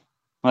 Yeah,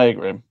 I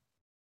agree.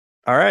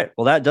 All right.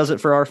 Well, that does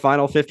it for our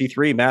final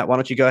 53. Matt, why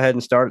don't you go ahead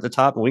and start at the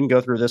top and we can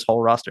go through this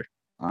whole roster.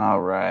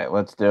 All right,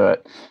 let's do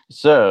it.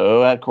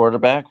 So at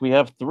quarterback, we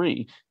have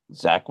 3: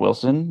 Zach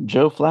Wilson,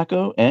 Joe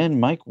Flacco,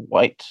 and Mike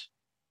White.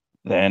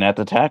 Then at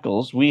the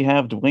tackles, we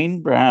have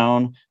Dwayne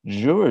Brown,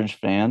 George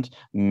Fant,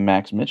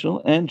 Max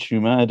Mitchell, and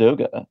Chuma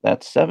Edoga.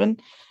 That's 7.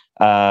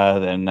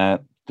 Then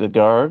at the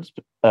guards,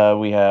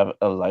 we have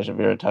Elijah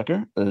Vera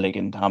Tucker,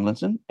 Laken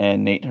Tomlinson,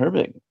 and Nate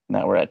Herbig.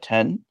 Now we're at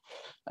 10.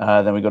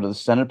 Then we go to the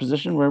center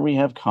position where we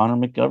have Connor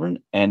McGovern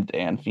and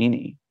Dan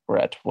Feeney. We're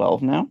at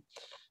 12 now.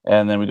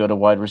 And then we go to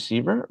wide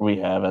receiver. We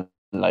have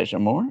Elijah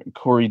Moore,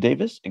 Corey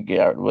Davis,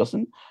 Garrett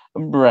Wilson,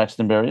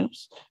 Braxton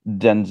Berrios,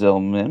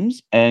 Denzel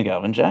Mims, and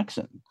Galvin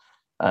Jackson.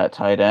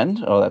 Tight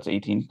end, that's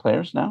 18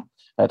 players now.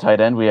 At tight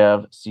end, we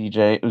have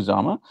CJ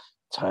Uzama,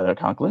 Tyler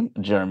Conklin,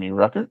 Jeremy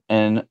Ruckert,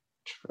 and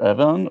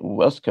Trevon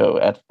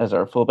Wesco as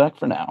our fullback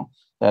for now.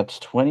 That's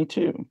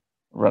 22.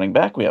 Running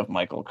back, we have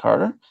Michael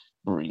Carter,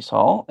 Breece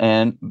Hall,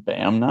 and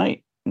Bam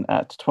Knight.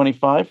 That's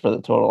 25 for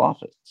the total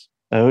offense.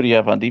 Who do you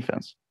have on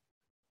defense?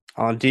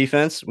 On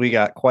defense, we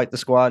got quite the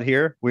squad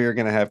here. We are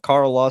going to have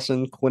Carl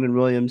Lawson, Quinnen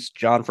Williams,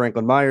 John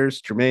Franklin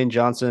Myers, Jermaine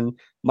Johnson,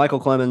 Michael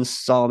Clemens,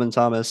 Solomon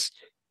Thomas,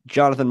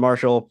 Jonathan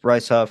Marshall,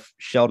 Bryce Huff,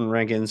 Sheldon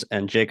Rankins,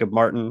 and Jacob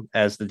Martin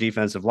as the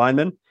defensive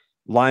linemen.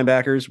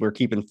 Linebackers, we're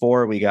keeping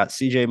 4. We got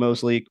CJ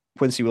Mosley,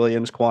 Quincy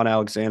Williams, Quan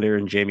Alexander,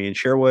 and Jamie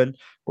Sherwood.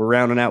 We're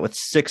rounding out with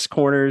 6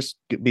 corners,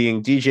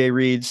 being DJ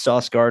Reed,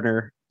 Sauce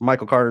Gardner,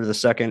 Michael Carter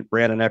II,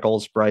 Brandon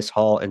Eccles, Bryce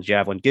Hall, and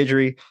Javelin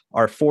Guidry.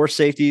 Our 4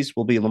 safeties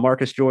will be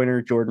LaMarcus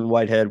Joyner, Jordan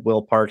Whitehead,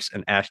 Will Parks,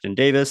 and Ashton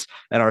Davis.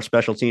 And our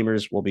special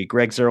teamers will be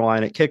Greg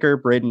Zerline at kicker,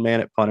 Braden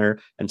Mann at punter,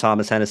 and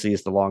Thomas Hennessy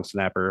as the long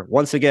snapper.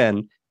 Once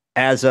again,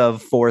 as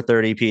of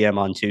 4:30 p.m.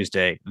 on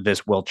Tuesday,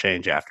 this will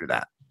change after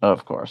that.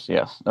 Of course,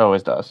 yes.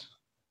 Always does.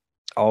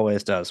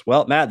 Always does.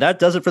 Well, Matt, that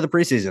does it for the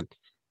preseason.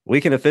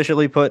 We can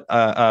officially put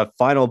a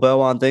final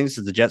bow on things.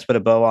 The Jets put a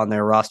bow on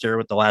their roster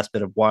with the last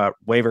bit of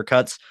waiver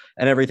cuts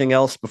and everything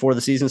else before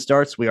the season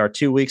starts. We are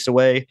 2 weeks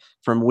away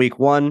from week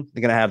 1.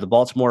 They're going to have the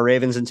Baltimore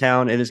Ravens in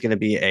town. It is going to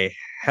be a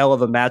hell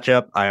of a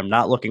matchup. I am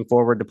not looking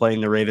forward to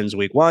playing the Ravens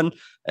week 1.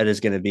 It is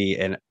going to be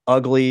an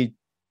ugly,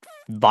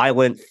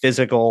 violent,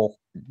 physical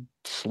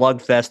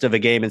slugfest of a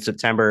game in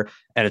September,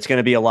 and it's going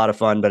to be a lot of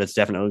fun, but it's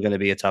definitely going to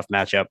be a tough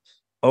matchup.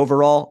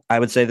 Overall, I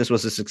would say this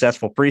was a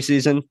successful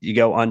preseason. You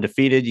go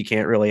undefeated. You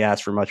can't really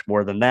ask for much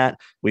more than that.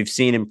 We've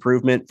seen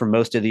improvement from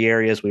most of the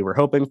areas we were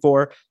hoping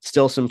for.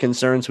 Still some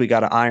concerns we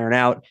got to iron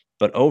out.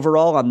 But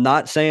overall, I'm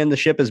not saying the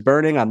ship is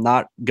burning. I'm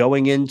not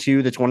going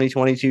into the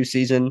 2022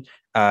 season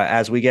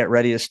as we get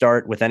ready to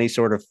start with any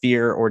sort of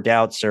fear or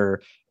doubts or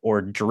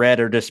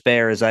dread or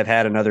despair as I've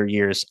had in other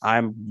years.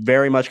 I'm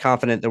very much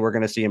confident that we're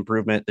going to see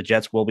improvement. The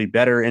Jets will be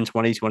better in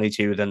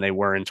 2022 than they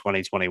were in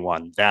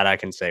 2021. That I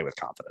can say with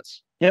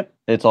confidence. Yep.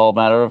 It's all a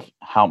matter of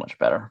how much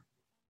better.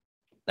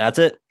 That's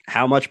it.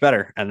 How much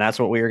better? And that's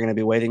what we are going to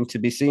be waiting to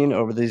be seen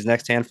over these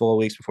next handful of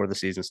weeks before the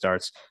season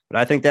starts. But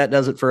I think that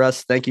does it for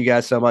us. Thank you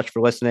guys so much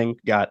for listening.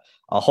 Got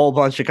a whole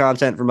bunch of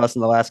content from us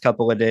in the last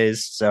couple of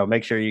days. So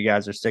make sure you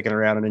guys are sticking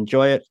around and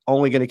enjoy it.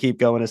 Only going to keep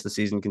going as the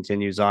season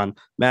continues on.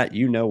 Matt,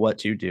 you know what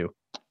to do.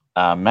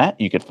 Matt,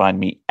 you could find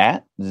me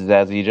at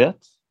Zazzy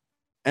Jets.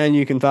 And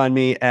you can find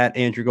me at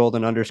Andrew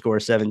Golden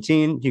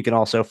 _17. You can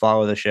also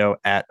follow the show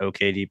at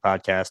OKD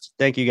Podcast.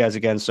 Thank you guys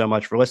again so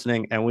much for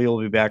listening, and we will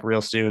be back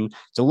real soon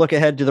to look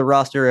ahead to the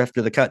roster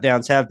after the cut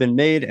downs have been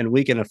made, and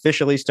we can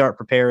officially start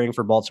preparing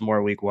for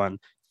Baltimore Week 1.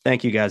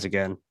 Thank you guys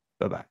again.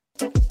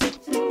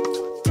 Bye-bye.